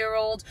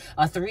 3-year-old.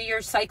 A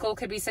 3-year cycle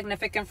could be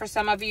significant for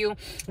some of you.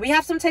 We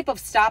have some type of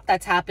stop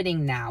that's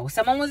happening now.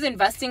 Someone was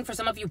investing. For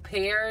some of you,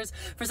 pears.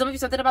 For some of you,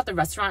 something about the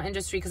restaurant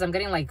industry, because I'm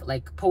getting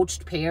like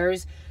poached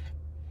pears.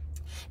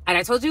 And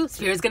I told you,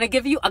 Spirit's going to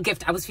give you a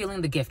gift. I was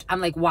feeling the gift.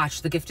 I'm like,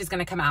 watch, the gift is going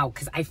to come out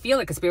because I feel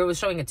like a Spirit was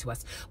showing it to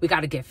us. We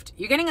got a gift.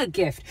 You're getting a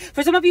gift.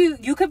 For some of you,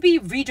 you could be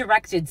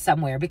redirected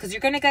somewhere because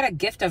you're going to get a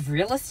gift of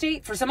real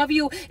estate. For some of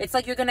you, it's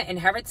like you're going to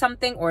inherit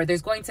something, or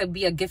there's going to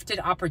be a gifted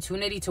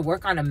opportunity to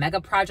work on a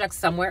mega project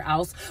somewhere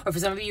else. Or for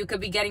some of you, you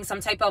could be getting some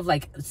type of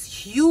like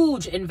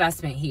huge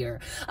investment here.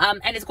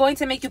 And it's going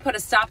to make you put a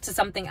stop to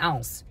something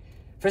else.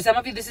 For some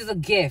of you, this is a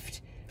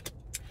gift.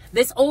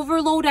 This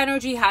overload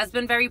energy has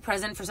been very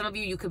present. For some of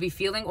you, you could be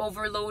feeling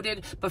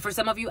overloaded, but for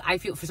some of you,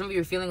 for some of you,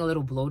 you're feeling a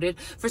little bloated.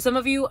 For some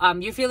of you,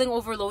 you're feeling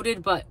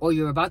overloaded, or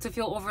you're about to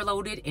feel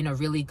overloaded in a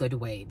really good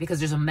way, because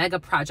there's a mega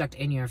project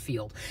in your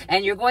field,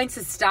 and you're going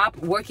to stop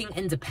working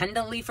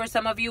independently for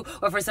some of you,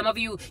 or for some of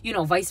you, you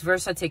know, vice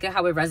versa. Take it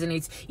how it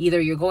resonates.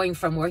 Either you're going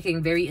from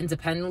working very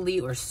independently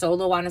or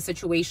solo on a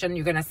situation.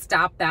 You're going to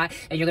stop that,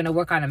 and you're going to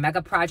work on a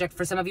mega project.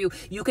 For some of you,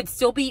 you could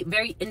still be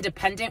very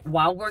independent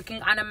while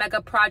working on a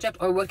mega project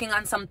or working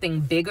on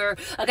something bigger.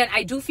 Again,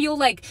 I do feel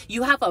like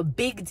you have a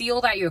big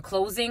deal that you're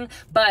closing,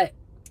 but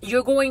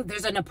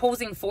there's an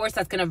opposing force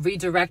that's going to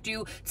redirect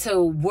you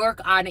to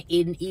work on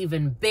an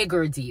even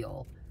bigger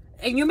deal.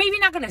 And you're maybe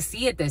not going to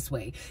see it this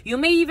way. You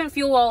may even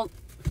feel, well,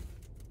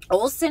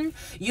 Olsen,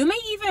 you may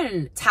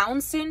even,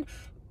 Townsend,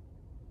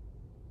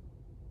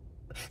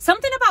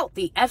 something about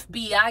the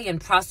FBI and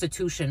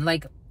prostitution,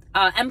 like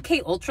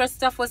MK Ultra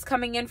stuff was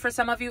coming in for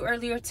some of you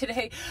earlier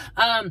today.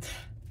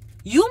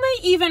 You may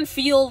even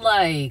feel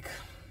like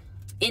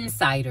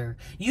Insider.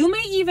 You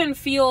may even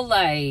feel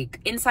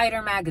like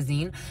Insider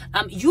Magazine.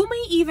 You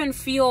may even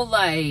feel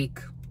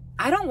like,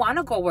 I don't want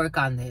to go work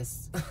on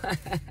this.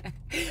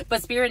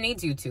 But Spirit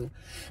needs you to.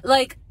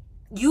 Like,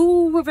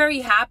 you were very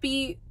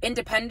happy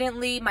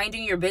independently,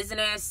 minding your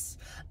business.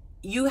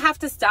 You have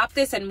to stop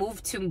this and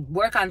move to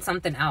work on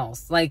something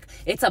else. Like,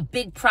 it's a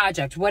big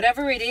project.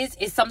 Whatever it is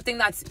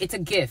something it's a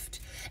gift.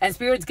 And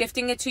Spirit's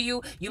gifting it to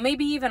you. You may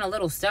be even a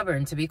little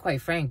stubborn, to be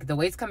quite frank. The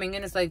way it's coming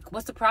in is like,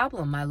 what's the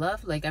problem, my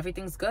love? Like,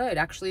 everything's good.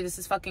 Actually, this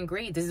is fucking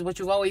great. This is what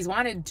you've always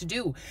wanted to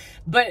do.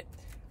 But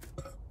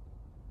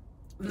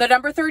the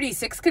number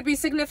 36 could be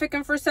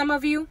significant for some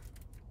of you.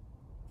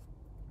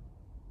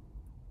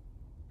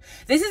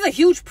 This is a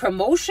huge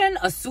promotion,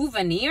 a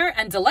souvenir,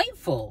 and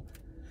delightful.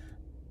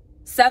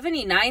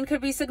 79 could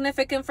be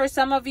significant for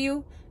some of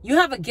you. You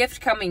have a gift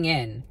coming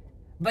in,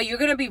 but you're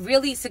going to be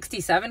really,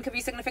 67 could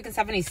be significant,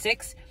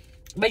 76,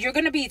 but you're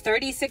going to be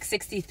 36,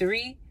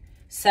 63,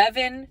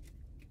 7.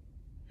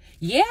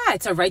 Yeah,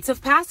 it's a rites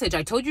of passage.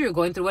 I told you you're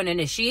going through an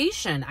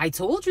initiation. I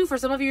told you for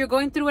some of you, you're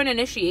going through an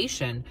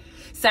initiation.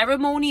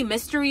 Ceremony,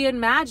 mystery,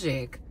 and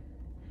magic.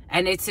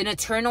 And it's an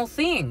eternal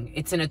thing.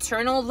 It's an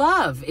eternal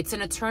love. It's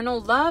an eternal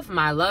love,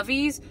 my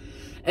lovies.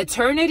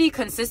 Eternity,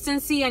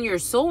 consistency, and your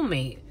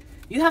soulmate.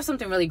 You have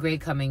something really great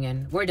coming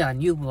in. We're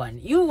done. You won.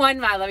 You won,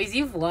 my lovies.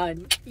 You've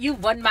won. You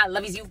won, my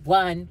lovies. You've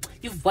won.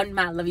 You've won,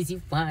 my lovies.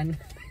 You've won.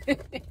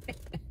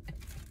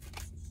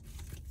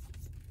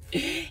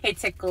 It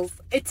tickles.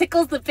 It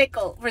tickles the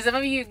pickle. For some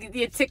of you,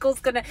 your tickle's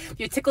gonna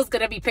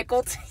be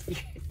pickled.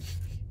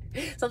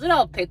 Something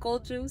about pickle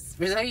juice.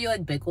 For some of you,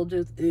 like pickle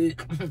juice.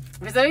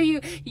 For some of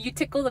you, you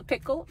tickle the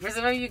pickle. For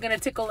some of you, you're gonna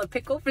tickle a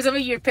pickle. For some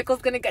of you, your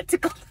pickle's gonna get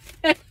tickled.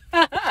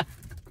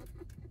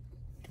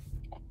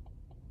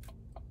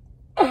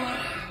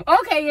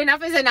 Okay,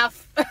 enough is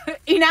enough.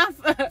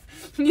 Enough.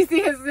 You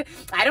see,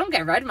 I don't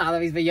get red, my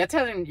lovies, but you're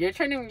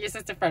turning your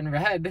sister friend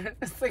red.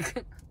 It's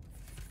like,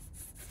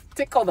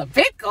 tickle the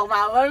pickle,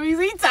 my lovies. What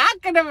are you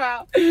talking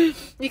about?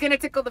 You're gonna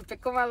tickle the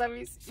pickle, my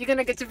lovies. You're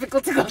gonna get your pickle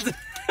tickled.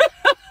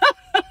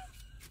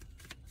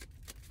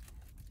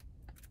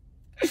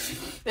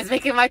 It's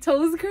making my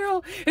toes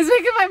curl. It's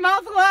making my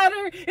mouth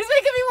water. It's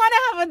making me want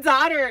to have a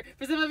daughter.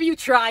 For some of you,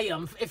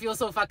 triumph. It feels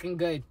so fucking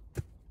good.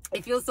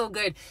 It feels so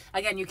good.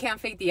 Again, you can't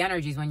fake the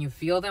energies. When you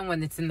feel them,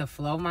 when it's in the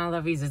flow, my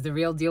lovies, is the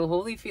real deal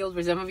Holyfield.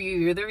 For some of you,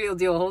 you're the real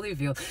deal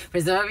Holyfield.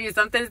 For some of you,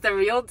 something's the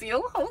real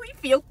deal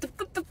Holyfield.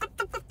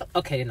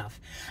 Okay, enough.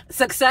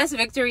 Success,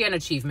 victory, and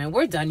achievement.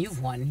 We're done.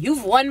 You've won.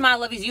 You've won, my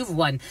lovies. You've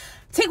won.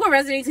 Take what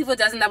resonates, leave what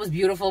doesn't. That was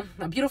beautiful.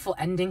 A beautiful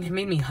ending. It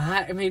made me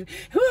hot. I mean,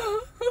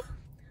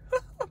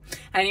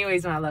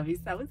 anyways, my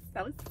lovies, that was.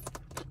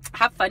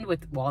 Have fun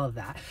with all of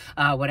that.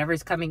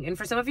 Whatever's coming in.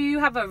 For some of you, you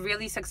have a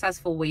really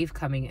successful wave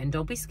coming in.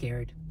 Don't be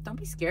scared. Don't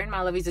be scared, my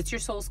lovies. It's your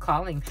soul's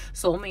calling.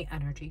 Soulmate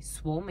energy.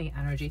 Soulmate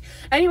energy.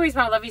 Anyways,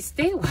 my lovies,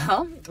 stay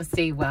well.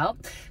 Stay well.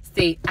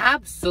 Stay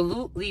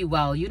absolutely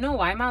well. You know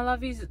why, my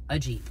lovies? A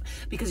Jeep.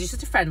 Because your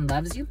sister friend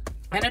loves you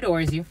and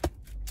adores you.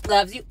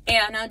 Loves you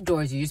and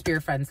adores you. Your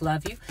spirit friends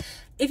love you.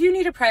 If you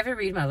need a private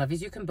read, my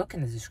lovies, you can book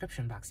in the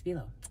description box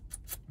below.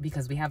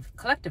 Because we have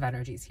collective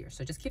energies here.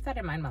 So just keep that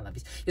in mind, my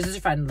lovies. Your sister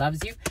friend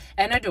loves you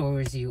and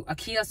adores you.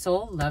 Akia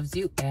soul loves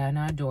you and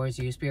adores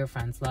you. Your spirit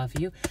friends love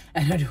you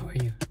and adore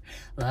you.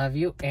 Love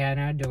you and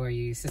adore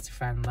you. Your sister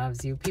friend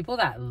loves you. People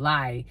that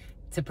lie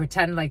to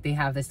pretend like they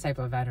have this type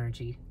of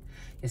energy.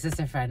 Your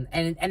sister friend.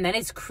 And then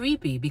it's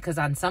creepy because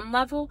on some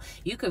level,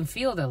 you can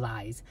feel the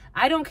lies.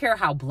 I don't care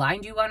how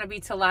blind you want to be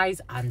to lies.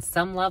 On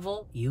some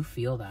level, you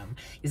feel them.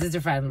 Your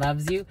sister friend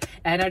loves you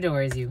and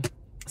adores you.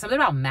 Something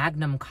about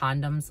Magnum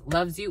condoms.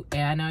 Loves you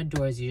and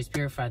adores you. Your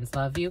spirit friends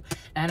love you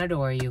and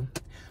adore you.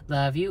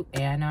 Love you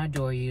and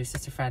adore you. Your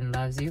sister friend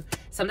loves you.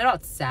 Something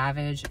about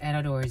Savage and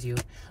adores you.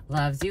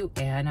 Loves you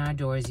and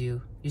adores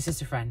you. Your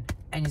sister friend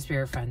and your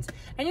spirit friends.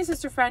 And your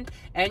sister friend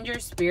and your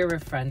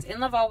spirit friends. In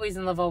love always,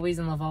 in love always,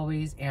 in love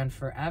always. And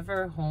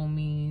forever,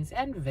 homies.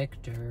 And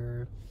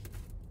Victor.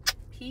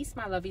 Peace,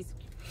 my lovies.